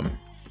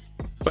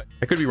 But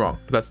I could be wrong.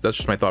 But that's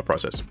just my thought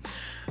process.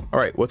 All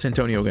right, what's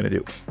Antonio going to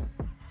do?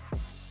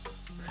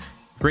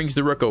 Brings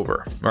the rook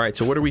over. All right,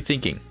 so what are we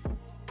thinking?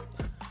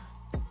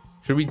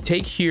 Should we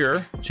take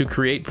here to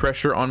create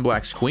pressure on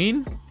black's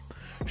queen?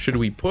 Should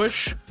we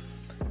push?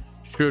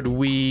 Should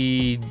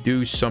we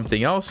do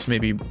something else?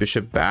 Maybe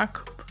bishop back?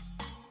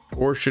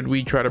 Or should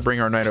we try to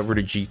bring our knight over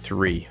to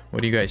g3?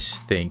 What do you guys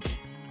think?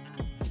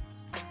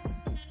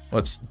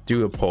 Let's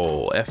do a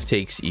poll. F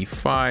takes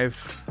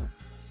e5.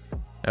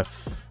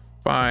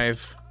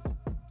 F5.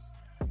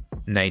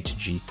 Knight to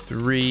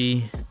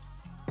g3.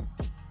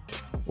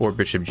 Or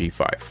bishop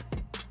g5.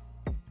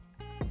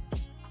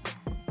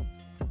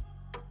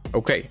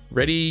 Okay,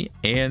 ready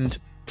and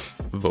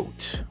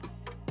vote.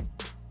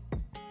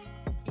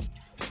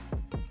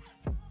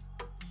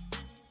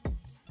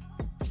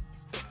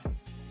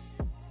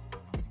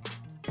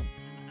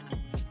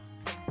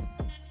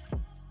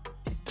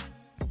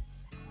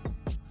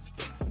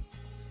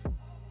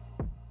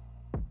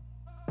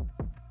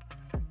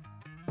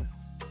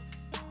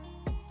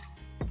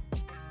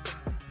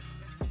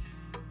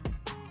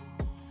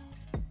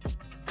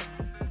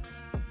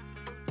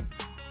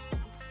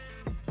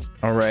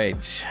 All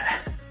right.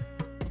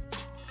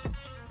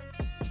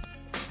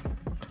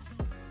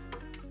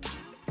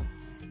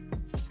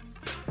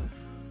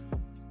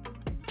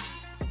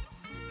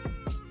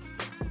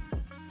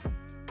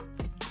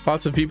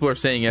 Lots of people are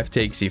saying f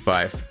takes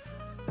e5.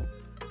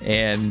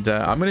 And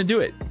I'm going to do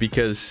it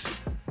because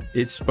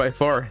it's by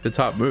far the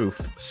top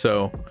move.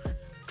 So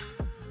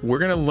we're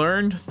going to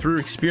learn through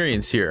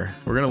experience here.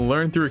 We're going to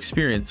learn through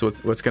experience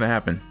what's going to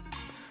happen.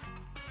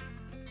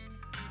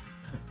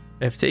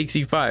 F takes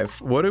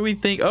e5. What do we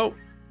think? Oh.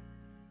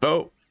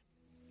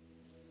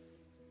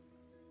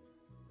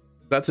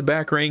 That's a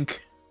back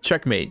rank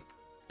checkmate.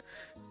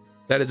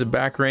 That is a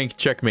back rank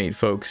checkmate,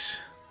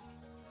 folks.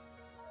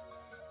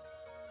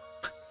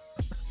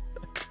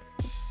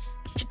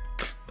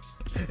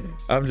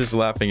 I'm just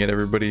laughing at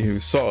everybody who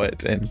saw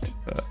it. And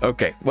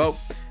okay, well,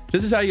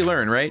 this is how you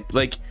learn, right?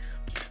 Like,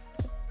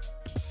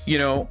 you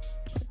know,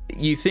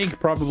 you think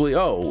probably,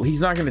 oh,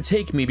 he's not going to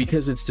take me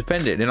because it's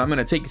defended and I'm going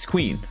to take his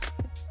queen.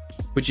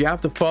 But you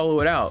have to follow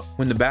it out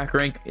when the back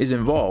rank is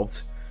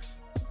involved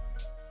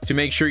to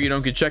make sure you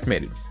don't get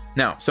checkmated.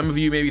 Now, some of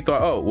you maybe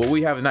thought, oh, well,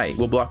 we have a knight,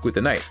 we'll block with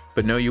the knight.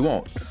 But no, you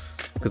won't,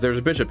 because there's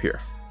a bishop here,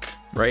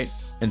 right?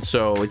 And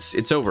so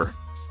it's over.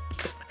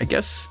 I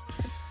guess,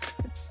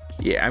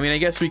 yeah, I mean, I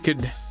guess we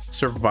could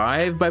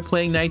survive by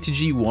playing knight to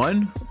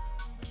g1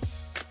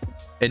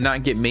 and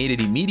not get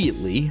mated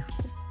immediately,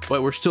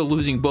 but we're still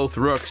losing both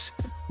rooks.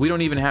 We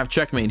don't even have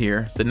checkmate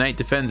here. The knight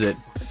defends it,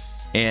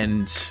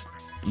 and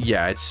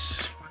yeah,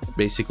 it's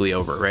basically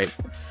over, right?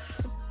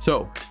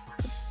 So,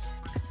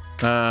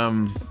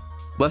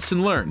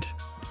 lesson learned.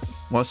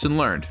 Lesson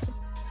learned.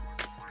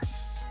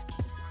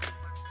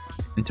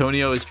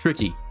 Antonio is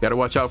tricky. Gotta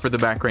watch out for the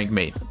back rank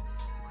mate.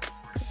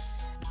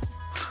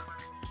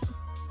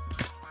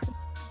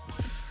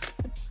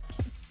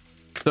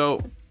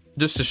 So,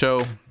 just to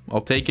show, I'll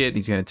take it.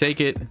 He's gonna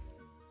take it.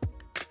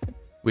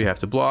 We have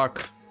to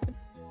block.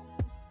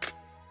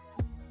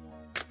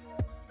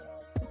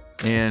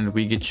 And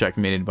we get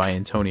checkmated by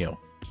Antonio.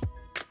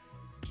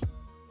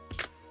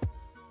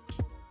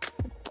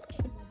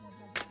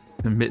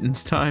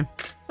 Mittens time.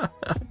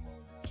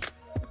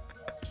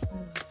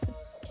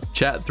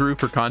 Chat through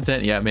for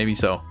content. Yeah, maybe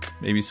so.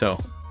 Maybe so.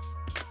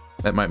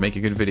 That might make a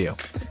good video.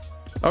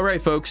 All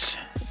right, folks.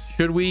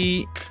 Should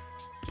we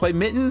play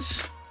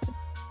mittens?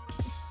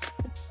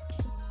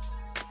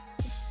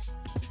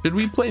 Should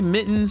we play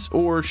mittens,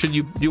 or do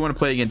you want to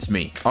play against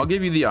me? I'll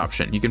give you the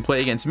option. You can play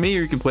against me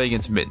or you can play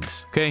against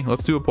mittens. Okay,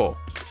 let's do a poll.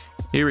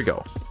 Here we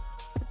go.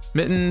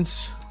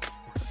 Mittens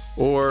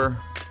or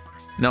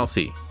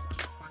Nelsie.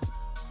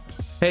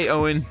 Hey,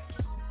 Owen.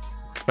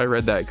 If I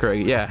read that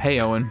correct. Yeah, hey,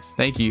 Owen.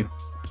 Thank you.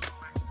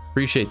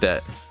 Appreciate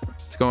that.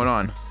 What's going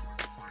on?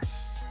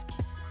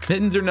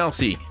 Mittens or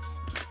Nelsie?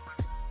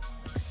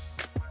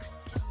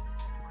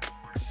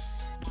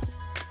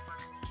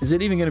 Is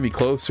it even going to be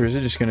close, or is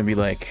it just going to be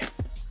like...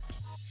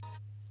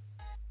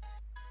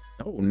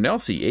 Oh,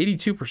 Nelsie,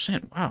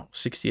 82%. Wow,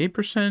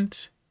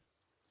 68%.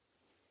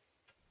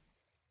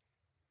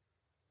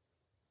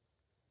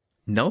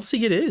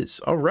 Nelsie it is.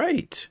 All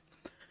right.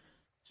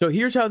 So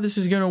here's how this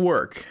is going to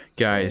work,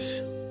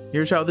 guys.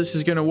 Here's how this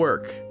is going to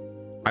work.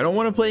 I don't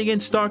want to play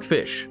against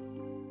Stockfish.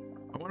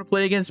 I want to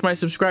play against my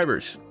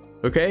subscribers.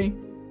 Okay?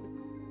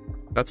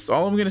 That's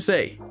all I'm going to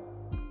say.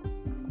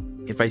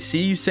 If I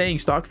see you saying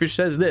Stockfish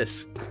says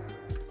this,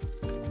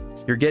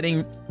 you're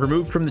getting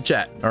removed from the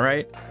chat. All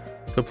right?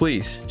 So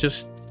please,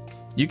 just,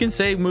 you can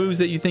say moves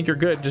that you think are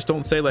good. Just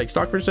don't say like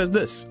Stockfish says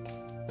this.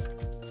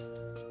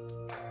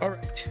 All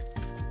right.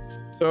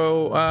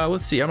 So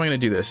let's see. How am I going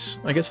to do this?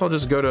 I guess I'll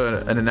just go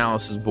to an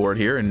analysis board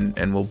here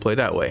and we'll play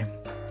that way.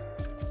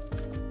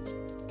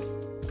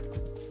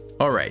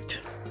 All right.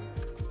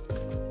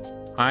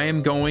 I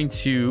am going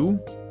to.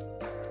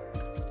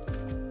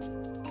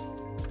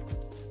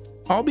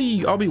 I'll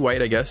be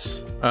white, I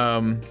guess.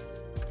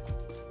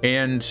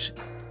 And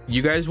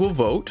you guys will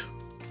vote.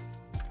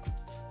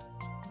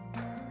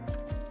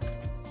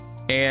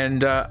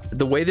 And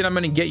the way that I'm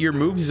going to get your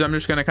moves is I'm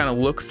just going to kind of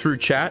look through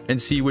chat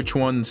and see which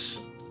ones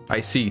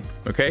I see.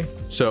 Okay,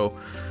 so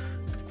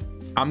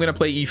I'm going to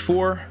play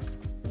e4.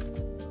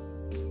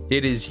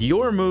 It is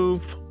your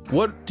move.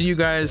 What do you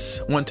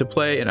guys want to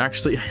play? And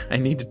actually, I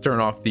need to turn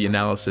off the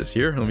analysis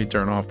here. Let me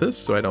turn off this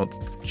so I don't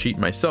cheat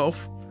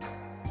myself.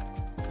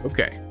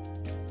 Okay.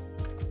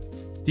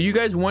 Do you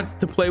guys want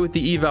to play with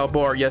the eval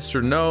bar? Yes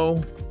or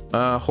no?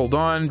 Hold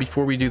on.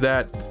 Before we do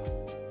that,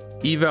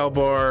 eval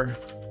bar.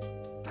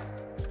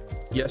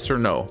 Yes or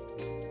no?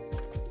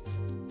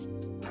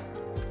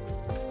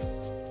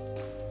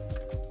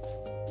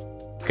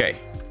 Okay,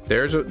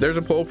 there's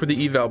a poll for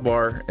the eval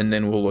bar, and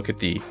then we'll look at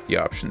the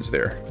options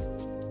there.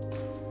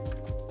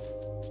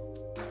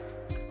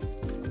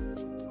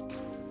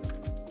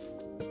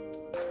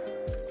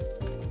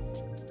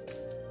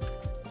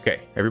 Okay,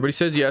 everybody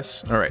says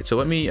yes. All right, so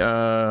let me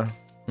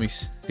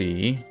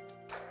see.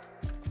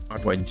 How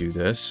do I do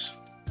this?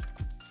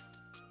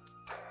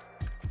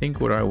 I think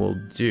what I will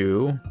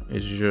do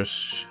is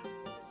just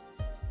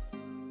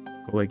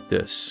go like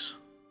this.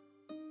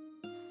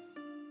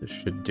 This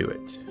should do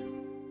it.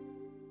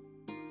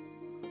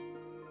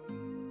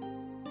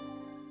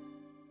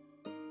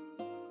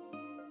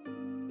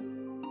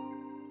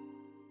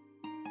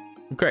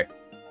 Okay.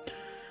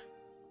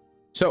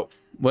 So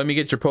let me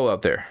get your poll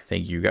out there.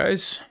 Thank you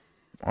guys.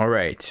 All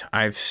right.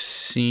 I've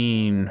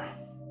seen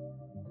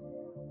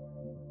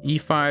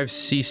E5,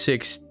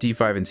 C6,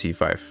 D5, and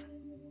C5.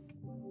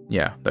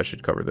 Yeah, that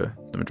should cover the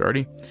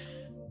majority.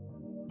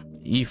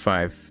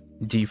 E5,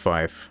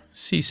 D5,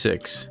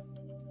 C6,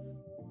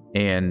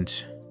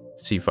 and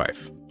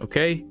C5.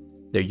 Okay,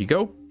 there you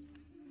go.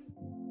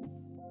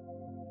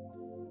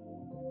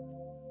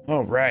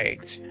 All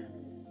right.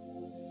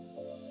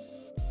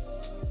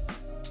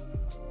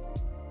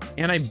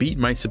 And I beat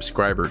my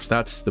subscribers.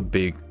 That's the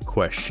big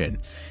question.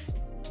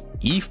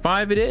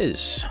 E5 it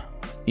is.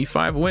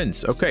 E5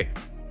 wins. Okay.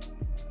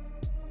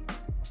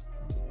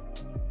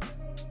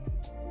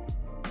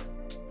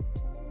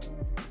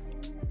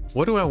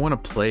 What do I want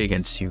to play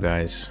against you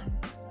guys?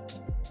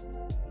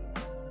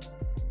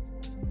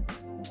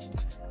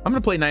 I'm going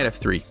to play knight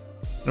f3.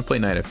 I'm going to play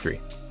knight f3.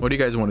 What do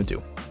you guys want to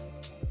do?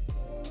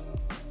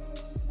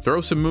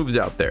 Throw some moves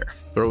out there.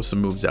 Throw some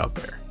moves out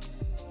there.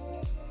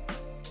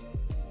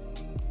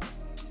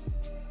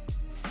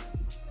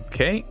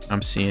 Okay,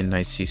 I'm seeing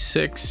knight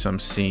c6. I'm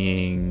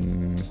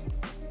seeing...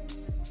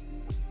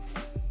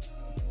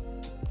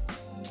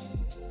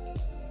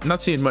 I'm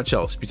not seeing much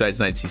else besides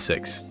knight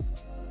c6.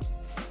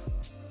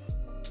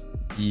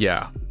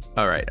 Yeah.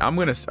 All right. I'm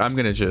gonna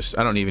just,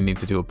 I don't even need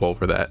to do a poll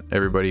for that.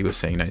 Everybody was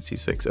saying knight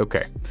c6.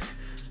 Okay.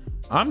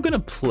 I'm gonna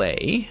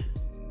play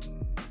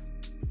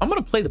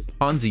the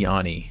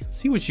Ponziani.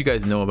 See what you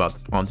guys know about the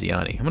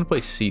Ponziani. I'm gonna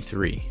play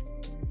c3.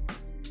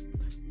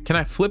 Can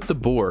I flip the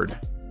board?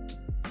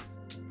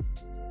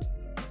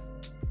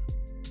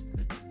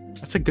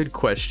 That's a good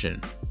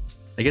question.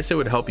 I guess it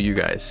would help you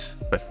guys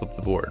if I flip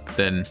the board.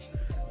 Then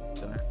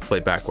I have to play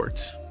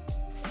backwards.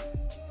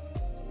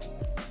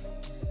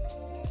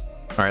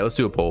 All right, let's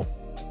do a poll.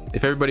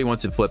 If everybody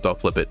wants it flipped, I'll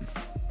flip it.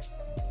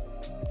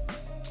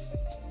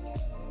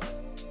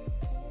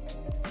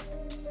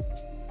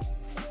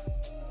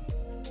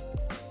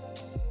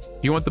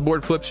 You want the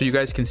board flipped so you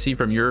guys can see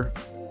from your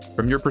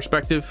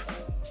perspective?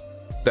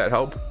 That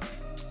help?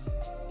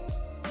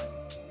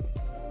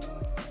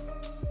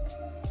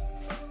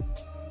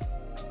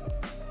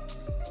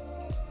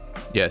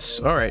 Yes.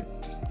 All right.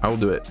 I will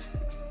do it.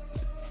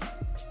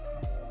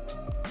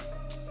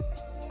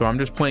 So I'm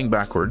just playing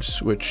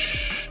backwards,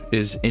 which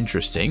is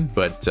interesting,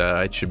 but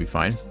it should be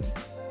fine.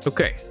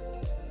 Okay.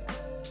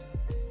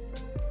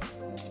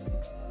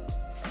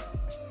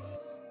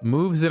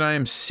 Moves that I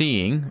am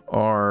seeing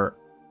are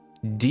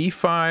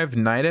d5,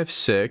 knight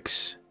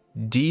f6,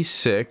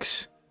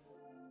 d6,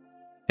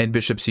 and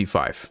bishop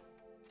c5.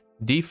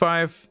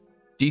 d5,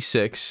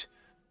 d6,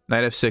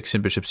 knight f6,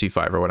 and bishop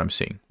c5 are what I'm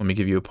seeing. Let me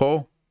give you a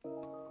poll.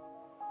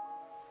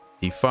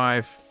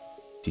 d5,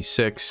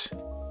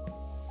 d6,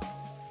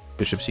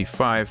 bishop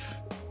c5,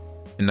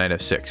 and knight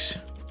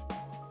f6.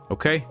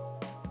 Okay.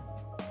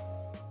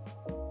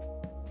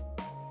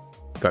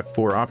 Got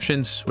 4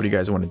 options. What do you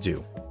guys want to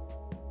do?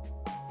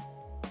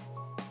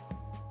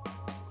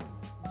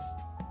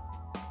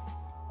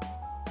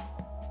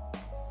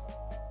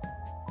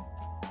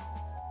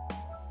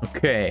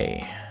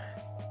 Okay.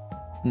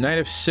 Knight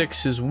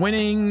f6 is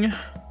winning.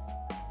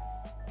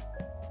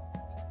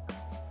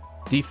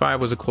 d5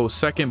 was a close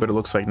second, but it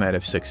looks like knight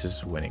f6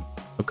 is winning.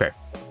 Okay.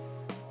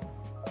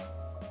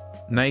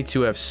 Knight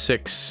to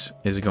f6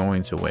 is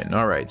going to win.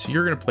 All right, so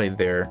you're going to play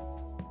there.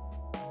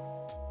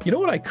 You know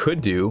what I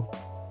could do?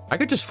 I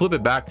could just flip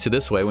it back to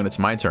this way when it's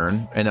my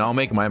turn, and then I'll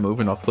make my move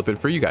and I'll flip it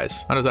for you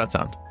guys. How does that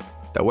sound?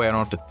 That way I don't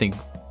have to think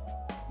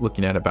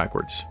looking at it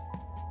backwards.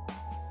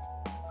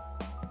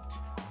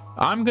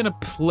 I'm going to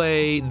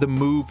play the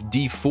move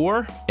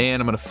d4,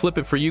 and I'm going to flip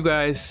it for you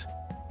guys.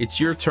 It's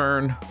your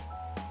turn.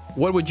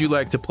 What would you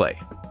like to play?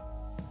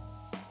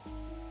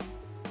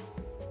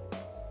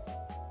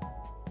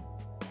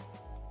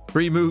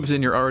 Three moves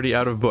and you're already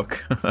out of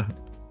book.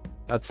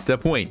 That's the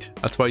point.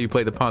 That's why you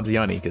play the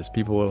Ponziani, because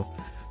people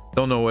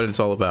don't know what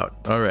it's all about.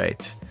 All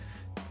right.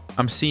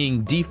 I'm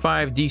seeing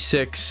d5,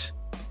 d6,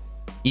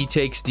 e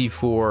takes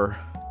d4,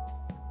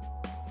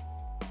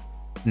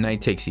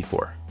 knight takes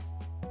e4.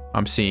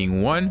 I'm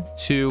seeing 1,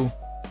 2,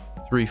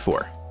 3,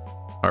 4.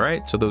 All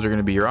right, so those are going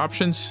to be your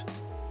options.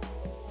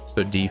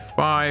 So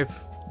d5,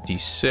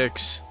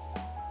 d6,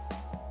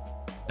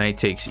 knight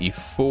takes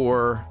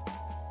e4,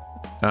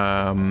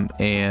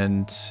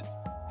 and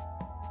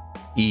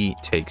e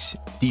takes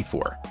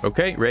d4.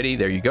 Okay, ready?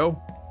 There you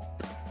go.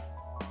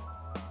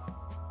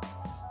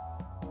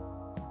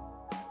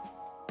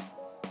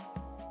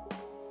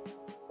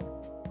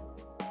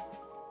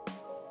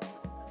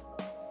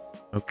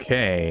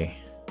 Okay.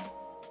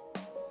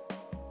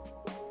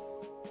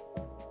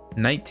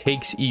 Knight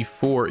takes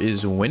e4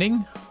 is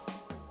winning.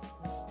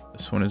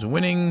 This one is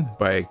winning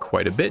by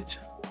quite a bit.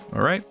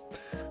 All right.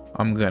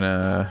 I'm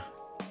gonna...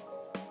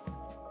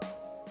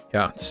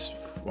 Yeah,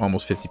 it's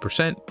almost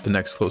 50%. The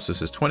next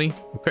closest is 20.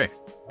 Okay.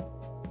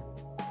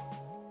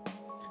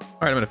 All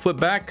right, I'm gonna flip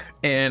back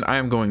and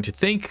I'm going to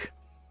think.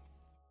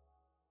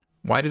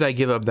 Why did I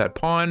give up that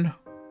pawn?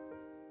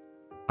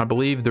 I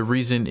believe the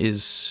reason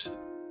is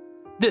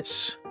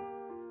this.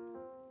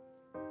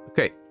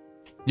 Okay,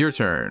 your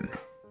turn.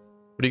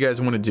 What do you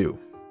guys want to do?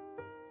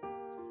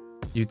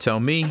 You tell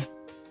me,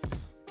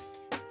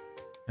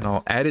 and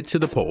I'll add it to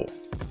the poll.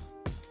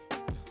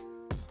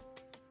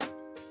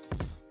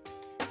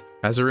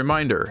 As a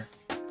reminder,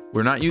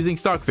 we're not using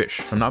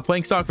Stockfish. I'm not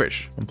playing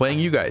Stockfish. I'm playing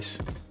you guys.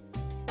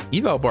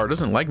 Eval Bar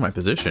doesn't like my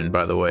position,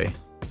 by the way.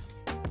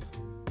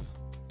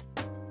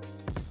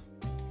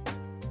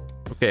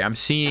 Okay, I'm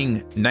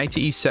seeing knight to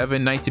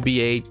e7, knight to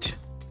b8,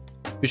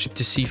 bishop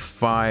to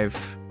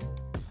c5,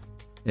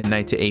 and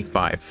knight to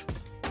a5.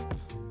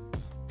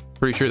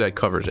 Pretty sure that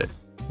covers it.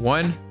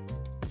 1,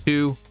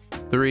 2,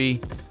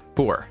 3,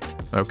 4.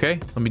 Okay,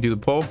 let me do the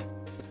poll.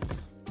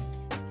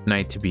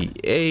 Knight to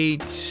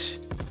b8,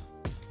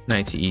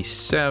 knight to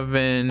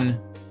e7,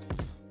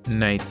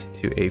 knight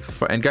to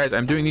a5. And guys,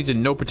 I'm doing these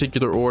in no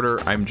particular order.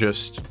 I'm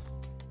just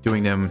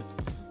doing them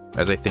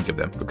as I think of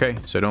them. Okay,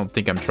 so don't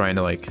think I'm trying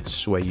to like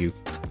sway you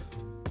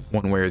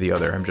one way or the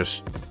other. I'm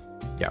just,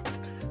 yeah.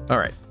 All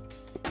right.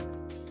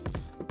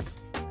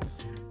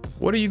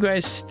 What are you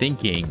guys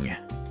thinking?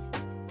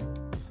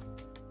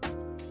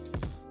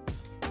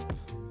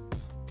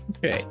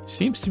 Okay,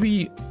 seems to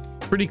be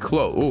pretty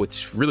close. Oh,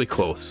 it's really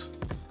close.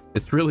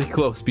 It's really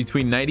close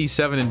between knight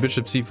e7 and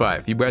bishop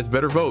c5. You guys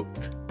better vote.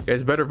 You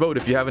guys better vote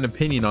if you have an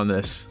opinion on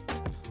this.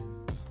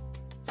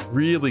 It's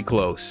really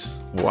close.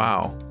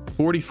 Wow.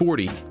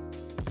 40-40.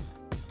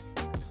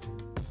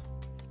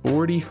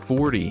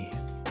 40-40.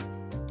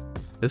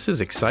 This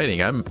is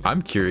exciting.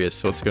 I'm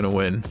curious what's gonna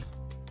win.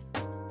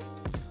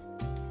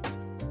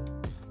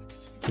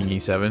 King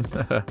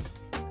e7.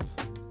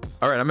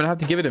 All right, I'm gonna have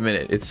to give it a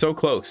minute. It's so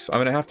close. I'm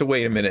gonna have to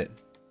wait a minute.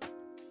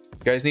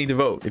 You guys need to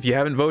vote. If you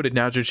haven't voted,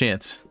 now's your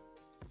chance.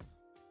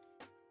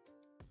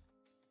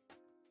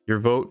 Your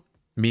vote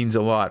means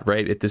a lot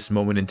right at this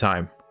moment in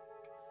time.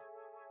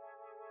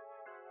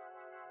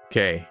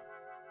 Okay.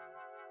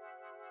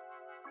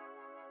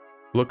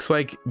 Looks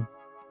like,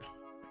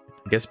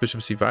 I guess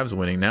bishop c5 is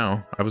winning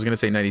now. I was gonna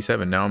say knight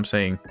e7. Now I'm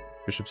saying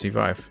bishop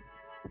c5.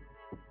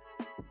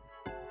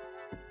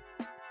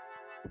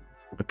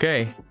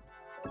 Okay.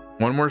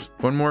 One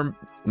more,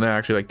 no,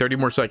 actually like 30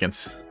 more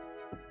seconds.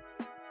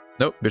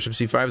 Nope, bishop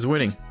c5 is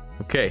winning.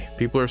 Okay,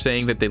 people are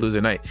saying that they lose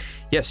a knight.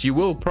 Yes, you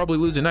will probably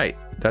lose a knight.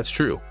 That's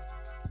true.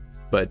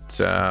 But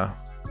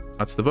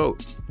that's the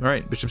vote. All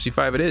right, bishop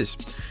c5 it is.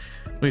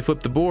 Let me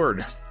flip the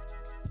board.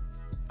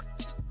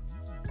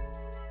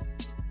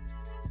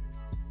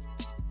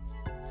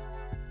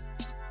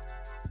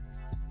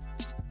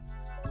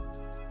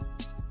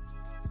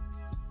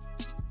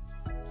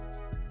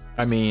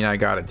 I mean, I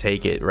gotta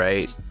take it,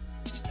 right?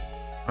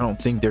 I don't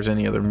think there's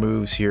any other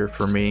moves here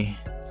for me,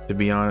 to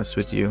be honest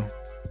with you.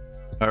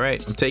 All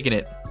right, I'm taking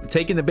it. I'm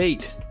taking the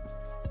bait.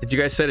 Did you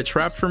guys set a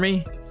trap for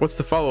me? What's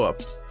the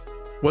follow-up?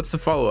 What's the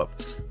follow-up?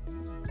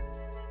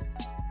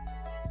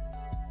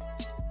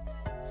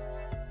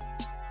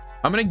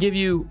 I'm gonna give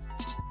you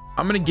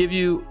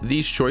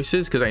these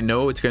choices because I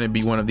know it's gonna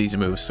be one of these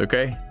moves.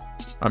 Okay,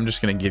 I'm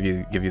just gonna give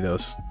you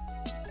those,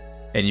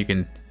 and you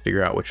can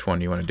figure out which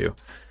one you want to do.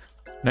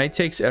 Knight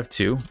takes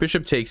f2,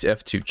 bishop takes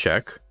f2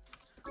 check,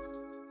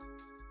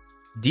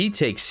 d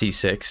takes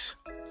c6,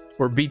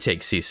 or b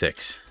takes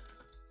c6.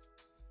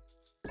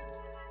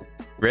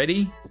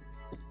 Ready?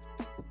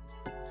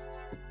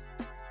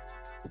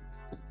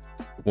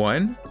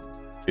 1,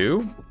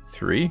 2,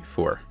 3,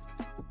 4.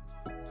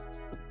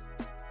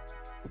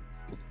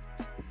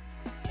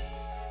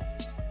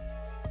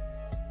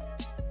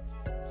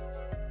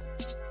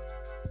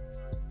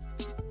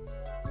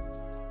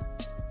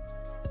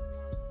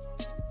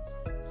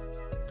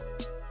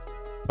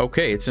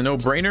 Okay, it's a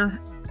no-brainer.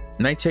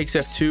 Knight takes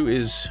f2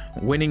 is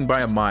winning by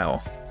a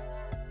mile.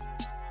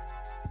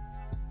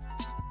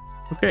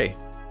 Okay,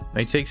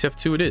 knight takes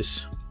f2 it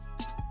is.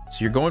 So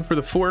you're going for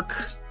the fork.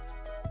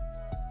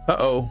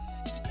 Uh-oh.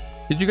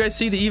 Did you guys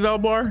see the eval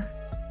bar?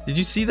 Did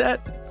you see that?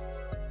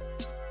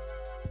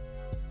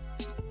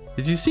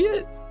 Did you see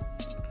it?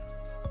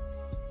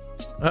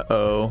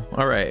 Uh-oh.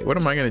 All right, what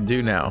am I going to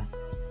do now?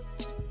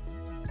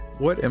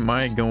 What am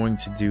I going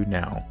to do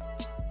now?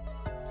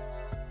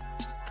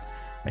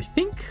 I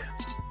think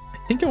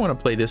I want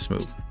to play this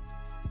move.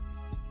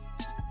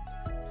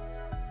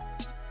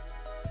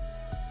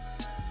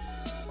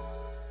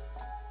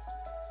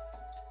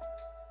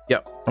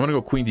 Yep, I'm gonna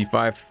go queen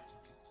d5.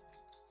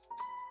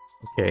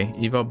 Okay,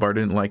 eval bar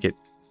didn't like it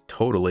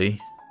totally.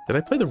 Did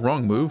I play the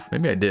wrong move?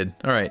 Maybe I did.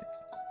 All right,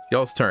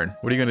 y'all's turn.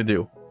 What are you gonna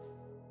do?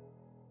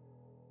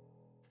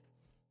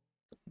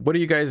 What are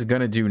you guys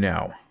gonna do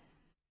now?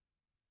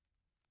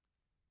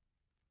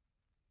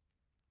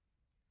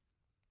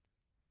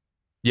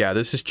 Yeah,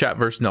 this is Chat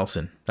versus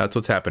Nelson. That's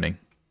what's happening.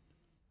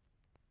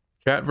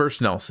 Chat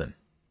versus Nelson.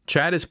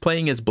 Chat is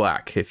playing as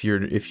black if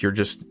you're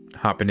just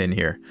hopping in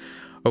here.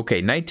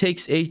 Okay, knight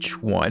takes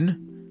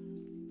h1.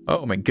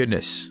 Oh my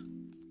goodness.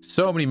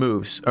 So many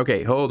moves.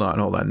 Okay, hold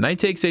on. Knight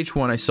takes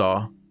h1 I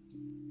saw.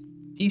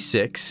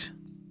 d6.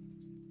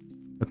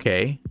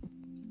 Okay.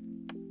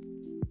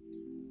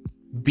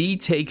 B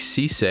takes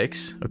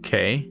c6.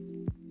 Okay.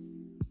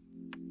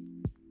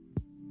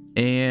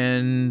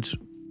 And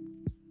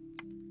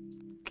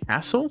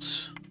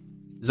castles?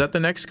 Is that the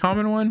next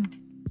common one?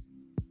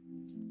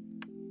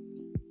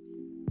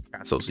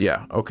 Castles,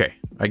 yeah, okay.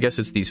 I guess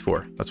it's these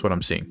four. That's what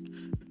I'm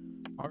seeing.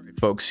 All right,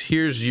 folks,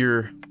 here's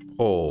your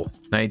poll.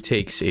 Knight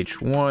takes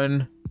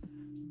h1,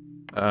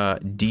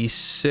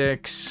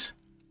 d6,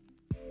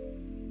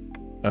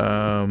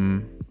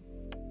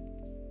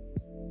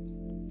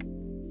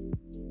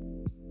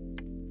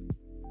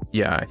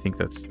 yeah, I think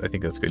that's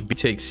good. B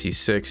takes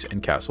c6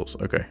 and castles.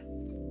 Okay.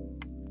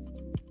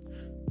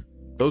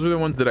 Those are the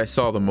ones that I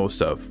saw the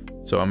most of.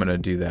 So I'm gonna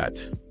do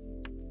that.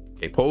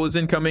 Okay, poll is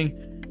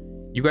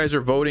incoming. You guys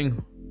are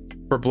voting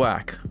for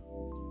black.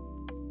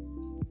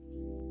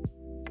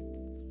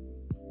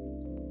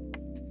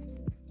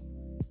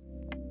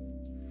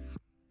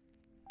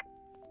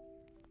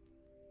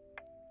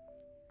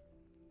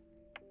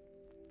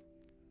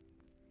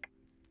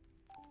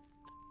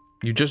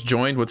 You just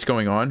joined. What's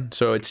going on?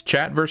 So it's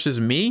chat versus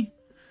me.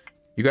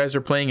 You guys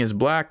are playing as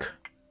black.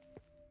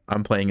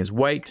 I'm playing as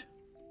white.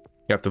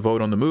 You have to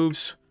vote on the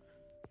moves.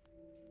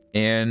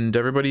 And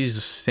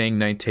everybody's saying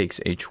knight takes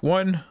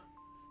h1.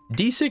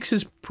 d6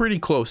 is pretty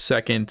close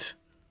second,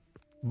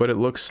 but it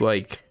looks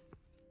like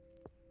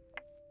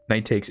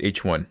knight takes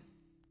h1.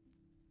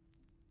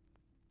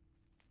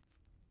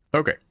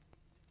 Okay.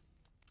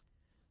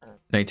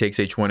 Knight takes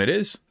h1 it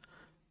is.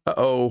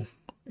 Uh-oh.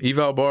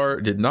 Eval bar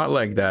did not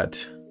like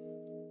that.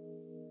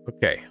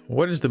 Okay,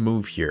 what is the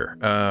move here?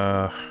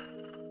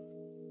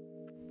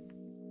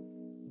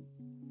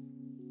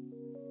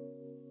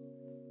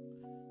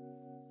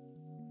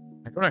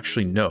 I don't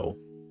actually know.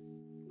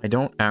 I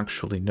don't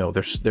actually know.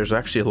 There's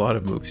actually a lot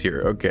of moves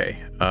here.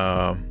 Okay.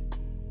 I'm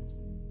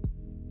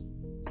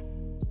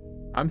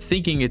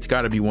thinking it's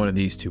got to be one of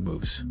these two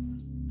moves.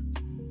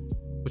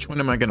 Which one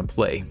am I going to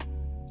play?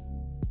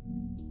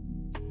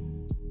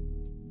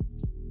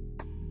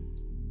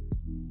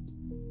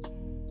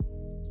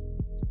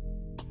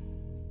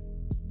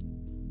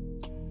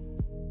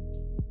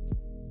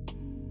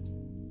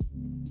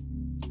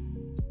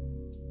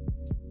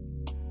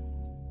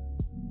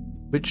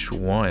 Which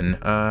one?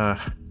 I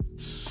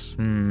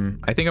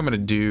think I'm gonna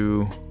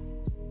do...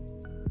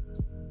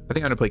 I think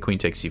I'm gonna play queen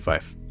takes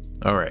c5.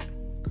 All right.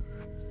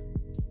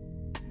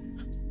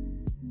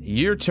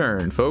 Your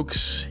turn,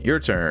 folks. Your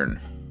turn.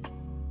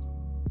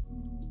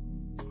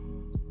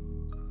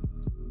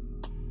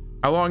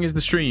 How long is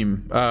the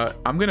stream?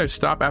 I'm gonna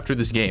stop after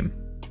this game.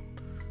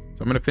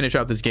 So I'm gonna finish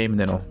out this game and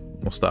then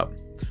we'll stop.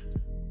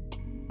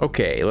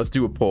 Okay, let's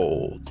do a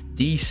poll.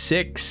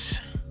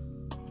 D6.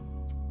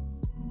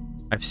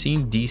 I've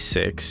seen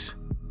d6.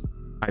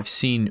 I've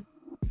seen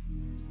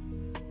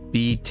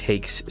b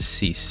takes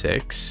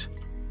c6.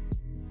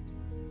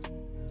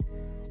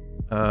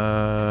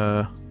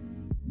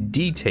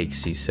 D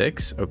takes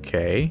c6.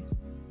 Okay.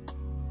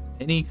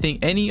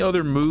 Any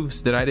other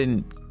moves that I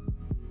didn't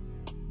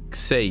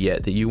say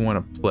yet that you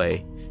want to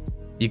play?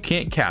 You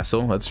can't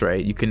castle. That's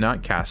right. You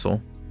cannot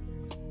castle.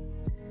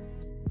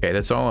 Okay,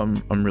 that's all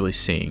I'm really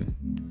seeing.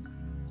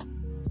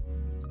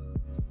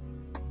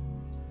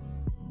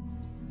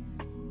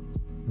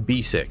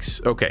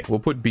 B6. Okay, we'll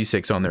put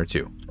B6 on there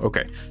too.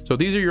 Okay, so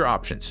these are your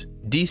options.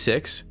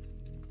 D6,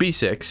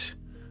 B6,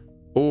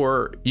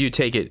 or you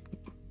take it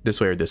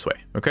this way or this way.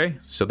 Okay,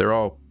 so they're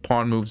all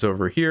pawn moves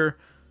over here.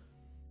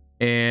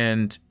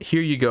 And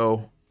here you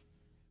go.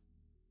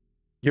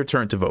 Your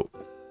turn to vote.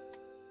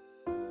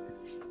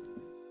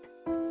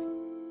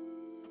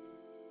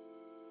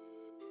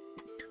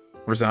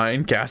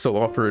 Resign, castle,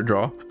 offer a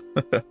draw.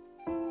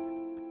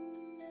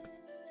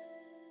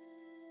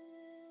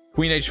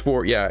 Queen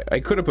h4, yeah,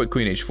 I could have put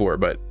queen h4,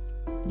 but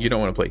you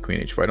don't want to play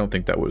queen h4. I don't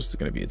think that was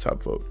going to be a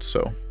top vote,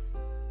 so.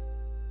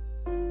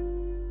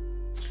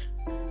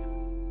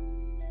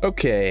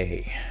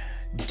 Okay,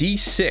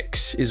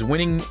 d6 is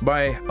winning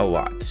by a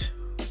lot,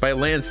 by a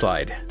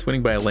landslide. It's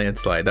winning by a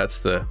landslide.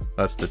 That's the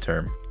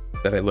term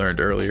that I learned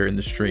earlier in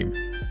the stream.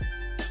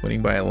 It's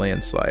winning by a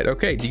landslide.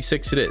 Okay,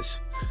 d6 it is.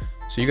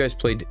 So you guys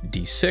played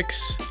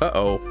d6.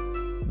 Uh-oh.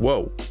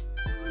 Whoa.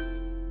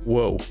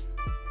 Whoa.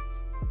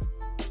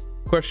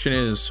 Question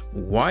is,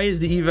 why is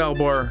the eval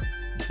bar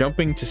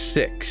jumping to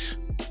 6?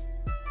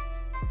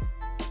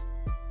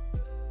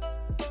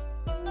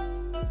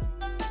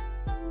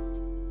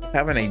 I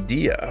have an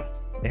idea.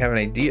 I have an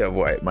idea of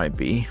why it might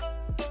be.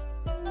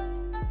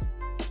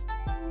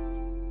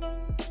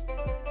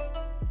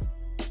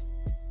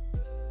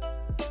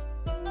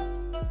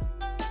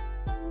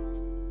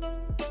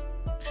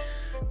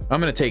 I'm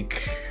gonna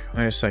take,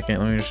 wait a second,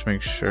 let me just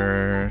make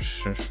sure.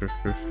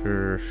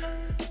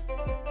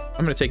 I'm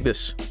gonna take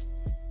this.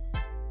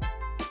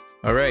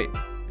 All right,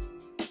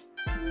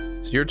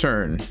 it's your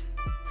turn.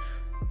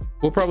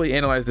 We'll probably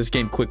analyze this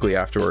game quickly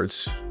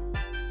afterwards,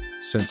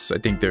 since I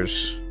think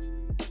there's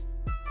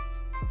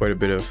quite a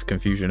bit of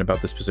confusion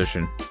about this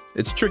position.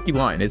 It's a tricky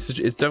line. It's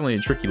definitely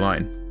a tricky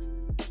line.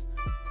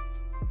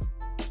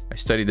 I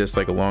studied this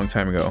like a long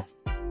time ago.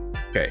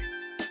 Okay,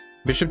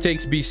 bishop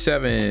takes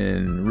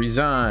b7.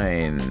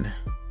 Resign.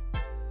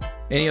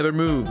 Any other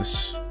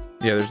moves?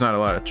 Yeah, there's not a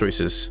lot of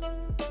choices.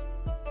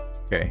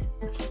 Okay.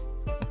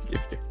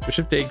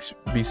 Bishop takes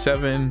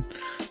b7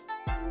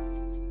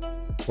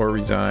 or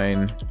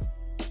resign.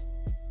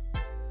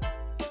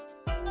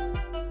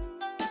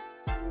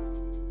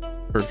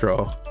 For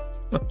draw.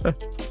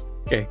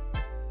 Okay.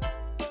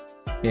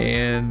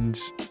 And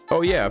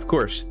oh yeah, of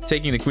course,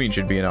 taking the queen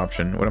should be an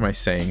option. What am I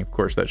saying? Of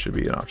course that should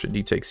be an option.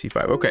 D takes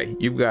c5. Okay,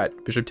 you've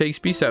got bishop takes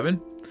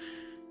b7.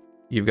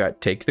 You've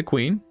got take the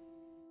queen,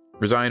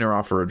 resign or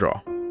offer a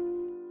draw.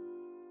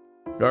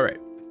 All right.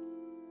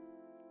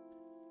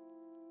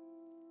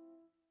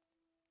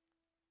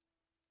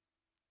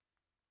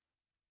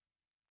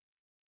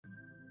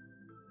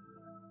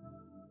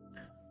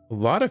 A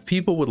lot of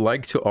people would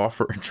like to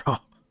offer a draw.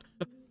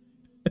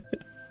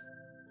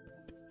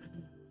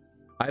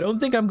 I don't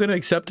think I'm going to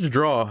accept a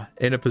draw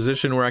in a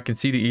position where I can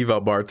see the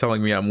eval bar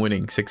telling me I'm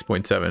winning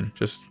 6.7.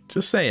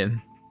 Just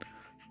saying.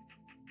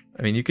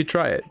 I mean, you could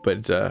try it,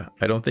 but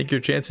I don't think your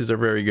chances are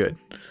very good.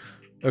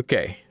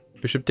 Okay.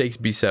 Bishop takes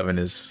b7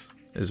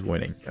 is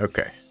winning.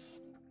 Okay.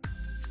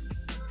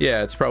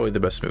 Yeah, it's probably the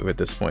best move at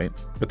this point,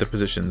 but the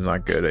position's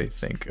not good, I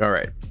think. All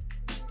right.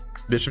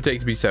 Bishop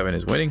takes b7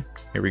 is winning.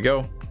 Here we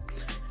go.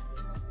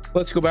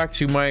 Let's go back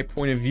to my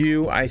point of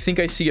view. I think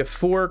I see a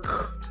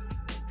fork.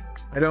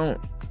 I don't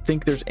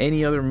think there's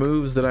any other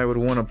moves that I would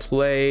want to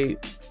play.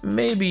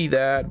 Maybe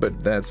that,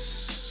 but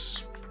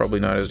that's probably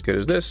not as good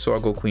as this, so I'll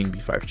go queen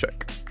b5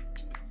 check.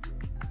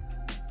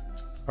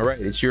 All right,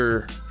 it's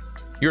your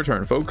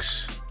turn,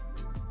 folks.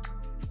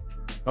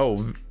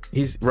 Oh,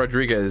 he's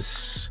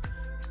Rodriguez.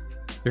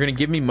 You're gonna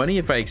give me money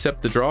if I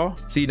accept the draw?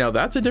 See, now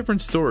that's a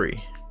different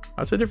story.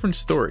 That's a different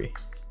story.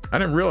 I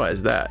didn't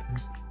realize that.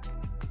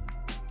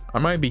 I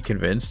might be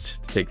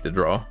convinced to take the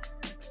draw.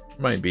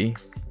 Might be.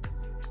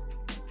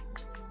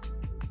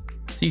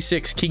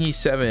 c6, king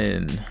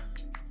e7.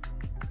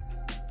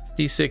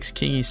 c6,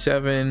 king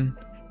e7.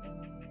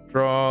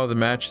 Draw, the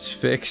match is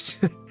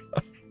fixed.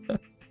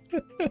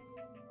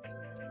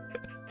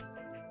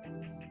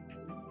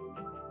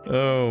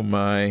 Oh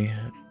my.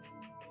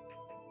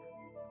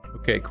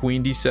 Okay,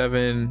 queen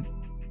d7.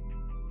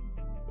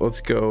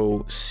 Let's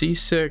go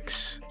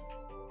c6.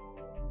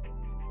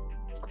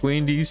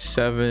 Queen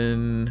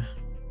d7.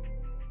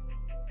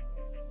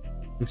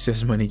 Who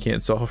says money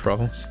can't solve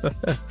problems?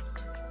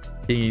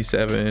 King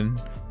e7.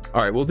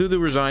 All right, we'll do the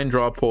resign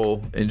draw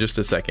pull in just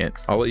a second.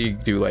 I'll let you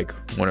do like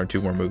one or two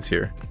more moves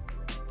here.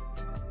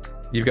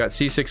 You've got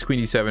c6, queen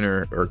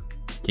d7, or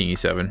king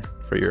e7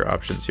 for your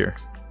options here.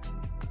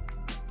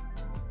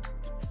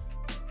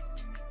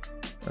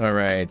 All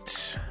right.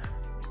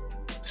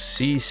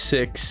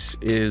 c6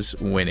 is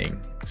winning.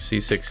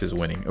 c6 is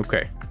winning.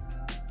 Okay.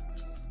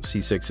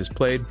 c6 is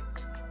played.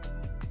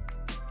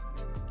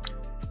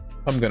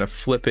 I'm gonna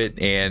flip it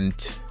and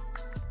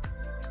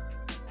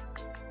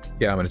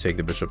yeah, I'm gonna take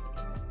the bishop.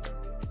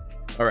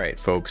 All right,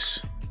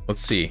 folks,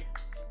 let's see.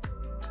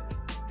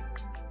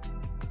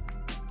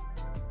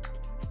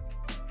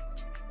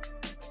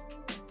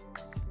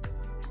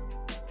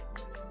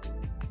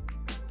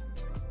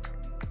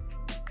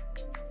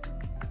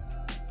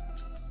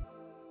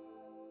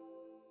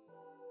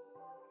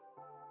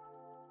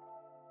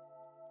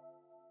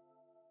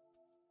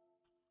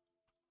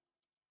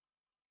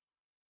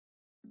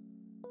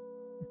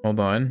 Hold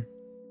on.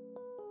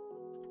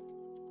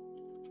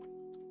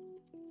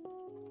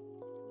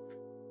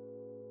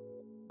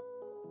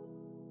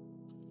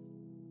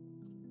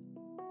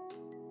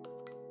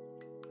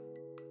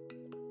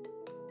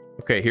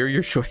 Okay, here are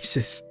your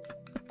choices.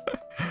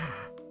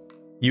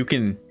 You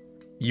can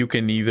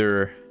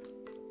either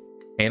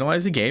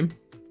analyze the game.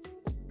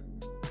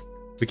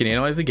 We can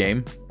analyze the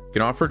game. You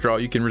can offer a draw,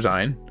 you can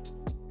resign.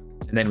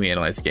 And then we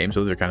analyze the game. So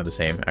those are kind of the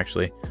same,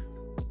 actually.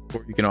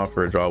 Or you can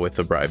offer a draw with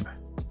a bribe.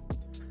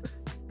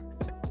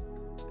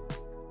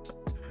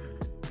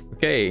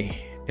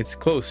 Okay, it's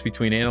close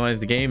between analyze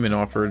the game and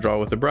offer a draw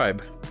with a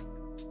bribe.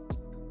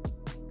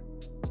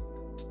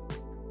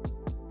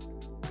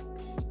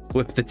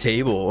 Flip the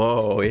table.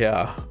 Oh,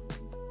 yeah.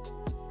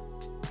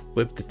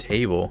 Flip the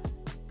table.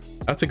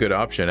 That's a good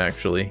option,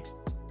 actually.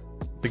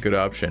 It's a good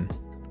option.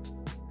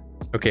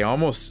 Okay,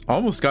 almost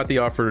got the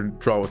offer to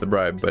draw with a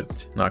bribe,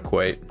 but not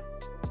quite.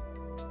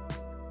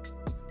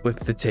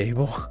 Flip the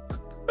table.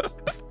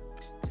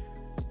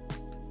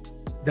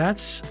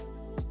 That's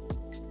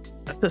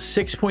a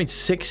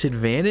 6.6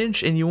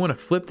 advantage and you want to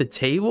flip the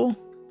table?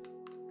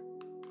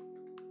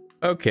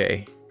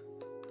 Okay.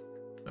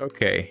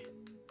 Okay.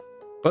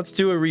 Let's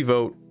do a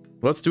revote.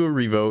 Let's do a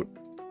revote.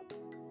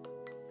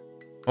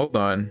 Hold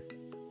on.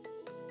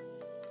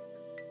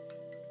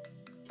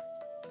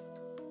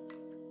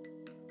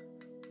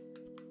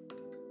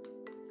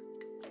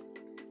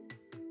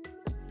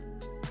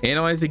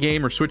 Analyze the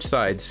game or switch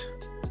sides.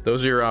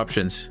 Those are your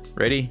options.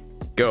 Ready?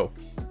 Go.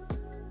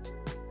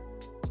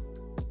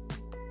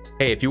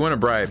 Hey, if you want a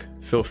bribe,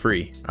 feel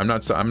free. I'm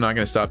not going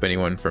to stop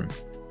anyone from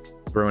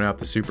throwing out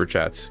the super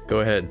chats.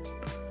 Go ahead.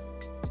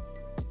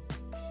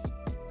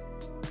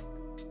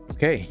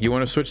 Okay, you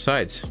want to switch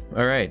sides.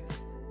 All right.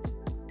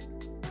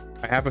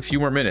 I have a few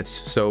more minutes,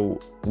 so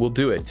we'll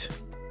do it.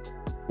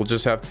 We'll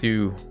just have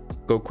to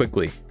go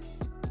quickly.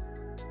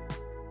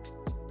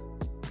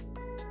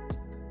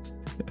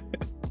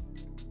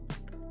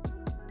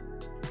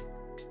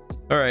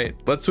 All right,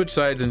 let's switch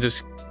sides and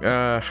just do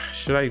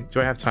I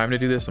have time to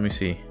do this? Let me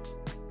see.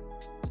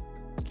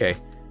 Okay,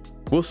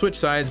 we'll switch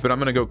sides, but I'm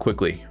gonna go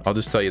quickly. I'll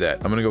just tell you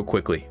that I'm gonna go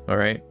quickly. All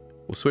right,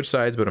 we'll switch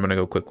sides, but I'm gonna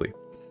go quickly.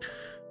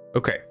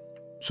 Okay,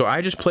 so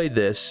I just played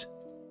this,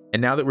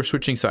 and now that we're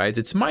switching sides,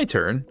 it's my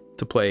turn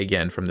to play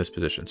again from this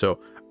position. So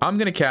I'm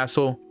gonna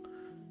castle,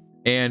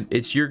 and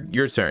it's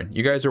your turn.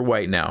 You guys are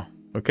white now.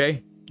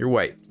 Okay, you're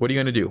white. What are you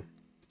gonna do?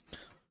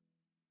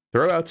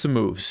 Throw out some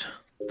moves.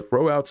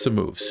 Throw out some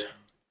moves.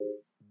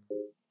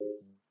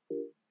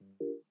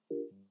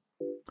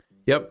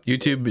 Yep,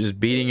 YouTube is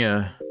beating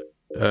a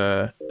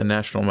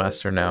national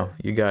master now.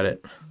 You got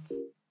it.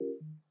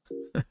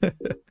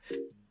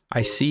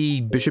 I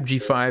see bishop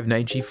g5,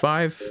 knight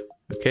g5.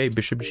 Okay,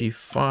 bishop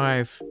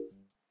g5,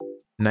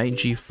 knight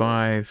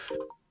g5,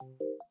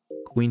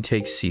 queen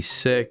takes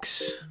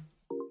c6,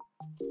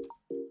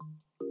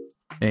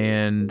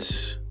 and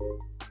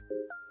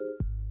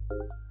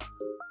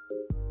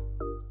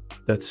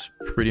that's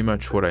pretty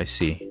much what I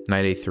see.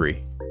 Knight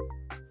a3.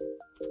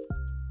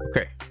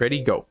 Okay,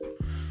 ready, go.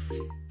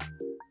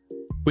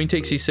 Queen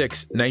takes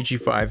c6, knight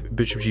g5,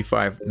 bishop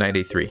g5, knight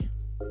a3.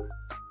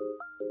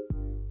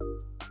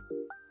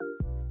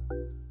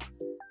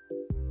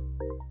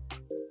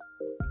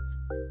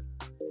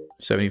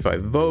 $75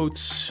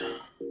 votes,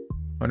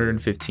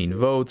 115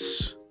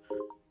 votes.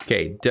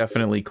 Okay,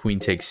 definitely queen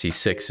takes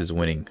c6 is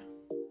winning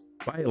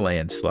by a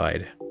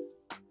landslide.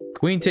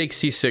 Queen takes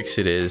c6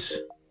 it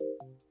is.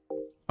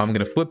 I'm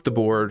gonna flip the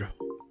board.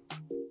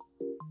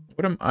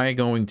 What am I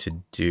going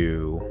to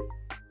do?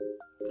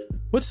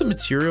 What's the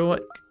material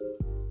like?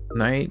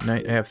 Knight,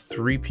 I have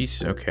 3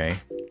 pieces. Okay.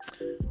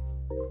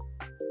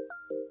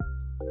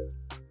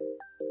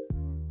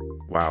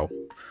 Wow.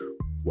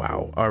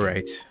 Wow. All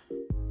right.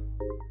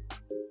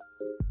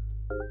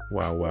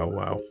 Wow, wow,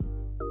 wow.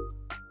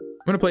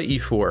 I'm gonna play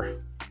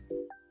e4.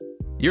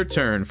 Your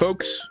turn,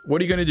 folks.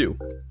 What are you gonna do?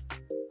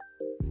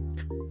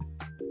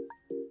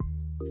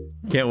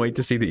 Can't wait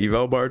to see the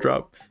eval bar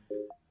drop.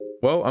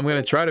 Well, I'm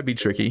gonna try to be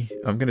tricky.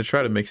 I'm gonna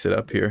try to mix it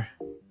up here.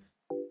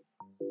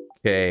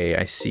 Okay,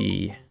 I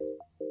see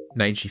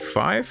knight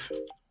g5.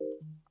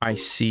 I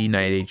see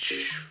knight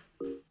h...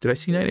 Did I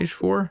see knight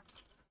h4? I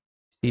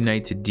see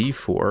knight to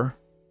d4.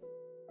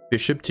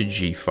 Bishop to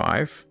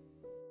g5.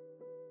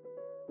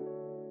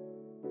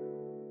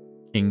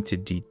 King to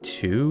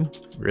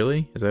d2.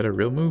 Really? Is that a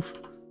real move?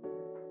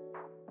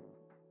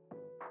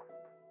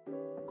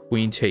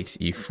 Queen takes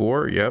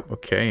e4. Yep,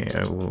 okay.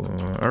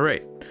 All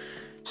right.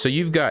 So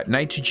you've got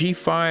knight to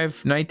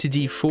g5, knight to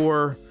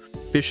d4,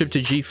 bishop to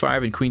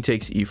g5, and queen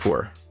takes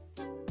e4.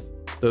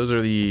 Those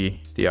are the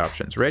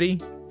options.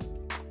 Ready?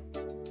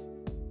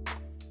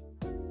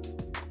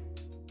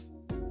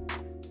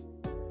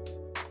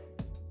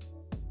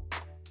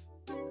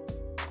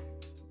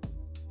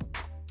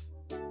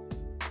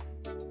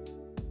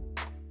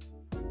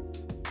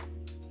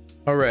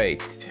 All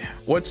right.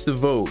 What's the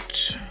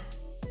vote?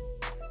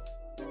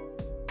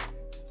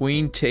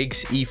 Queen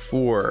takes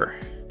e4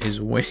 is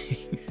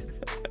winning.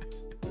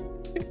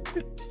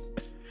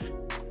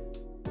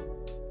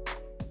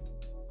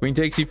 Queen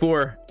takes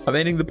e4. I'm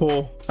ending the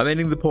poll. I'm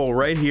ending the poll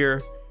right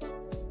here.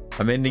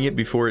 I'm ending it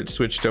before it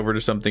switched over to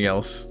something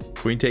else.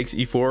 Queen takes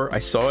e4. I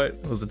saw it.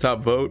 It was the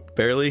top vote.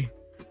 Barely.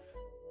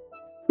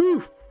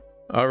 Whew.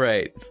 All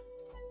right.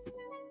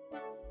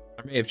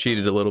 I may have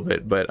cheated a little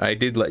bit, but I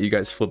did let you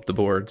guys flip the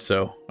board,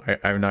 so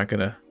I'm not going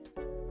to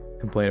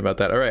complain about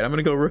that. All right, I'm going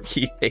to go rook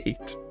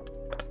e8.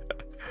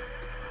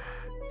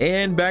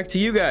 And back to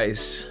you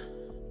guys.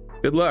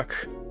 Good luck.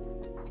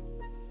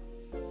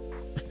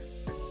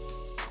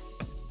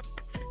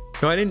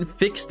 No, I didn't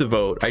fix the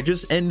vote. I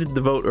just ended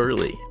the vote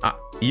early.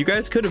 You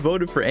guys could have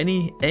voted for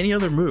any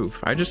other move.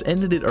 I just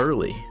ended it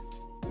early.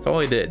 That's all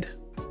I did.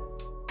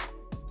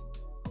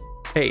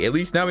 Hey, at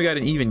least now we got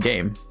an even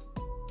game.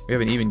 We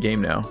have an even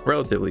game now.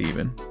 Relatively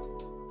even.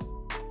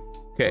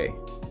 Okay.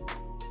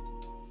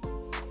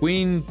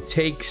 Queen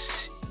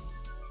takes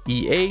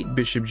e8,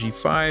 bishop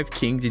g5,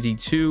 king to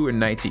d2, and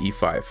knight to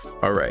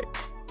e5. All right.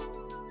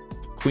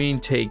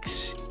 Queen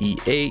takes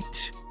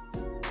e8.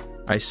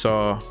 I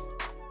saw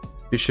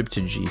bishop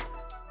to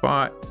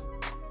g5.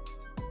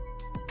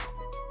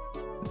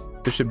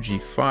 Bishop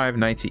g5,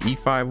 knight to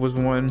e5 was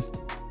one.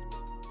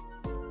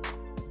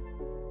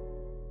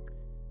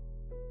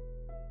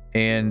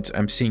 And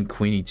I'm seeing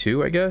queen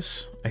e2, I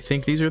guess. I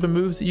think these are the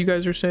moves that you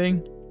guys are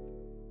saying.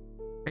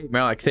 Hey,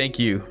 Malik, thank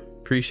you.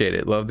 Appreciate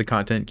it. Love the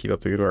content. Keep up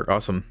the good work.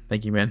 Awesome.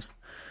 Thank you, man.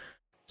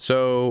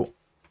 So,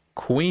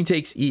 queen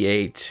takes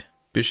e8,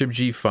 bishop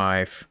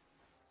g5,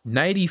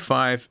 knight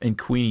e5, and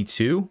queen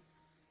e2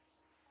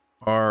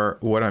 are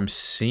what I'm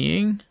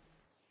seeing.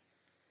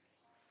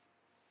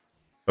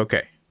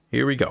 Okay,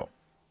 here we go.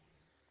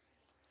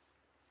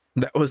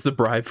 That was the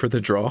bribe for the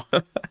draw.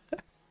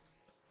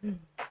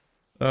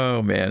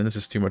 Oh man, this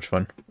is too much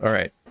fun. All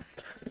right.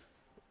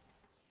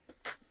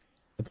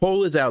 The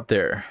poll is out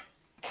there.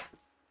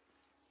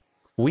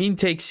 Queen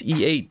takes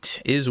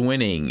e8 is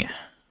winning.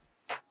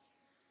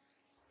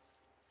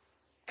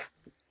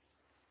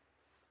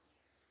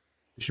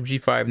 Bishop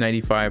g5,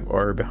 knight e5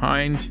 are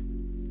behind.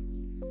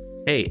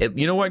 Hey,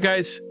 you know what,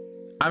 guys?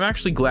 I'm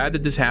actually glad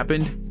that this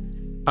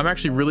happened. I'm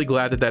actually really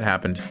glad that that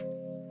happened.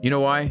 You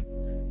know why?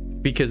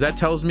 Because that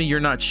tells me you're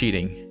not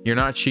cheating. You're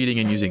not cheating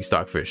and using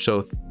Stockfish.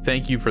 So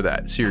thank you for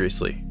that.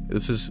 Seriously.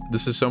 This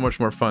is so much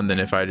more fun than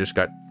if I just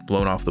got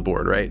blown off the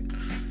board, right?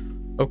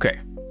 Okay.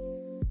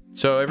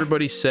 So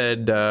everybody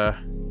said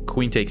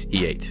queen takes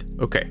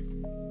e8. Okay.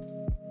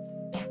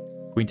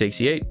 Queen takes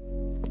e8.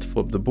 Let's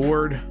flip the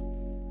board.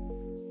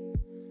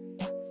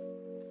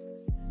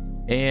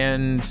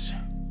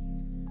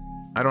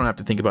 I don't have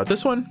to think about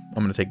this one.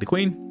 I'm gonna take the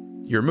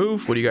queen. Your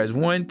move. What do you guys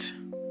want?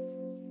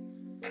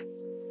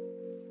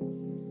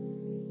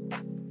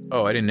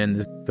 Oh, I didn't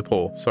end the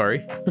poll.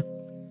 Sorry.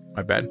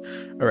 My bad.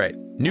 All right,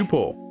 new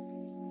poll.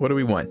 What do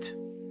we want?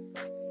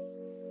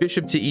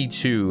 Bishop to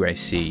e2, I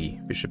see.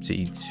 Bishop to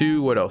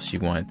e2. What else you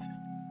want?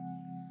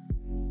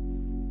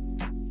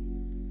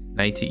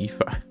 Knight to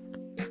e5.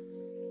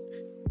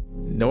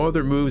 No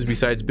other moves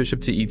besides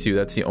bishop to e2.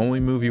 That's the only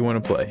move you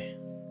want to play.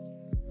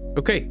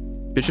 Okay,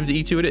 bishop to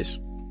e2 it is.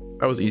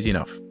 That was easy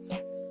enough.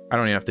 I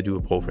don't even have to do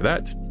a poll for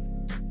that.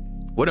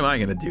 What am I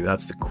going to do?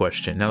 That's the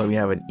question. Now that we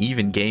have an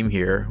even game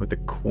here with the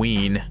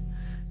queen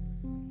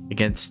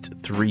against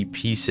 3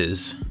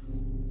 pieces.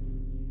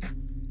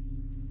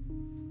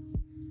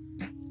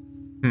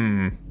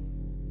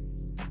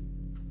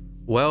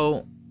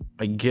 Well,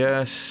 I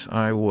guess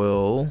I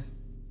will...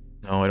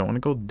 No, I don't want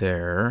to go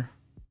there.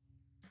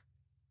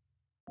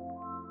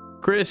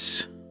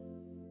 Chris,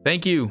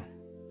 thank you.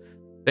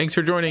 Thanks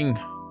for joining,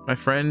 my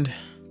friend.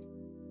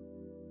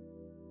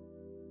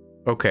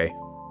 Okay,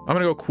 I'm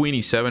gonna go queen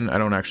e7. I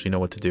don't actually know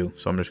what to do,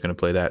 so I'm just gonna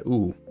play that.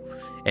 Ooh,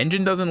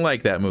 Engine doesn't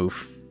like that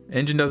move.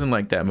 Engine doesn't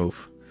like that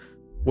move.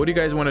 What do you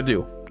guys want to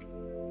do?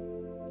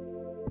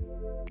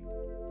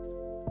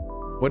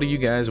 What do you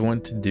guys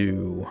want to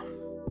do?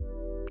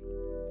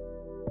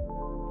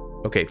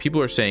 Okay,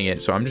 people are saying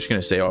it, so I'm just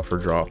gonna say offer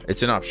draw.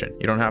 It's an option.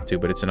 You don't have to,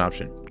 but it's an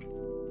option.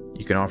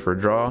 You can offer a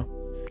draw.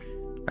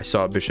 I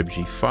saw bishop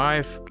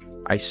g5.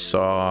 I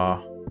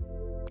saw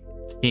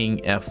king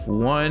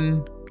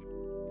f1.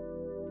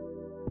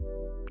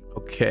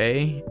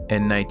 Okay,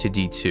 and knight to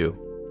d2.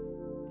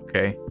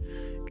 Okay,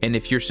 and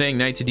if you're saying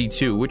knight to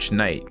d2, which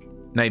knight?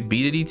 Knight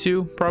b to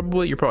d2?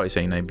 Probably. You're probably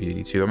saying knight b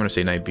to d2. I'm gonna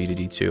say knight b to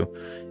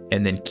d2,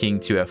 and then king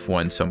to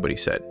f1. Somebody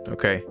said.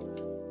 Okay.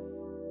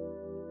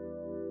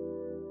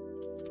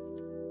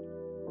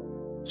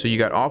 So you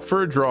got off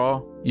for a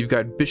draw. You've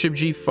got bishop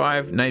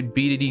g5, knight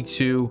b to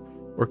d2,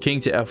 or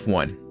king to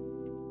f1.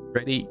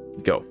 Ready?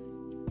 Go.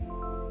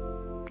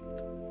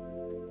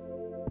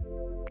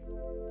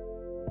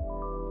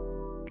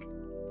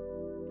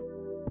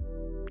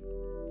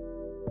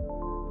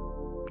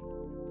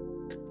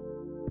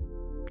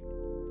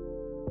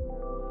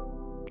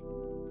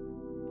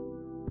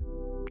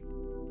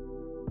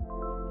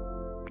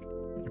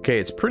 Okay,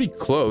 it's pretty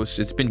close.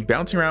 It's been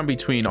bouncing around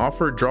between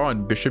offer, draw,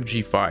 and bishop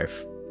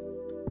g5.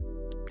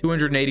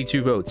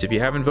 282 votes. If you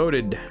haven't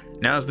voted,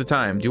 now's the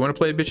time. Do you want to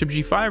play bishop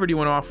g5 or do you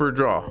want to offer a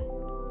draw?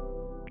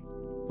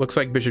 Looks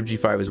like bishop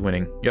g5 is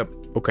winning. Yep.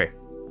 Okay.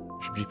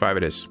 Bishop g5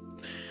 it is.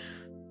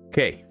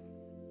 Okay.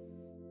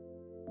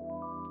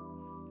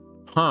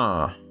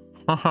 Huh.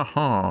 Ha ha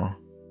ha.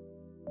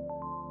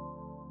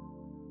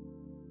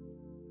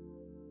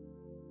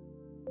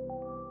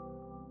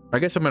 I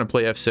guess I'm going to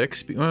play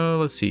f6. Well,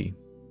 let's see.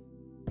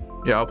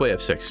 Yeah, I'll play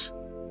f6.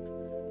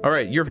 All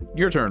right,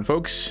 your turn,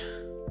 folks.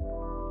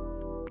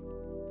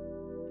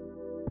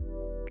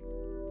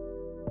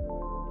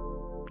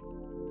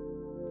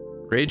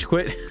 Rage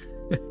quit.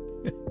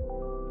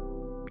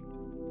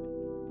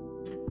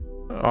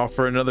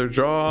 Offer another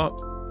draw.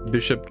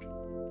 Bishop.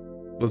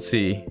 Let's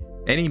see.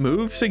 Any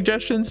move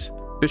suggestions?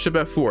 Bishop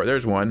f4.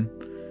 There's one.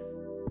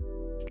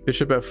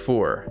 Bishop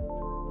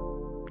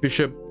f4.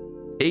 Bishop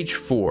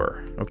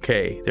h4.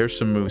 Okay, there's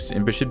some moves.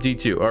 And bishop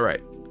d2. All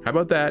right. How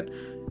about that?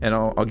 And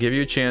I'll give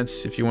you a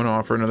chance if you want to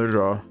offer another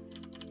draw.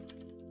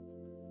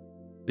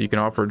 You can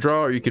offer a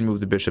draw, or you can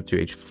move the bishop to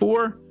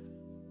h4.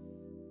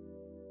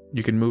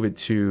 You can move it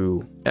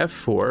to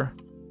f4.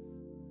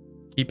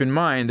 Keep in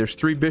mind, there's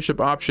 3 bishop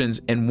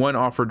options and 1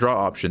 offer draw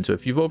option. So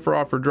if you vote for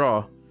offer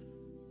draw,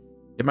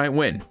 it might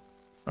win.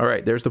 All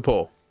right, there's the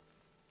poll.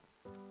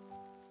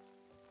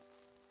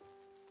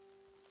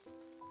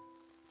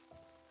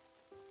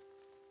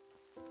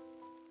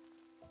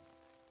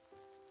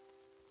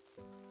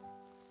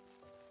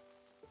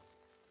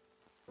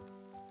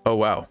 Oh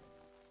wow,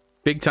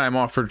 big time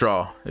offer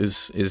draw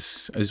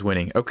is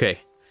winning. Okay.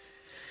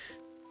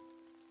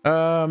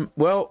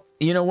 Well,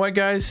 you know what,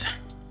 guys?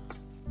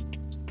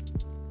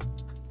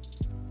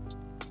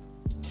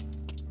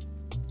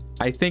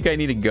 I think I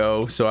need to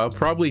go, so I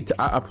probably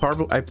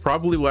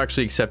will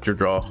actually accept your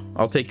draw.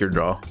 I'll take your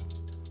draw.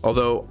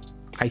 Although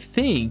I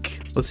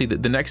think, let's see,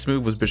 the next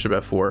move was bishop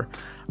f4.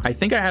 I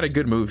think I had a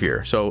good move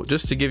here. So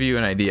just to give you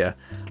an idea,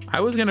 I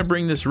was gonna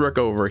bring this rook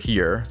over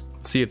here,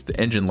 see if the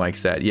engine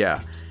likes that.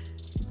 Yeah,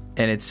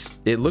 and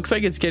it looks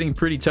like it's getting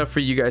pretty tough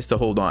for you guys to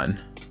hold on.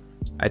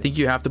 I think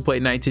you have to play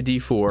knight to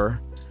d4,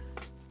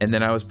 and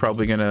then I was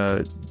probably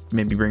gonna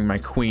maybe bring my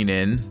queen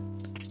in,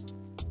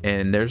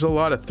 and there's a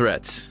lot of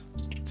threats.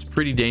 It's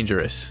pretty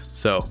dangerous.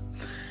 So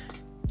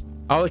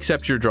I'll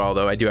accept your draw,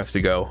 though. I do have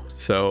to go.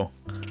 So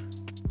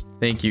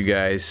thank you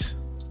guys.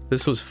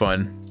 This was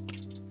fun.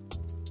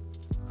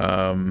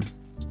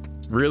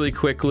 Really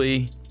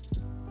quickly,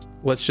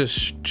 let's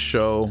just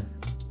show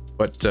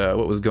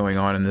what was going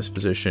on in this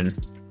position.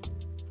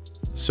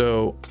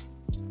 So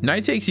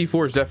knight takes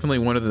e4 is definitely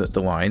one of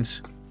the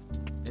lines,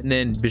 and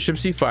then bishop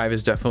c5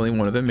 is definitely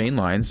one of the main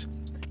lines.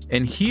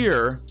 And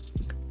here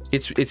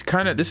it's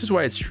kind of, this is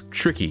why it's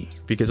tricky,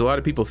 because a lot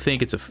of people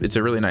think it's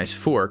a really nice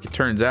fork. It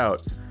turns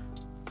out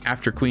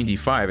after queen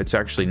d5, it's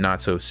actually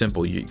not so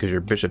simple because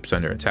your bishop's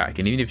under attack.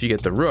 And even if you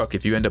get the rook,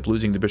 if you end up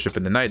losing the bishop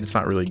and the knight, it's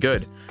not really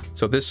good.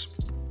 So this,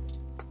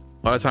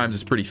 a lot of times,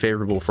 is pretty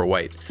favorable for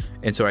white.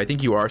 And so I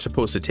think you are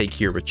supposed to take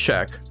here with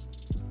check,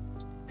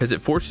 because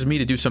it forces me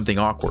to do something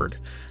awkward.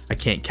 I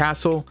can't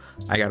castle,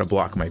 I gotta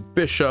block my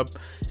bishop,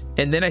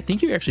 and then I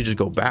think you actually just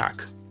go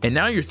back. And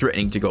now you're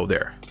threatening to go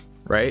there,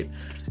 right?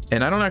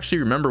 And I don't actually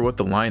remember what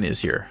the line is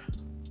here.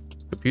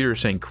 Computer is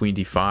saying queen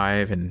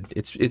d5, and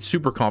it's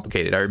super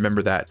complicated. I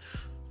remember that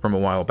from a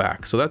while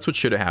back. So that's what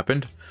should have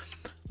happened.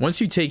 Once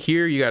you take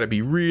here, you got to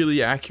be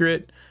really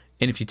accurate.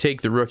 And if you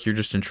take the rook, you're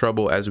just in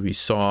trouble, as we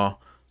saw.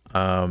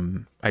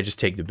 I just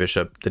take the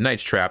bishop. The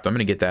knight's trapped. I'm going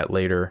to get that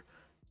later.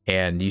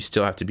 And you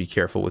still have to be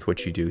careful with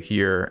what you do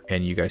here.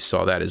 And you guys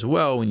saw that as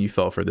well when you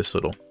fell for this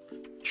little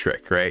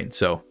trick, right?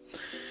 So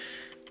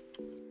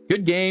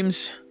good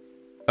games.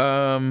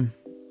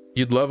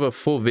 You'd love a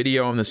full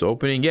video on this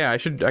opening. Yeah, I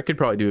could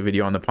probably do a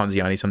video on the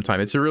Ponziani sometime.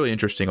 It's a really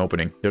interesting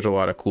opening. There's a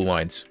lot of cool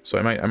lines, so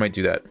I might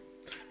do that.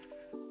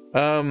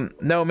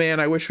 No, man,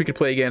 I wish we could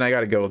play again. I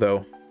gotta go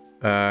though.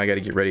 I gotta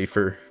get ready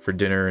for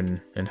dinner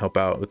and help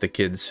out with the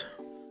kids.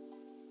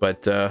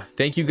 But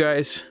thank you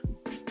guys,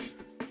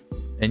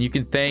 and you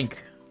can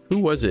thank, who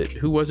was it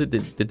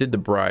that did the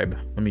bribe?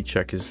 Let me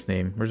check his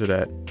name. Where's it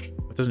at?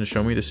 It doesn't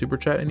show me the super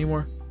chat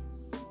anymore.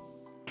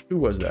 Who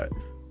was that?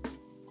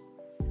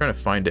 I'm trying to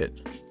find it.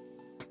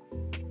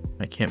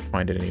 I can't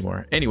find it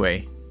anymore.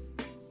 Anyway,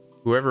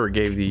 whoever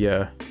gave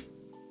the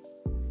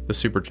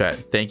super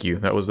chat, thank you.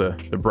 That was the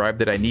bribe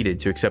that I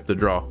needed to accept the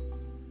draw.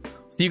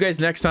 See you guys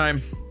next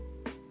time.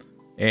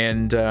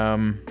 And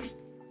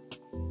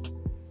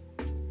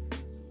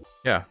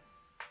yeah.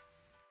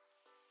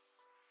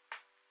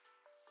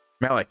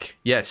 Malik.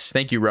 Yes,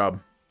 thank you, Rob.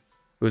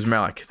 It was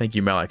Malik. Thank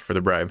you, Malik, for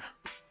the bribe.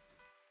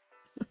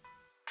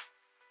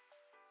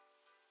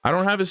 I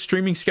don't have a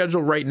streaming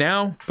schedule right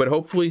now, but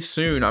hopefully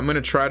soon. I'm going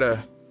to try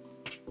to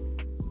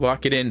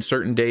lock it in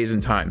certain days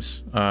and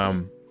times.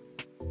 I'm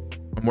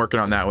working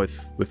on that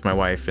with my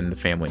wife and the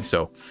family.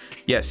 So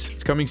yes,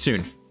 it's coming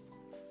soon.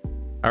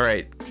 All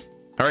right,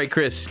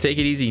 Chris, take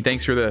it easy.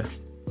 Thanks for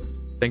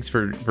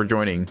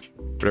joining,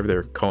 whatever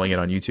they're calling it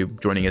on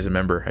YouTube, joining as a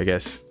member, I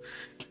guess.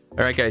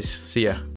 All right, guys, see ya.